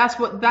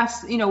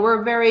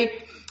 We're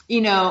very,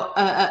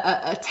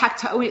 a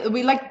tactile,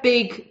 we like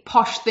big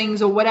posh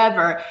things or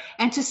whatever.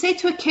 And to say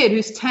to a kid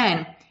who's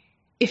 10,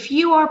 if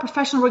you are a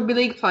professional rugby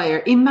league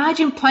player,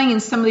 imagine playing in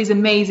some of these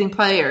amazing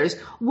players.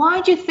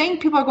 Why do you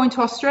think people are going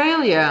to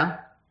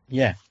Australia?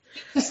 Yeah.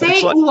 To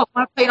say, I want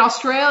to play in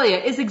Australia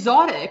is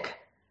exotic.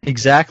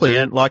 Exactly.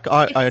 And like,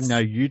 I know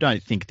you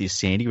don't think this,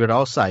 Sandy, but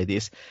I'll say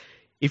this.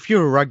 If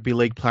you're a rugby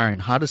league player in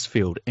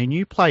Huddersfield and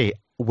you play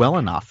well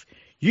enough,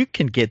 you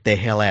can get the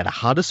hell out of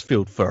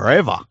Huddersfield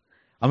forever.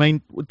 I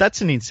mean,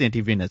 that's an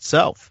incentive in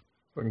itself.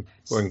 We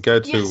can go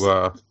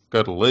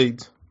to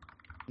Leeds.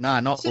 No,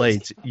 not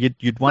Leeds.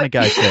 You'd want to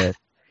go to.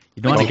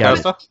 You'd want to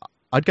go.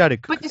 I'd go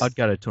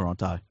to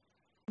Toronto.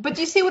 But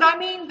do you see what I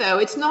mean, though?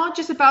 It's not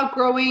just about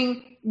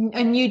growing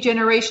a new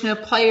generation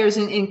of players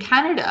in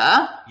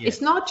Canada. Yeah. It's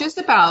not just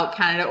about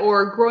Canada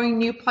or growing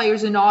new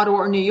players in Ottawa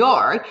or New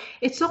York.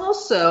 It's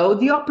also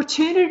the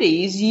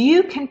opportunities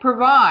you can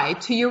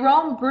provide to your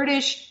own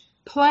British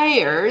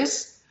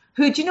players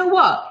who, do you know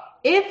what?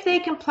 If they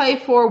can play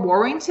for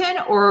Warrington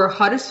or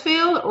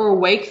Huddersfield or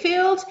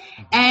Wakefield,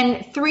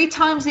 and 3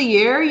 times a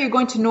year you're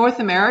going to North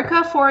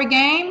America for a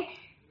game,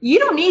 you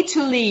don't need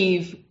to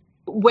leave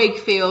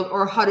Wakefield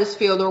or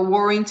Huddersfield or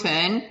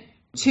Warrington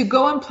to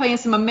go and play in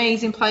some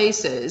amazing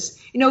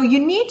places. You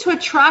need to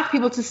attract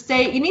people to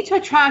stay. You need to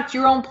attract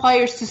your own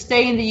players to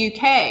stay in the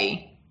UK.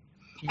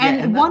 Yeah,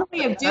 and one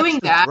way of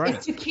doing that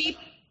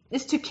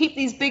is to keep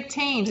these big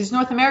teams, these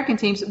North American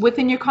teams,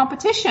 within your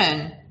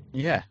competition.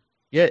 Yeah.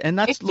 Yeah, and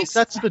that's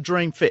the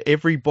dream for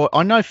everybody.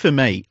 I know for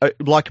me,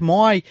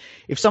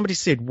 if somebody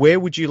said, where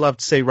would you love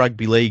to see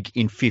rugby league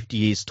in 50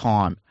 years'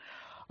 time?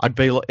 I'd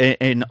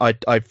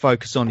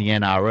focus on the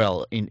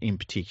NRL in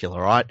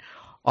particular, right?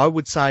 I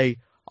would say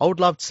I would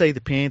love to see the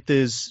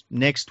Panthers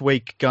next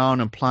week going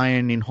and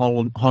playing in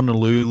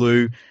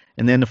Honolulu,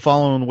 and then the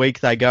following week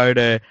they go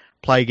to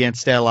play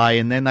against LA,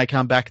 and then they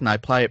come back and they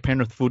play at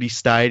Penrith Footy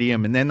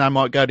Stadium, and then they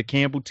might go to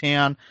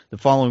Campbelltown the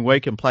following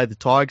week and play the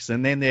Tigers,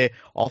 and then they're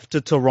off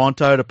to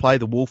Toronto to play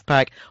the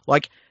Wolfpack.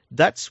 Like,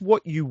 that's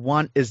what you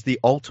want as the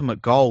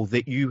ultimate goal,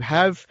 that you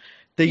have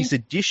these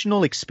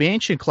additional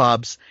expansion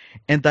clubs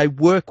and they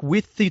work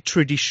with the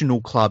traditional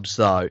clubs,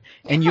 though.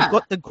 And you've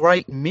got the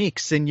great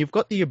mix, and you've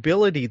got the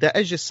ability that,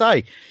 as you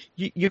say,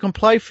 you can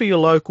play for your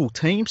local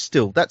team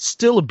still. That's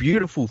still a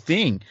beautiful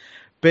thing.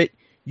 But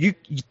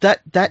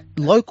that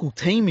local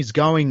team is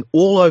going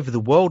all over the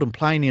world and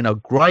playing in a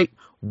great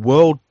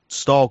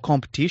world-style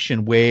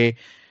competition where,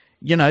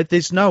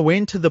 there's no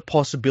end to the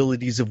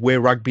possibilities of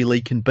where rugby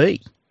league can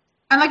be.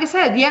 And like I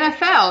said, the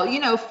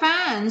NFL,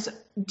 fans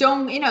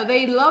don't,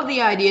 they love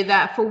the idea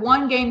that for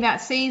one game that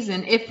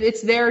season, if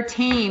it's their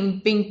team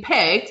being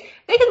picked,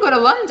 they can go to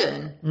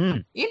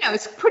London.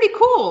 It's pretty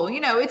cool.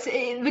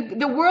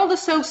 The world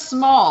is so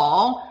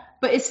small.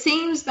 But it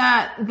seems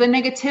that the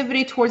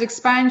negativity towards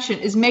expansion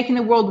is making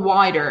the world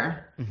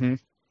wider, and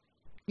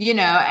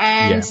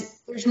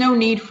there's no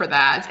need for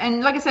that. And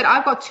like I said,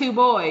 I've got 2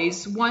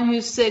 boys, one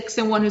who's 6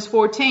 and one who's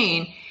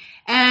 14.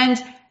 And,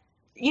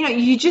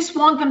 you just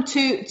want them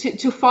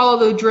to follow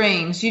their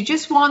dreams. You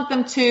just want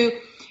them to,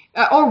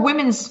 or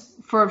women's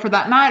for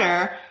that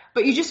matter,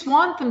 but you just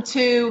want them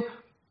to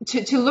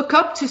look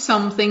up to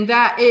something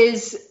that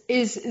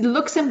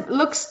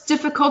looks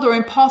difficult or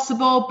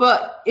impossible,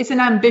 but it's an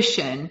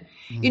ambition.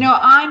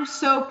 I'm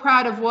so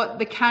proud of what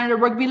the Canada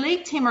Rugby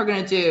League team are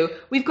going to do.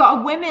 We've got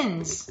a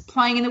women's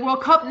playing in the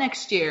World Cup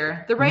next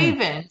year, the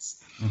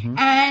Ravens.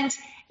 And,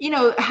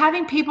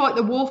 having people at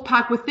the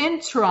Wolfpack within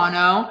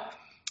Toronto,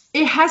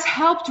 it has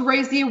helped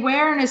raise the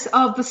awareness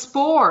of the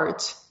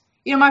sport.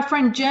 My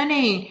friend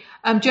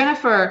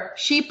Jennifer,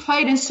 she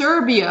played in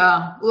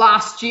Serbia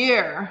last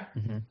year.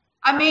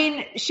 I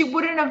mean, she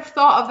wouldn't have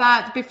thought of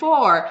that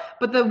before,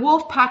 but the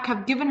Wolfpack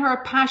have given her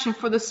a passion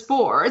for the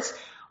sport,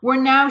 where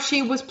now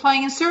she was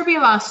playing in Serbia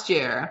last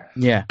year.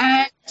 Yeah.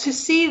 And to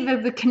see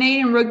the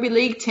Canadian Rugby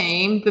League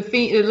team,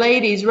 the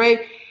ladies,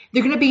 right,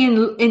 they're going to be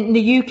in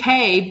the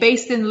UK,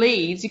 based in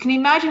Leeds. You can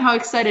imagine how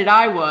excited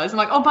I was. I'm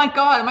like, oh my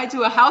God, I might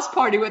do a house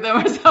party with them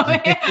or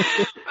something.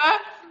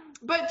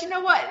 But you know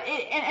what?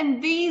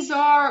 It's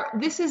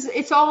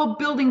all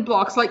building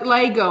blocks like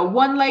Lego,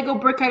 one Lego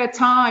brick at a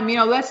time.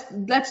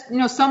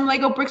 Some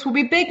Lego bricks will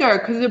be bigger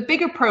because they're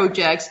bigger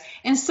projects,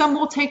 and some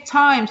will take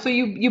time. So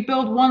you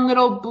build one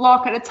little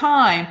block at a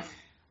time,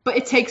 but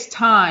it takes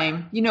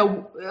time. A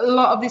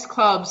lot of these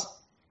clubs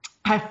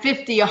have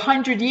 50,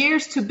 100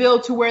 years to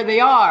build to where they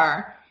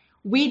are.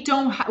 We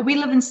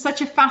live in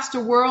such a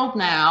faster world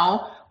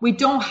now. We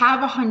don't have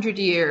 100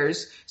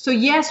 years. So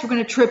yes, we're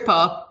going to trip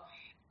up.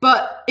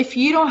 But if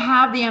you don't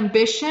have the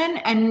ambition,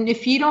 and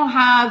if you don't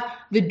have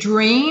the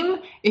dream,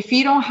 if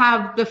you don't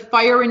have the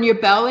fire in your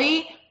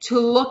belly to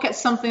look at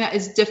something that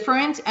is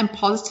different and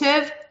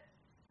positive,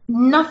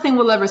 nothing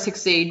will ever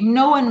succeed.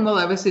 No one will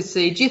ever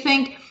succeed. Do you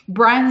think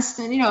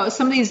Branson,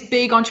 some of these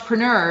big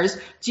entrepreneurs,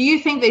 do you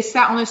think they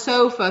sat on a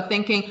sofa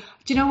thinking,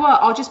 do you know what,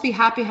 I'll just be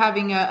happy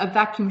having a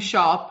vacuum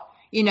shop,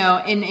 in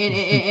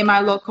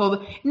my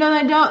local... No,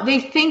 they don't. They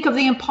think of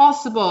the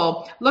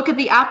impossible. Look at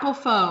the Apple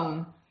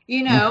phone.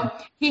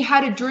 He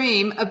had a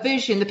dream, a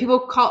vision that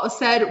people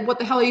said, what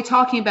the hell are you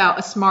talking about?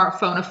 A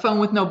smartphone, a phone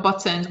with no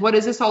buttons. What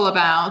is this all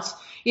about?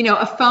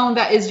 A phone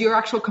that is your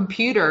actual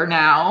computer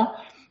now.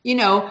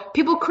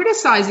 People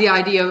criticize the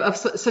idea of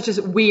such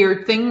a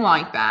weird thing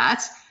like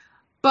that.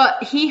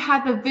 But he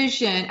had the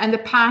vision and the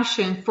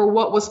passion for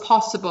what was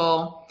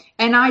possible.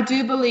 And I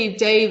do believe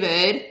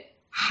David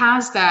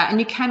has that. And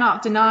you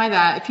cannot deny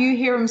that. If you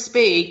hear him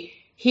speak,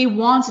 he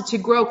wants it to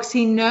grow because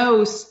he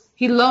knows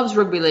he loves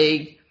rugby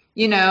league,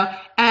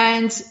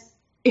 And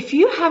if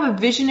you have a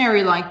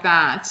visionary like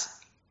that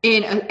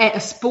in a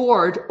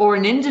sport or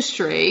an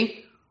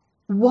industry,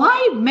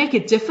 why make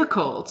it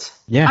difficult?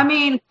 Yeah. I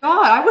mean,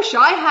 God, I wish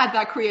I had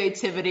that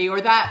creativity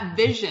or that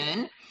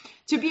vision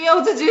to be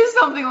able to do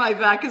something like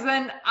that, because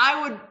then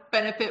I would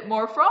benefit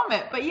more from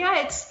it. But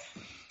I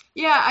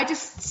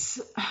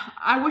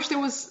wish there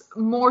was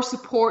more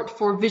support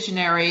for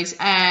visionaries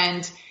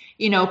and,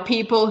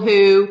 people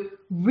who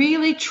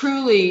really,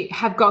 truly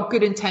have got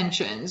good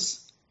intentions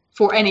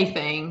for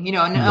anything, and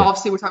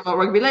obviously we're talking about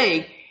rugby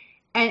league.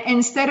 And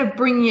instead of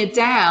bringing it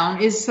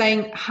down is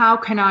saying, how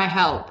can I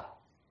help?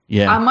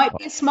 Yeah. I might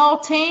be a small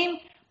team,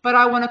 but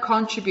I want to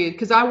contribute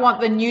because I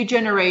want the new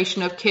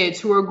generation of kids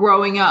who are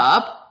growing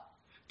up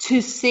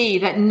to see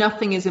that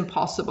nothing is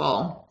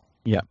impossible.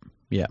 Yeah.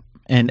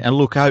 And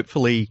look,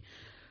 hopefully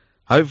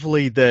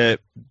the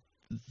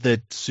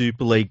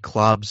Super League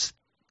clubs,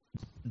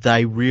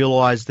 they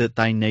realise that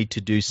they need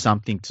to do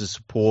something to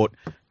support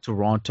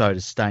Toronto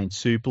to stay in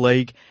Super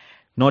League,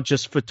 not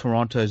just for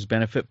Toronto's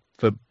benefit,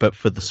 but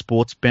for the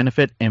sport's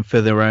benefit and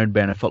for their own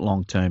benefit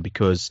long term,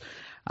 because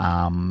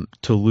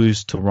to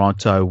lose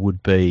Toronto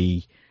would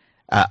be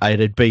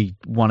it'd be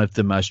one of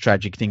the most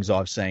tragic things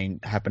I've seen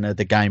happen at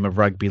the game of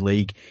rugby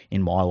league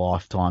in my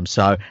lifetime.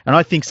 So, and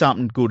I think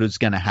something good is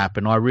going to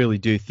happen. I really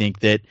do think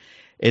that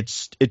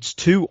it's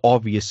too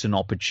obvious an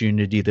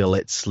opportunity to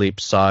let slip.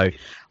 So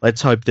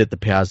let's hope that the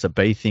powers that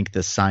be think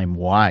the same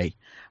way.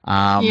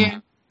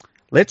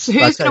 Who's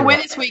going to win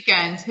this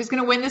weekend? Who's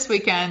going to win this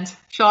weekend?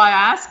 Shall I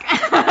ask?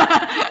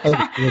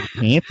 The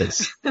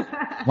Panthers.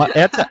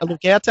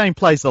 Our team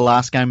plays the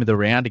last game of the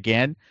round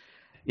again.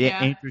 Yeah,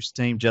 Andrew's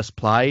team just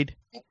played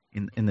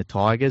in the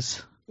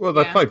Tigers. Well,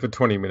 they played for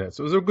 20 minutes.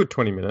 It was a good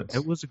 20 minutes.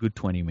 It was a good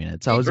 20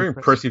 minutes. It was very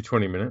impressive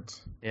 20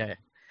 minutes. Yeah.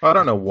 I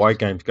don't know why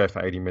games go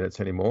for 80 minutes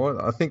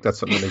anymore. I think that's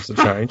something that needs to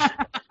change.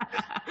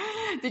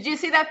 Did you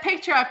see that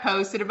picture I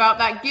posted about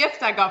that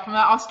gift I got from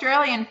that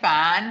Australian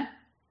fan?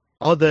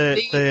 Oh, the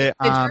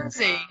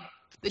jersey.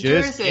 The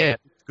jersey. Yeah,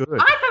 it's good. I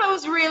thought it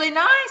was really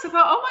nice. I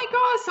thought, oh my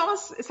God,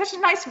 it's such a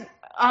nice,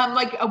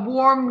 like a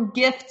warm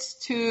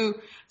gift to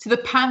the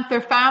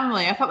Panther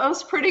family. I thought that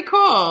was pretty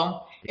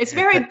cool. It's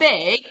very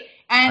big,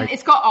 and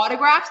it's got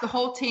autographs. The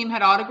whole team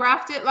had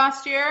autographed it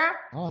last year.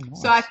 Oh,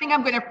 nice. So I think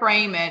I'm going to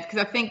frame it because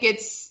I think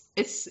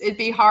it'd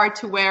be hard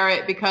to wear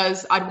it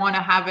because I'd want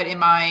to have it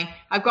in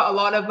I've got a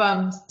lot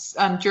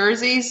of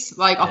jerseys,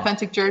 like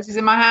authentic jerseys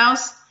in my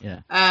house.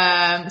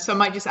 Yeah. So I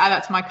might just add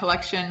that to my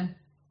collection.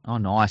 Oh,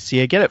 nice.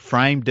 Yeah, get it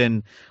framed,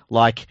 and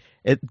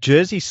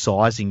jersey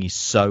sizing is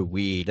so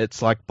weird.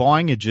 It's like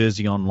buying a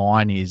jersey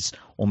online is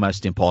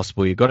almost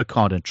impossible. You've got to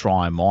kind of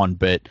try them on,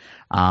 but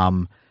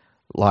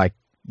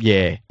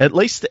at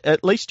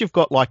least you've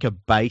got like a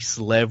base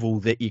level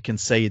that you can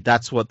see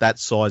that's what that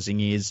sizing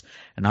is,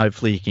 and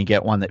hopefully you can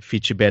get one that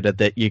fits you better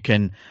that you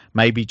can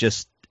maybe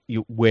just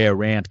wear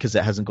around, because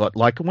it hasn't got,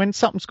 like, when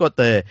something's got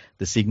the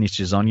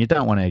signatures on, you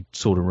don't want to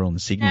sort of ruin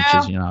the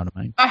signatures. You know what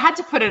I mean? I had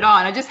to put it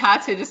on. I just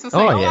had to say, I've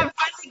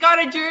finally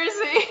got a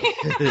jersey.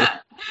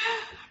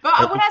 But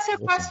I want to ask you a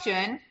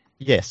question.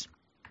 Yes.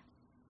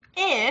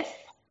 If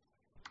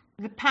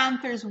the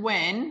Panthers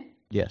win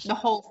the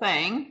whole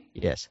thing,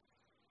 yes,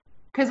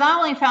 because I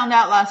only found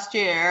out last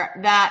year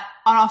that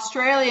an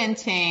Australian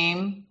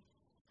team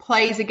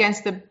plays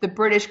against the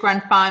British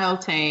Grand Final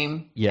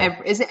team.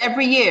 Yeah. Is it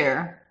every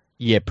year?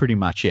 Yeah, pretty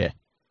much, yeah.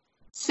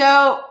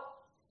 So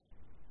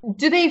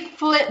do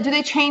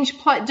they change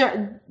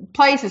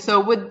places?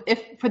 So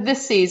for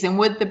this season,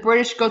 would the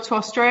British go to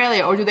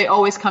Australia, or do they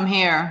always come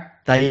here?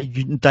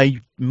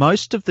 They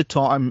most of the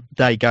time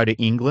they go to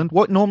England.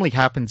 What normally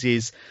happens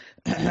is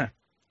the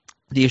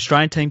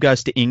Australian team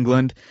goes to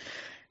England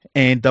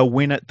and they'll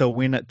win it,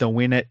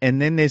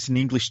 and then there's an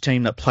English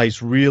team that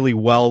plays really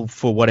well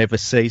for whatever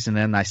season,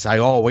 and they say,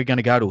 oh, we're going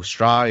to go to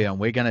Australia and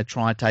we're going to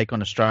try and take on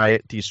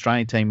the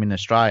Australian team in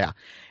Australia,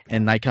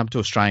 and they come to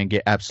Australia and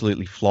get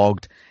absolutely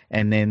flogged,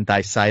 and then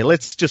they say,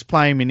 let's just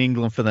play them in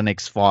England for the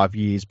next 5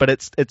 years.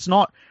 But it's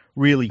not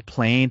really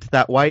planned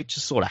that way. It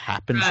just sort of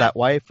happens that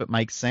way, if it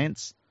makes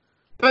sense.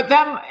 But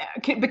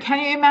can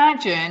you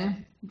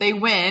imagine they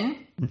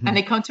win and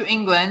they come to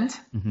England?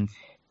 Mm-hmm.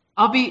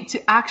 I'll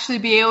actually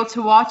be able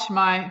to watch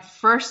my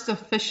first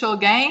official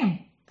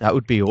game. That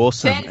would be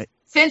awesome.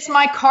 Since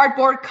my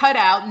cardboard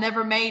cutout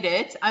never made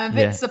it, I'm a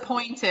bit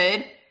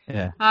disappointed.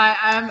 Yeah.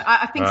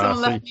 I think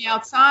someone left me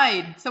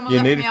outside. Someone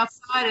left me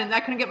outside, and I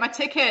couldn't get my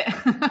ticket.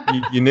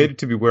 you needed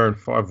to be wearing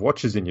 5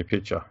 watches in your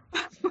picture.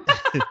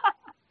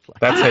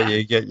 That's how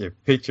you get your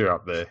picture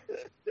up there.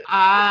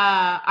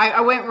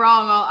 I went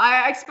wrong. Well,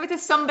 I expected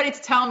somebody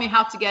to tell me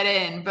how to get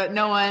in, but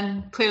no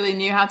one clearly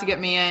knew how to get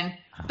me in.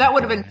 That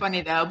would have been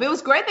funny though. But it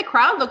was great. The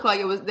crowd looked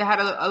like they had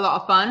a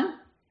lot of fun.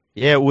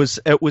 Yeah,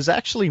 it was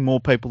actually more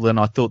people than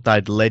I thought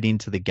they'd let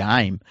into the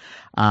game.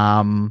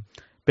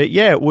 But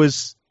yeah, it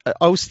was.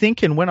 I was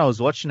thinking when I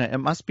was watching it, it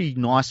must be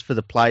nice for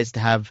the players to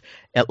have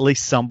at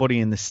least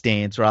somebody in the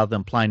stands rather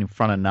than playing in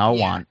front of no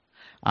one.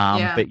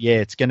 But yeah,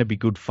 it's going to be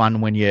good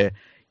fun when you're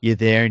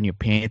there in your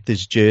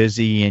Panthers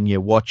jersey and you're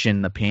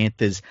watching the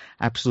Panthers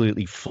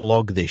absolutely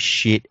flog the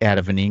shit out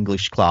of an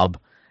English club.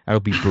 That'll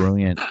be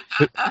brilliant.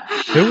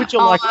 Who would you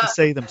like to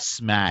see them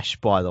smash,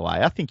 by the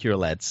way? I think you're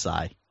allowed to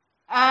say.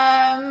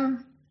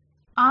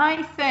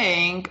 I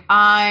think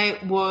I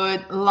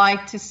would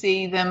like to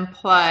see them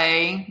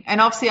play,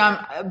 and obviously,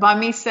 by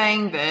me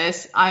saying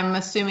this, I'm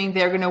assuming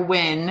they're going to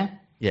win.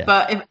 Yeah.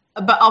 But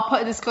I'll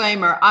put a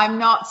disclaimer: I'm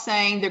not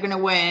saying they're going to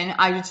win.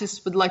 I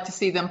just would like to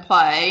see them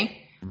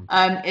play.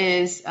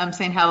 Is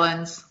St.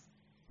 Helens?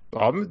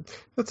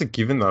 That's a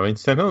given, though. I mean,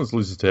 St. Helens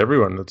loses to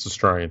everyone that's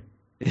Australian.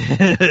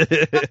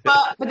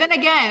 but then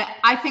again,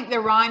 I think the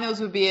Rhinos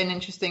would be an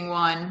interesting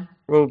one.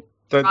 Well,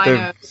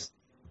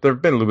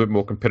 they've been a little bit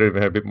more competitive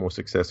and had a bit more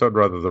success. I'd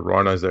rather the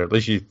Rhinos there. At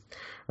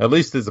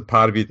least there's a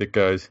part of you that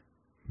goes,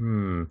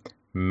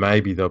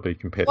 maybe they'll be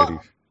competitive.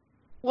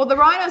 Well, the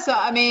Rhinos,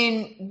 I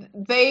mean,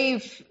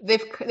 they've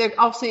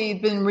obviously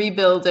been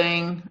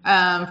rebuilding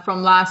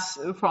from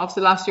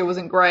obviously last year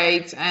wasn't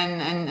great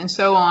and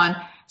so on.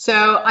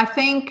 So I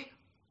think,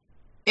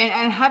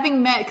 and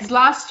having met, because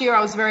last year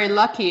I was very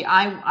lucky.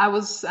 I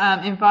was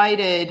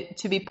invited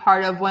to be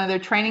part of one of their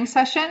training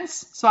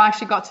sessions. So I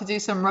actually got to do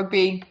some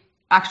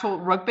actual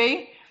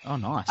rugby. Oh,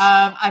 nice.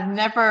 I've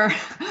never,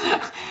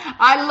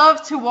 I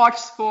love to watch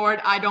sport.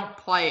 I don't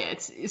play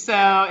it.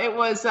 So it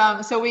was,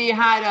 so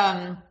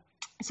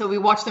we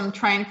watched them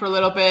train for a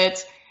little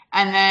bit,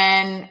 and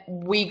then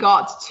we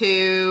got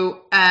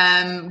to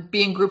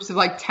be in groups of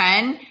like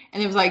 10,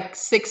 and it was like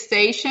 6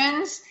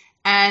 stations,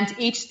 and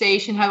each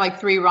station had like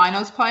 3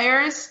 Rhinos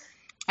players,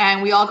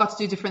 and we all got to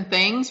do different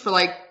things for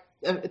like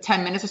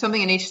 10 minutes or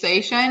something in each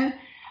station.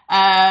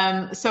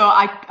 So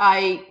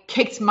I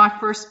kicked my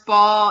first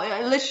ball.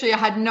 Literally, I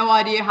had no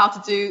idea how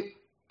to do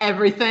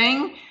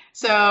everything.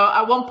 So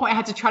at one point I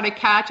had to try to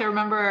catch. I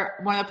remember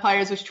one of the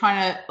players was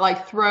trying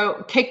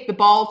to kick the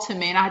ball to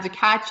me, and I had to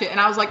catch it. And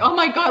I was like, oh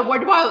my God,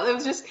 it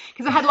was just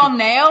because I had long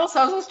nails.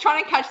 So I was just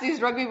trying to catch these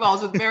rugby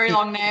balls with very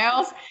long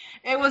nails.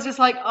 It was just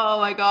like, oh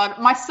my God.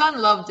 My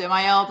son loved it.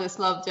 My eldest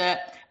loved it.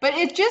 But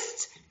you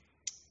just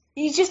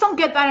don't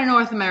get that in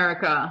North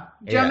America.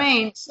 Do you know what I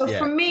mean? So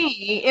for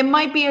me, it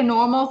might be a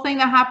normal thing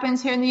that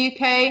happens here in the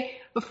UK.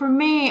 But for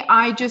me,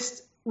 I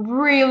just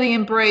really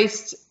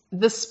embraced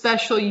the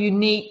special,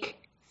 unique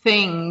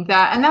thing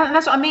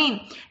that's what I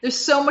mean. There's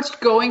so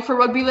much going for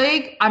rugby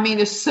league. I mean,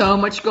 there's so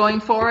much going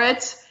for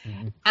it.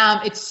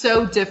 Mm-hmm. It's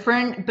so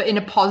different, but in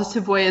a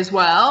positive way as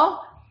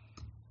well.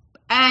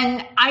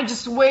 And I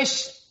just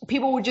wish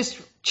people would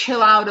just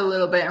chill out a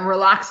little bit and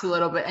relax a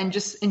little bit and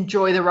just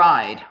enjoy the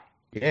ride.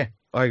 Yeah,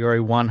 I agree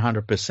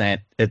 100%.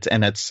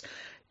 It's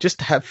just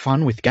to have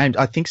fun with games.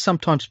 I think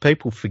sometimes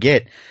people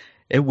forget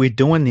we're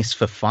doing this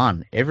for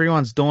fun.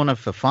 Everyone's doing it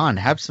for fun.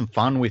 Have some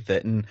fun with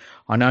it. And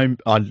I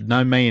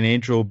know me and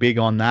Andrew are big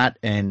on that.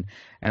 And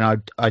I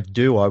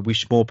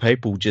wish more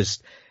people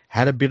just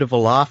had a bit of a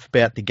laugh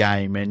about the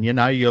game. And,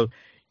 you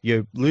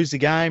lose the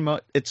game.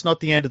 It's not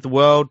the end of the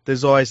world.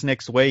 There's always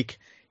next week.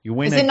 You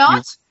win. Is it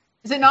not?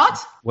 Is it not?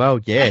 Well,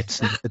 yeah,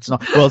 it's not.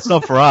 Well, it's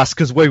not for us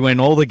because we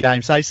win all the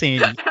games. Hey,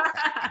 Sandy.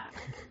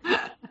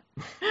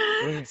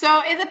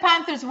 So if the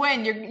Panthers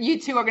win, you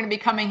two are going to be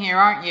coming here,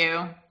 aren't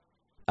you?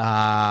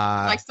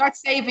 Start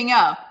saving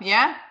up,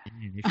 yeah?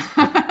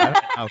 I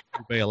don't know if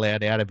we'll be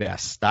allowed out of our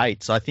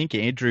states. I think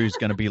Andrew's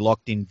going to be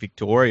locked in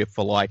Victoria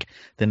for like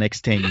the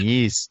next 10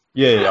 years.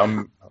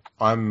 Yeah,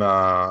 I'm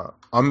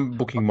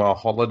booking my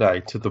holiday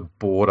to the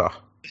border.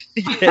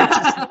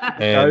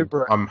 And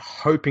I'm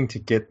hoping to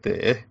get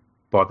there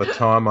by the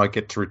time I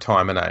get to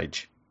retirement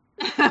age.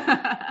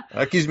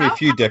 That gives me a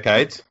few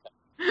decades.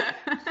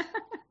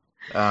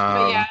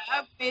 But yeah,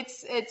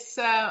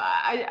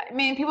 I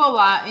mean,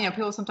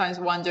 people sometimes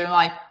wonder,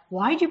 like,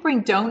 why do you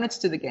bring donuts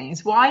to the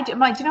games? I'm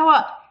like, do you know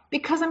what?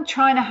 Because I'm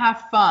trying to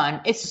have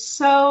fun. It's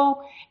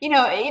so,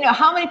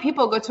 how many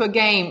people go to a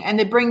game and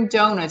they bring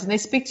donuts and they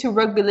speak to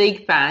rugby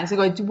league fans. They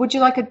go, would you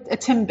like a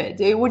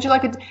Timbit? Would you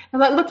like they're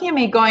like looking at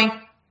me going,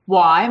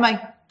 why? I'm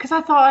like, because I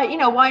thought,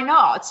 why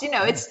not?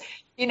 It's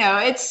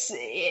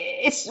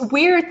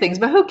weird things,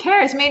 but who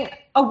cares? I mean,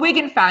 a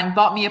Wigan fan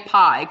bought me a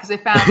pie because they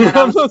found that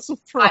I'm not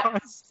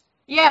surprised.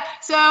 Yeah,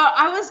 so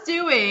I was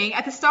doing,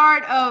 at the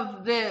start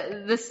of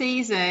the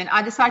season,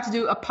 I decided to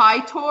do a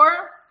pie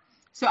tour.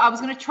 So I was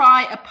going to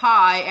try a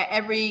pie at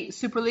every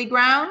Super League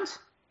round.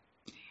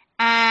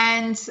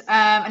 And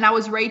I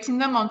was rating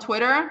them on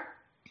Twitter.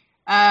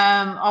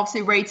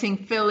 Obviously rating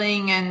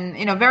filling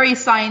and, very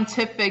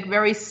scientific,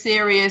 very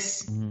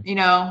serious,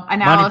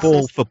 analysis.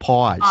 Moneyball for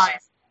pies.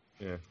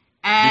 Yeah.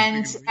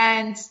 And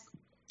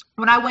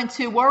when I went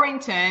to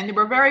Warrington, they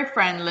were very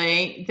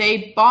friendly.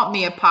 They bought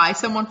me a pie.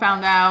 Someone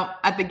found out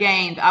at the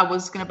game that I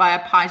was going to buy a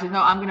pie. I said, no,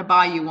 I'm going to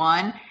buy you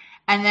one.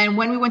 And then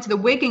when we went to the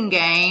Wigan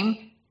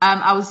game,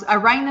 I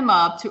rang them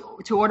up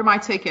to order my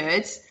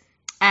tickets.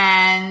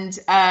 And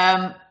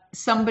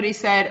somebody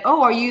said,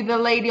 oh, are you the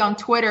lady on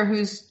Twitter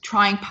who's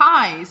trying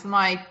pies? I'm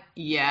like,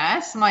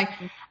 yes. I'm like,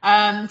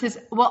 says,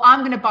 well, I'm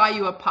going to buy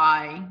you a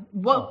pie.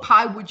 What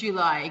pie would you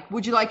like?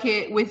 Would you like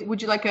a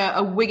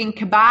Wigan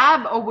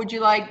kebab, or would you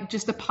like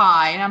just a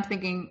pie? And I'm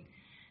thinking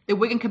the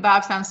Wigan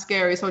kebab sounds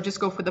scary, so I'll just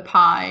go for the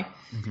pie.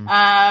 Mm-hmm.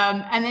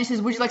 And then she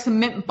says, would you like some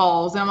mint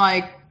balls? And I'm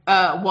like,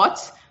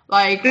 what?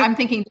 Like, I'm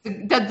thinking,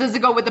 does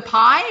it go with the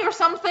pie or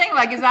something?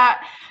 Like, is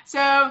that? So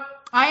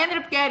I ended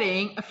up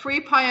getting a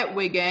free pie at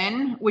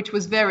Wigan, which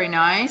was very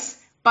nice.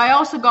 But I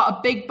also got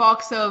a big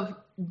box of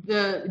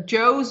the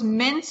Joe's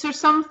mints or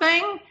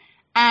something,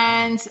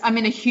 and I'm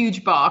in a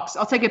huge box.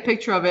 I'll take a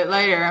picture of it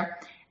later.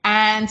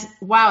 And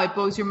wow, it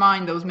blows your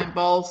mind, those mint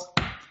balls.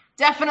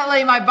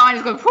 Definitely my mind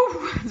is going,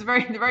 whew, it's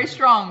very, very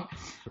strong.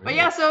 Really? But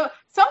yeah, so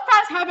some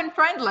fans have been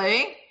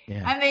friendly,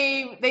 and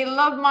they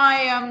love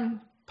my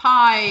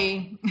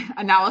pie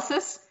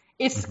analysis.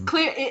 It's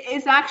clear. It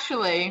is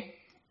actually,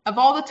 of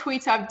all the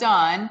tweets I've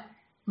done,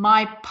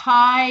 my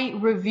pie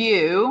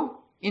review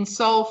in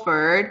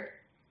Salford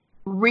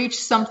reached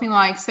something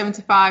like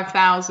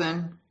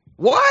 75,000.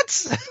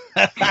 What?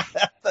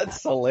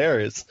 That's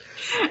hilarious.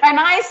 And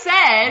I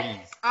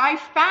said, I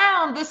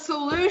found the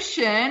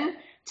solution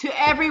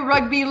to every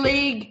rugby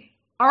league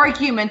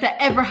argument that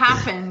ever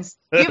happens.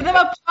 Give them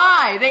a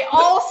pie. They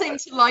all seem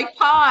to like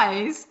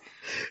pies.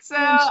 So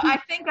I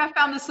think I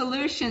found the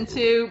solution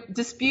to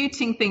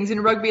disputing things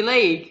in rugby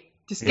league.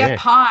 Just get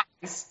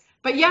pies.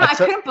 But yeah, I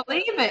couldn't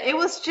believe it. It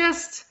was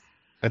just...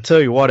 I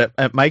tell you what,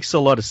 it makes a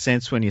lot of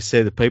sense when you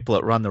see the people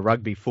that run the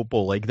Rugby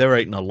Football League. They're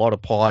eating a lot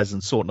of pies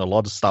and sorting a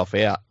lot of stuff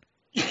out.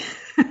 But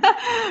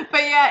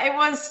yeah, it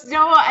was, you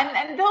know what,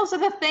 and those are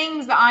the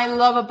things that I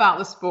love about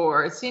the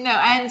sports, you know,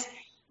 and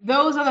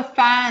those are the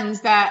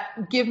fans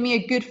that give me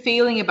a good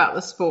feeling about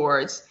the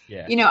sports.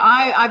 Yeah. You know,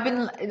 I've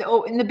been,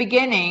 in the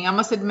beginning, I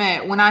must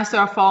admit, when I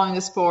started following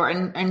the sport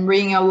and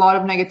reading a lot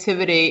of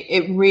negativity,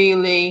 it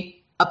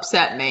really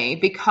upset me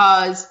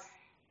because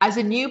as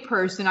a new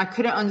person, I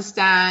couldn't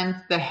understand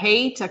the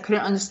hate. I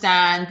couldn't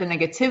understand the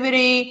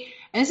negativity.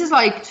 And this is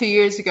like 2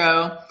 years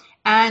ago.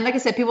 And like I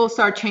said, people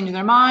start changing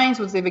their minds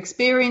once they've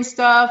experienced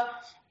stuff.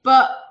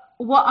 But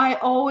what I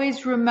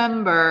always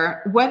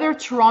remember, whether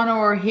Toronto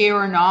are here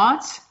or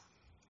not,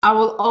 I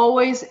will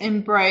always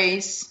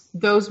embrace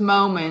those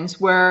moments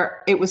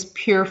where it was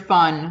pure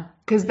fun.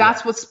 Because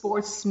that's what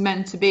sports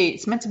meant to be.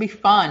 It's meant to be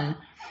fun.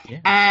 Yeah.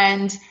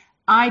 And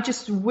I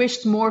just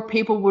wished more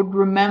people would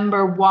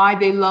remember why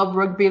they love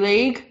rugby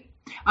league.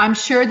 I'm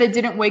sure they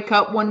didn't wake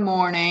up one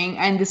morning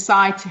and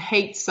decide to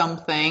hate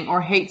something or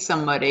hate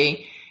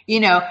somebody. You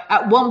know,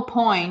 at one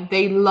point,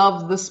 they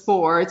loved the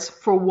sport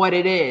for what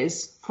it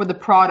is, for the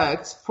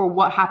product, for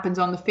what happens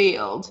on the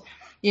field,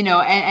 you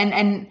know,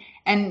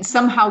 and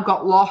somehow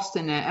got lost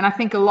in it. And I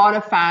think a lot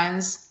of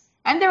fans,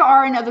 and there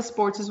are in other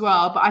sports as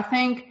well, but I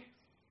think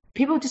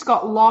people just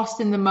got lost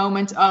in the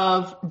moment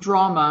of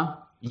drama.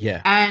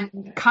 Yeah.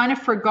 And kind of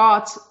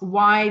forgot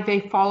why they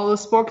follow the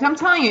sport. Because I'm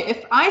telling you,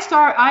 if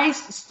I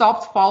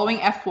stopped following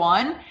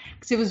F1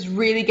 because it was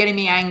really getting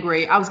me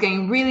angry. I was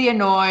getting really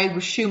annoyed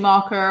with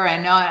Schumacher,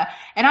 and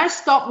I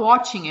stopped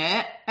watching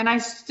it, and I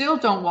still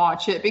don't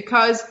watch it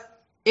because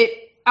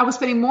I was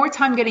spending more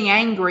time getting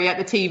angry at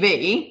the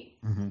TV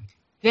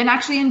than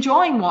actually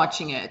enjoying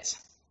watching it.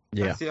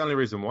 Yeah. That's the only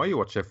reason why you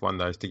watch F1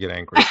 though, is to get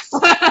angry.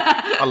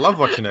 I love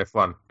watching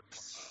F1.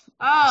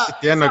 Sit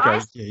down and go,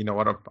 yeah, you know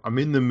what? I'm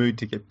in the mood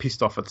to get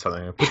pissed off at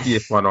something. I put the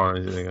F1 on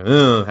and you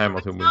go,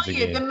 Hamilton wins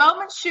again. The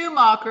moment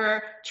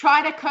Schumacher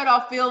tried to cut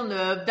off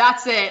Villeneuve,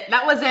 that's it.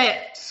 That was it.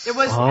 It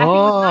was.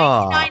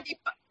 I think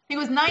it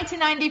was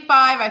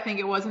 1995. I think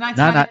it was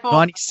 1994. No,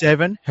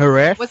 97.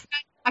 Jerez.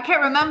 I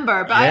can't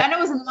remember, but I know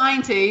it was in the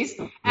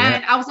 90s.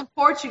 And I was in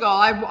Portugal.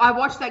 I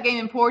watched that game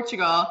in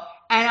Portugal.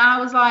 And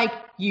I was like,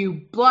 you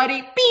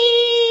bloody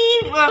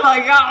beep. I'm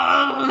like,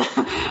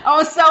 oh. I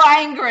was so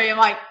angry. I'm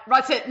like,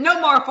 that's it. No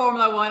more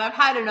Formula One. I've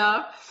had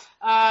enough.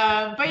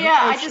 But yeah,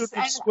 I just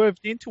swerved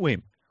into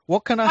him.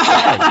 What can I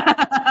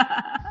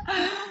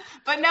say?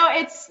 But no,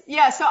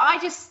 so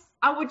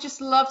I would just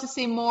love to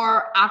see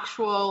more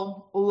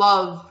actual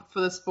love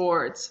for the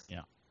sport.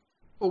 Yeah.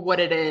 For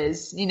what it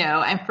is, you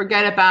know, and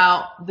forget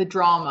about the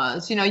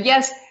dramas. You know,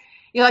 yes,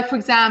 like, for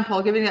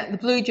example, given the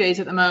Blue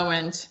Jays at the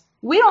moment,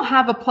 we don't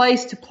have a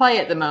place to play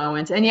at the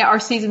moment, and yet our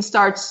season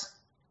starts,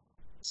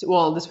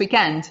 this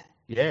weekend.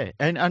 Yeah,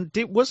 and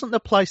wasn't the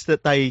place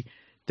that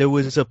there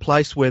was a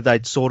place where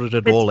they'd sorted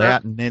it all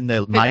out, and then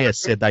the mayor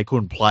said they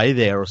couldn't play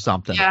there or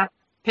something. Yeah,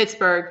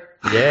 Pittsburgh.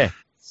 Yeah.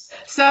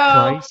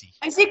 So, crazy.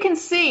 As you can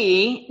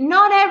see,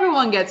 not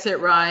everyone gets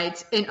it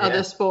right in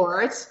other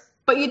sports,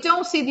 but you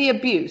don't see the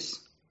abuse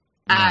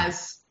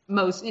as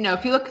most, you know,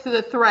 if you look through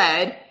the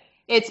thread,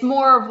 it's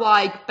more of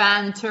like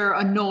banter,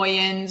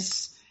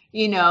 annoyance,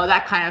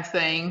 that kind of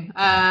thing.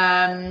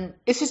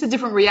 It's just a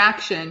different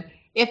reaction.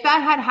 If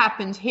that had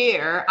happened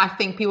here, I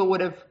think people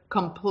would have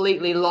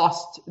completely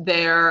lost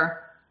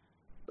their.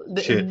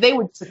 They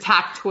would just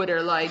attack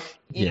Twitter like,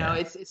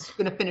 it's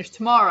going to finish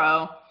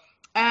tomorrow.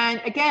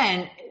 And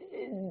again,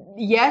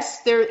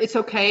 yes, it's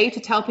okay to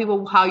tell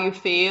people how you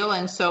feel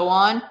and so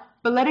on,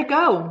 but let it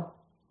go.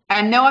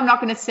 And no, I'm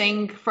not going to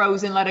sing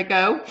Frozen, Let It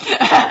Go.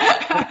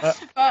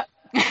 But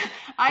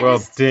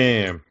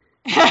damn.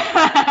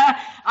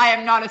 I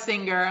am not a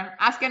singer.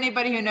 Ask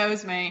anybody who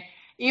knows me.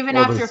 Even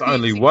after there's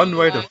only one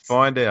way to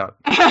find out.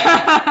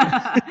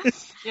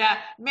 Yeah,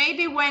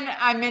 maybe when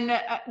I'm in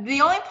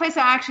the only place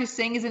I actually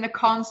sing is in a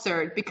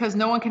concert because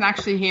no one can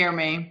actually hear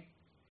me,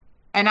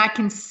 and I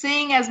can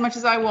sing as much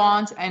as I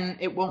want, and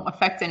it won't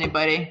affect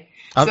anybody.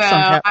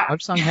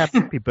 I've sung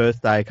Happy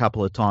Birthday a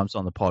couple of times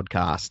on the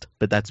podcast,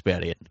 but that's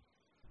about it.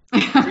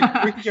 we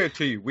can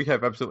guarantee you we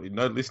have absolutely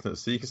no listeners,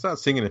 so you can start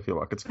singing if you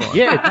like. It's fine.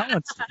 Yeah,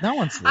 no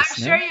one's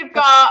listening. I'm sure you've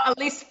got at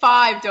least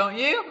 5, don't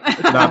you?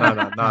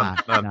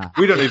 No.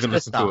 We don't even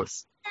listen to it.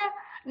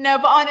 No,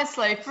 but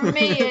honestly, for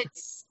me,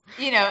 it's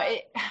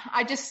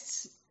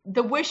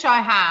the wish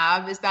I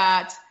have is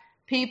that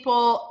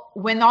people,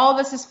 when all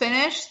this is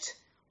finished,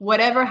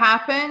 whatever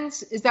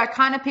happens, is that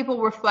kind of people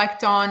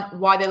reflect on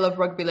why they love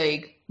rugby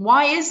league.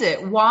 Why is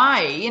it?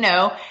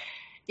 Why?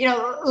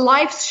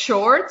 Life's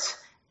short.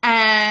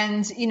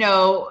 And,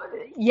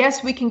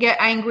 yes, we can get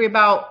angry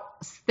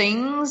about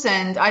things.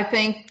 And I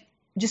think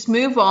just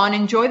move on,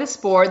 enjoy the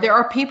sport. There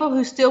are people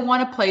who still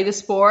want to play the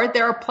sport.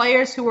 There are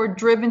players who are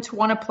driven to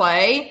want to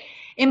play.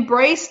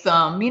 Embrace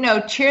them,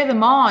 cheer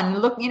them on,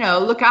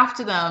 look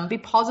after them, be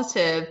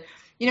positive.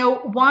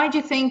 Why do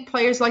you think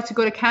players like to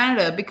go to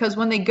Canada? Because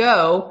when they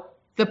go,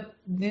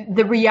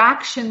 the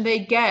reaction they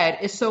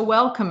get is so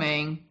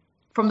welcoming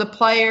from the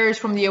players,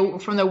 from the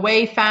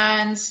away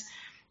fans.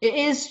 It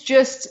is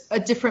just a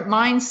different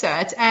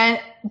mindset,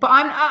 but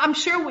I'm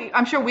sure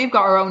we've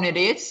got our own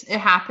idiots. It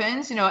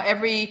happens,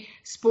 every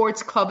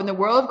sports club in the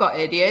world have got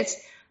idiots,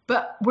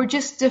 but we're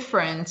just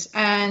different,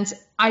 and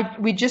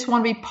we just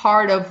want to be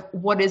part of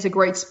what is a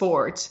great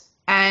sport.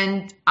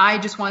 And I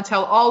just want to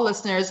tell all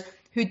listeners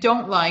who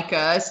don't like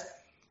us,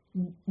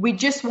 we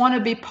just want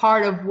to be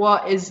part of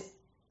what is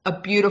a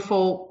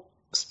beautiful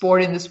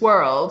sport in this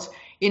world.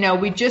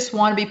 We just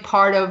want to be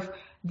part of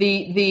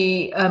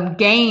the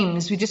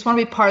games. We just want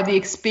to be part of the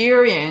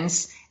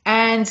experience,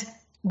 and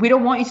we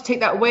don't want you to take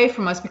that away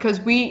from us because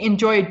we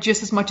enjoy it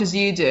just as much as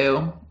you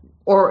do,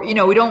 or we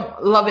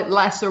don't love it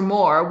less or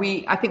more.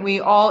 I think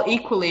we all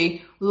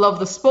equally love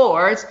the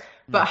sport,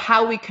 but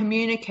how we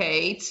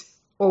communicate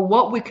or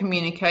what we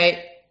communicate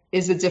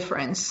is a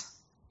difference.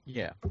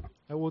 Yeah,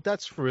 well,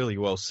 that's really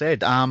well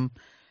said.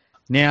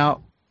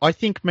 Now I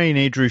think me and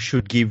Andrew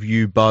should give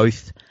you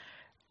both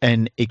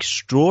an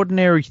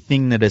extraordinary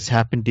thing that has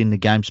happened in the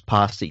games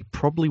past that you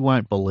probably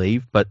won't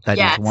believe, but that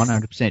is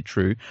 100%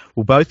 true.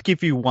 We'll both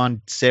give you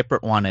one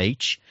separate one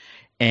each,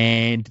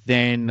 and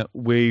then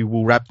we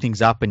will wrap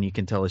things up and you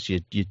can tell us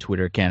your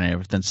Twitter account and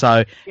everything.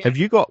 So have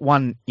you got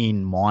one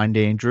in mind,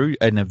 Andrew,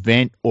 an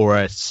event or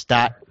a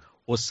stat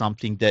or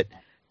something that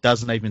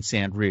doesn't even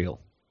sound real?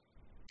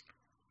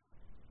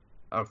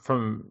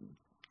 From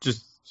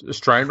just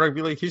Australian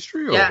rugby league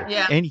history? Or?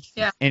 Yeah.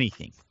 Can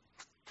Anything.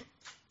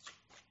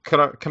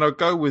 I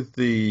go with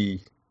the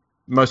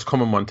most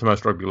common one to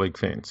most rugby league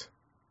fans?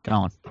 Go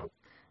on.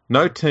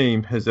 No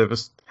team has ever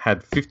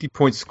had 50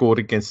 points scored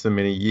against them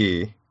in a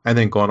year and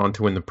then gone on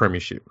to win the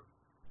premiership.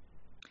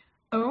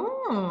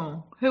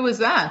 Oh, who was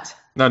that?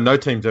 No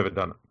team's ever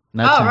done it.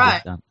 No team's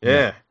right. Done.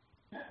 Yeah.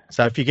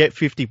 So if you get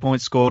 50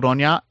 points scored on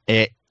you,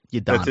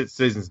 you're done. That's it.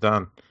 Season's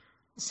done.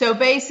 So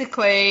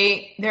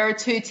basically, there are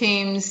 2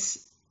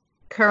 teams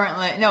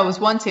currently. No, it was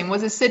one team.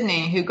 Was it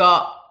Sydney who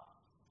got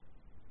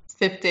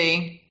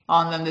 50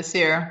 on them this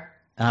year?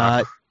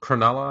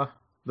 Cronulla.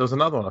 There was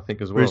another one, I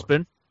think, as well.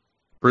 Brisbane.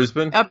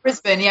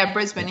 Brisbane,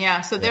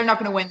 yeah. So they're not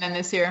going to win then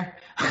this year.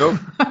 Nope.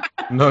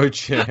 No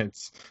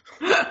chance.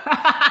 No,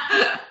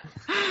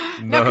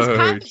 because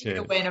Panthers are going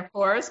to win, of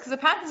course, because the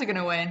Panthers are going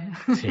to win.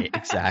 Yeah,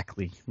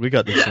 exactly. We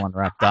got this one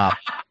wrapped up.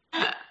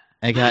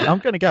 Okay, I'm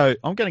going to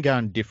go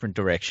in a different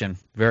direction.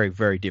 Very,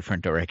 very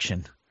different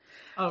direction.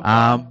 Oh, God.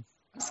 I'm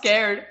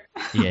scared.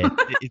 Yeah,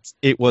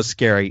 it was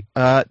scary.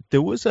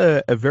 There was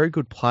a very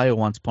good player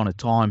once upon a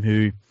time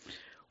who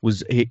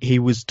was he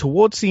was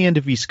towards the end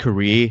of his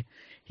career.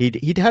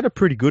 He'd had a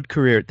pretty good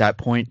career at that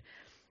point,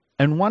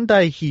 and one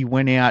day he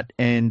went out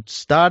and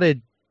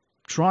started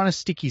trying to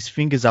stick his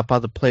fingers up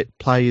other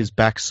players'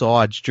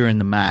 backsides during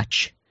the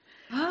match.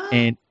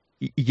 And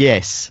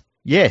yes,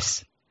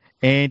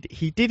 and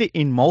he did it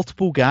in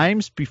multiple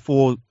games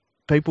before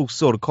people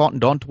sort of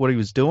cottoned on to what he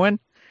was doing,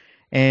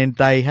 and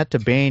they had to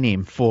ban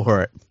him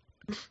for it.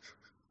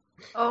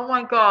 Oh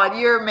my God,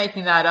 you're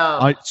making that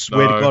up. I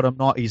swear to God, I'm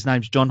not. His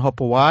name's John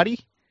Hopewadi,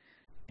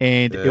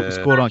 and it was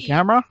caught on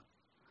camera.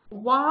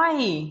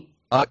 Why?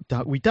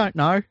 We don't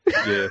know.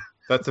 Yeah,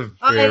 that's a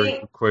very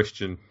good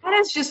question. That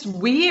is just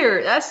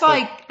weird. That's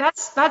like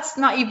that's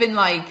not even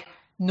like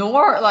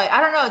like,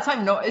 I don't know. It's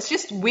not even, it's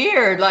just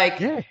weird. Like,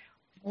 Yeah.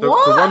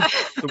 what?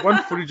 The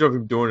one footage of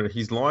him doing it,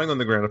 he's lying on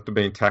the ground after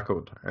being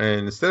tackled,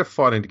 and instead of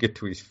fighting to get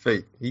to his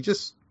feet, he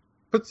just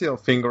puts the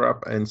old finger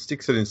up and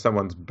sticks it in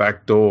someone's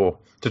back door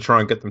to try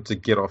and get them to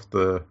get off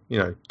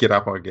get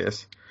up, I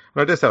guess.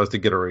 And I guess that was to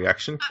get a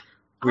reaction,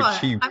 which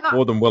he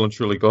more than well and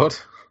truly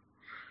got.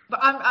 But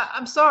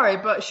I'm sorry,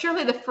 but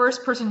surely the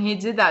first person he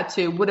did that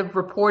to would have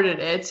reported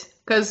it,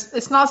 because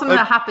it's not something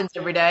that happens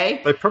every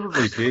day. They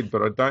probably did,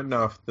 but I don't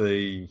know if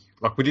we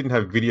didn't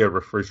have video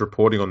referees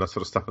reporting on that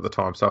sort of stuff at the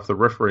time. So if the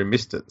referee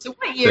missed it, so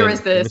what year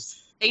is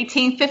this?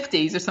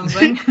 1850s or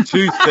something?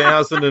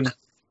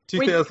 2003.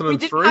 We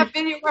didn't have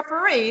video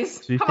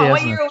referees. Come on,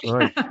 what year are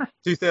we?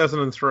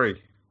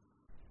 2003.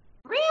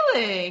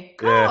 Really?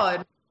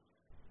 God.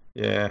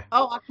 Yeah.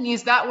 Oh, I can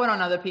use that one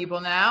on other people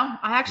now.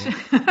 I actually.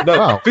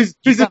 No,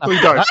 physically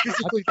don't.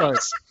 Physically don't.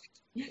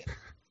 No,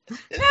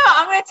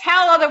 I'm going to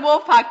tell other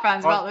Wolfpack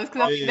fans about this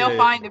because they'll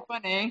find it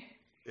funny.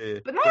 Yeah.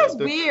 But that is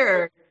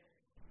weird.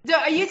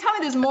 Are you telling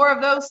me there's more of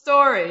those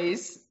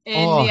stories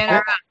in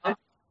the NRL?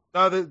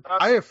 No, the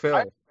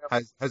AFL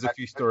has a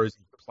few stories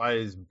of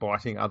players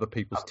biting other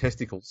people's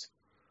testicles.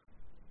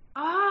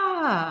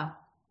 Ah.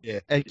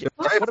 Yeah.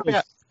 What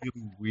about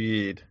really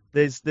weird?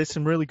 There's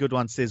some really good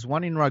ones. There's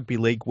one in rugby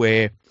league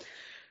where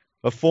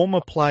a former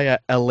player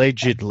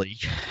allegedly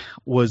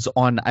was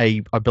on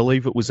I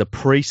believe it was a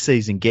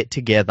pre-season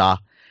get-together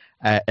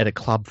at a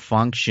club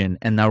function,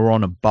 and they were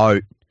on a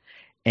boat,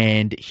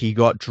 and he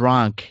got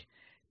drunk,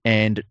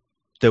 and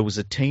there was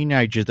a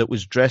teenager that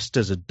was dressed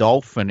as a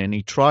dolphin, and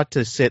he tried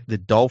to set the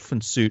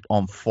dolphin suit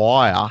on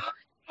fire,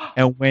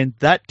 and when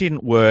that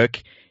didn't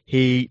work,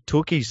 he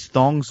took his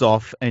thongs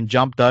off and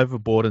jumped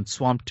overboard and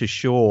swam to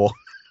shore.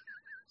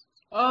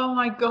 Oh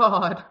my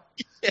God.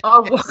 Yeah.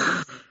 Oh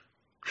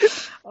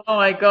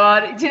my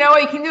God. Do you know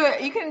what?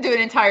 You can do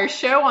an entire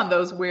show on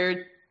those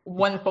weird,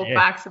 wonderful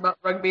facts about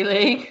rugby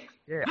league.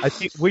 Yeah, I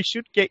think we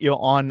should get you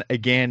on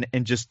again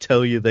and just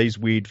tell you these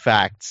weird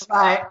facts.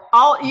 Right.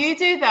 You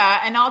do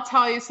that, and I'll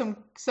tell you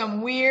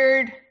some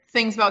weird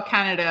things about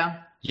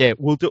Canada. Yeah,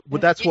 we'll do.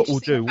 Well, that's what we'll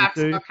do. About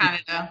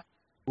Canada.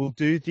 We'll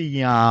do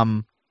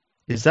the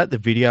Is that the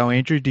video,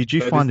 Andrew? Did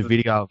you find the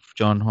video of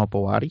John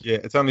Hopewadi? Yeah,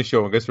 it's only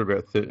short. I guess for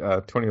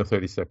about 20 or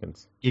 30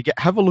 seconds.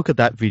 Have a look at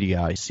that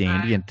video,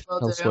 Sandy, and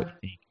tell us what you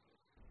think.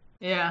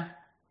 Yeah.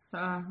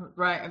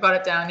 Right, I got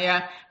it down,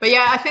 yeah. But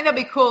yeah, I think that'd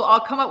be cool.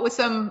 I'll come up with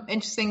some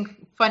interesting,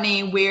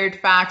 funny, weird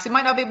facts. It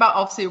might not be about,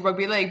 obviously,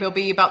 rugby league, but it'll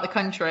be about the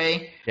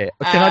country. Yeah.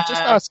 Can I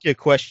just ask you a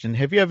question?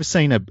 Have you ever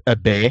seen a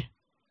bear?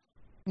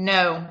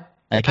 No.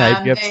 Okay,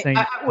 have you ever seen...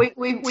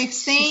 We've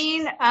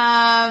seen, well,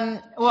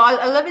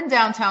 I live in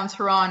downtown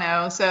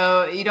Toronto,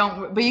 so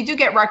but you do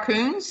get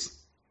raccoons.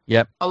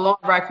 Yep. A lot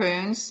of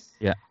raccoons.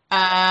 Yeah.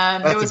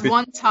 There was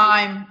one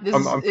time,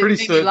 I'm pretty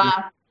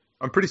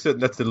certain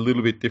that's a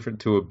little bit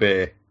different to a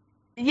bear.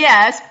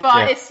 Yes,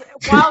 but it's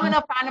wild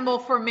enough animal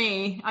for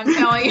me. I'm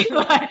telling you,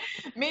 like,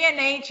 me and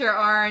nature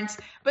aren't.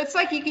 But it's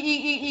like you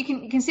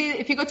can see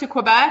if you go to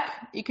Quebec,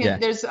 you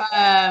can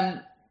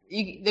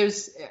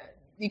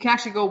you can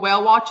actually go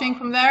whale watching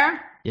from there.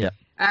 Yeah.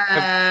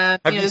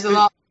 Have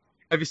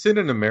you seen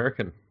an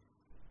American?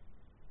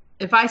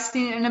 If I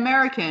seen an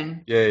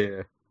American?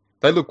 Yeah.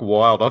 They look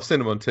wild. I've seen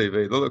them on TV.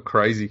 They look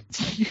crazy.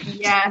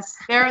 Yes,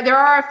 there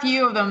are a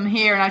few of them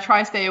here, and I try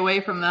to stay away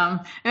from them.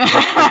 But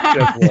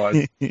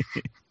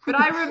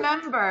I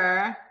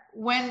remember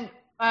when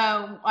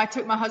I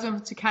took my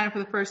husband to Canada for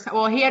the first time.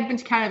 Well, he had been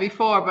to Canada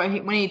before, but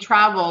when he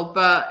traveled,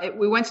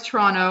 we went to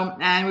Toronto,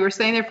 and we were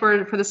staying there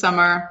for the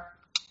summer.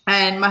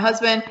 And my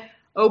husband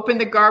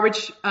opened the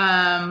garbage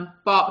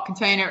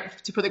container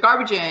to put the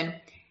garbage in.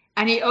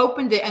 And he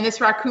opened it, and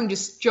this raccoon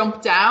just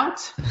jumped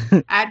out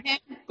at him.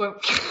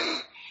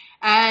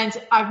 And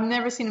I've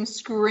never seen him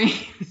scream.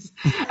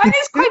 And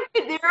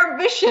they're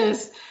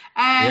vicious.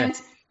 And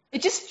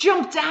it just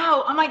jumped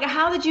out. I'm like,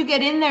 how did you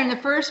get in there in the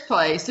first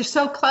place? They're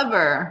so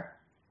clever.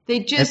 They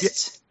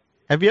just...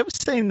 Have you ever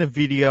seen the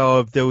video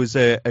of there was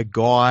a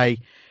guy,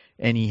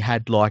 and he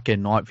had like a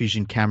night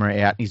vision camera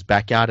out in his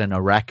backyard, and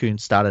a raccoon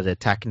started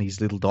attacking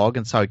his little dog,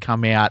 and so he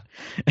come out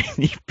and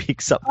he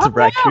picks up the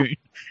raccoon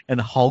and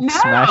Hulk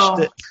smashed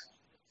it.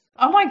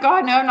 Oh my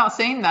God, no, I've not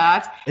seen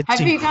that. It's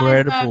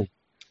incredible.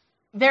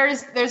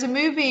 There's a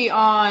movie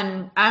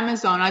on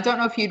Amazon. I don't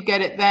know if you'd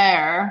get it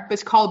there, but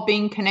it's called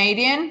Being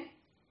Canadian.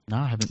 No,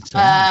 I haven't seen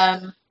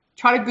it.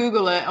 Try to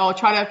Google it or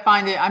try to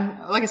find it.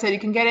 Like I said, you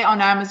can get it on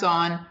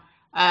Amazon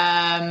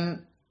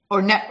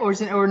or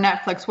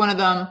Netflix, one of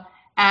them.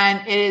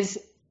 And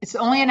it's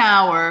only an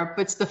hour,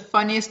 but it's the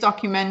funniest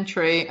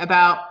documentary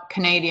about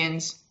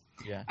Canadians.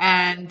 Yeah.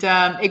 And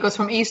it goes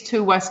from East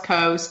to West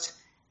Coast.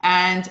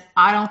 And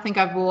I don't think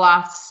I've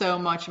laughed so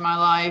much in my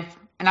life.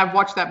 And I've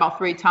watched that about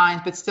 3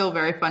 times, but still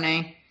very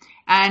funny.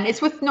 And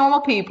it's with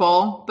normal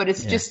people, but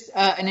it's just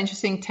an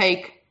interesting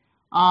take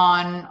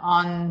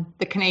on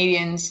the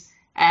Canadians.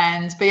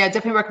 But yeah,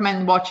 definitely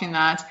recommend watching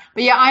that.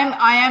 But yeah,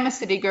 I am a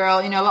city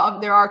girl. You know,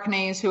 there are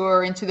Canadians who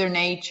are into their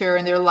nature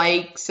and their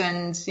lakes,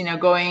 and you know,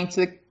 going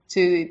to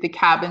the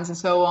cabins and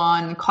so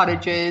on, and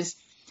cottages.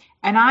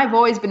 And I've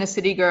always been a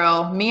city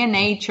girl. Me and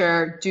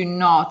nature do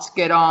not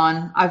get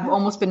on. I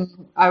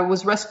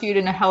was rescued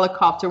in a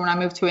helicopter when I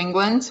moved to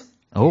England.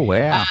 Oh,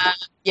 wow.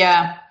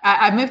 Yeah,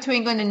 I moved to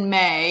England in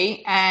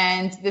May,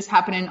 and this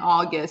happened in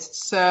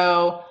August.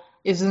 So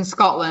it was in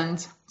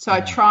Scotland. So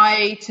I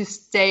try to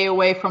stay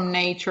away from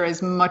nature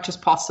as much as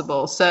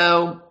possible.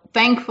 So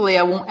thankfully,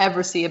 I won't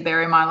ever see a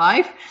bear in my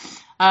life,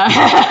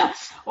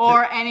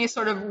 or any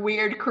sort of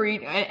weird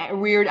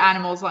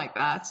animals like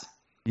that.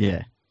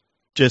 Yeah,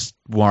 just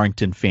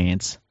Warrington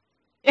fans.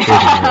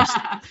 I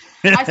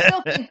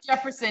still think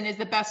Jefferson is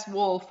the best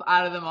wolf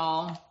out of them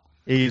all.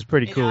 He's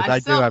pretty cool. I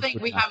still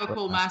think we have a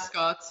cool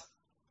mascot.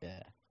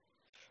 Yeah.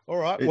 All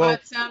right. Well,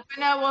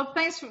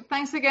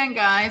 thanks again,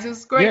 guys. It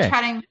was great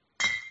chatting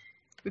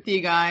with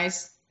you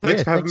guys.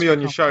 Thanks for having me on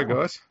your show,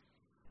 guys.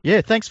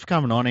 Yeah, thanks for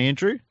coming on,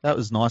 Andrew. That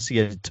was nice to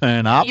get to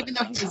turn up. Even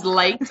though he was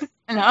late.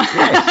 No.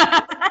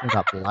 Turned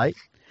up late.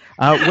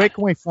 Where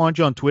can we find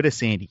you on Twitter,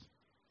 Sandy?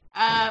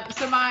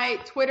 So my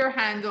Twitter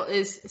handle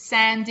is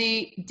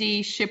Sandy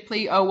D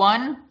Shipley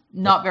 01.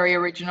 Not very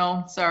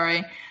original,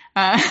 sorry.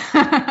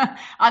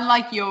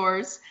 Unlike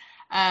yours.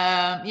 So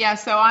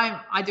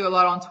I do a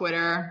lot on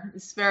Twitter.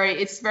 It's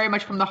very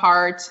much from the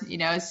heart.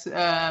 It's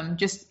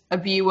just a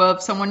view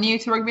of someone new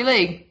to rugby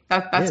league.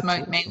 That's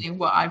mainly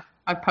what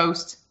I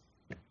post.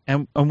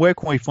 And where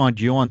can we find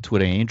you on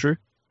Twitter, Andrew?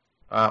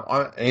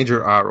 I'm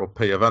Andrew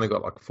RLP. I've only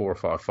got like 4 or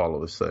 5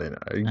 followers, so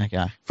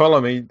Okay.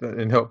 Follow me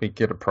and help me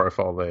get a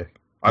profile there.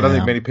 I don't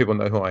think many people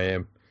know who I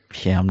am.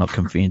 Yeah, I'm not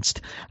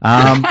convinced.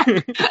 And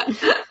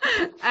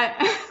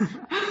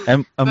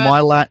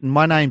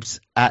my name's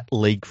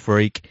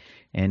 @LeagueFreak,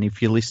 and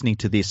if you're listening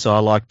to this, I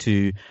like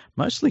to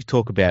mostly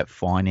talk about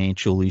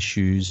financial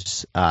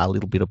issues, a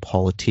little bit of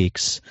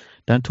politics.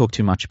 Don't talk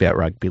too much about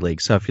rugby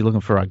league. So if you're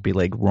looking for rugby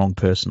league, wrong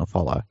person to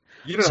follow.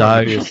 You don't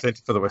happen to be a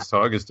centre for the West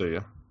Tigers, do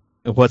you?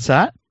 What's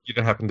that? You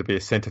don't happen to be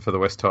a centre for the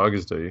West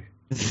Tigers, do you?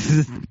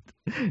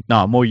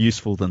 No, I'm more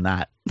useful than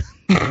that.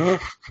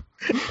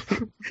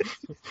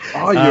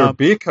 Oh, you're a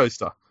beer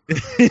coaster.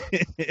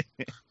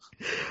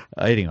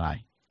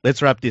 Anyway,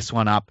 let's wrap this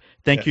one up.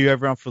 Thank you,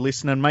 everyone, for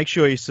listening. Make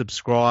sure you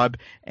subscribe,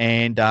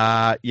 and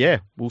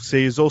we'll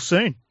see you all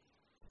soon.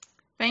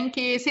 Thank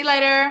you. See you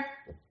later.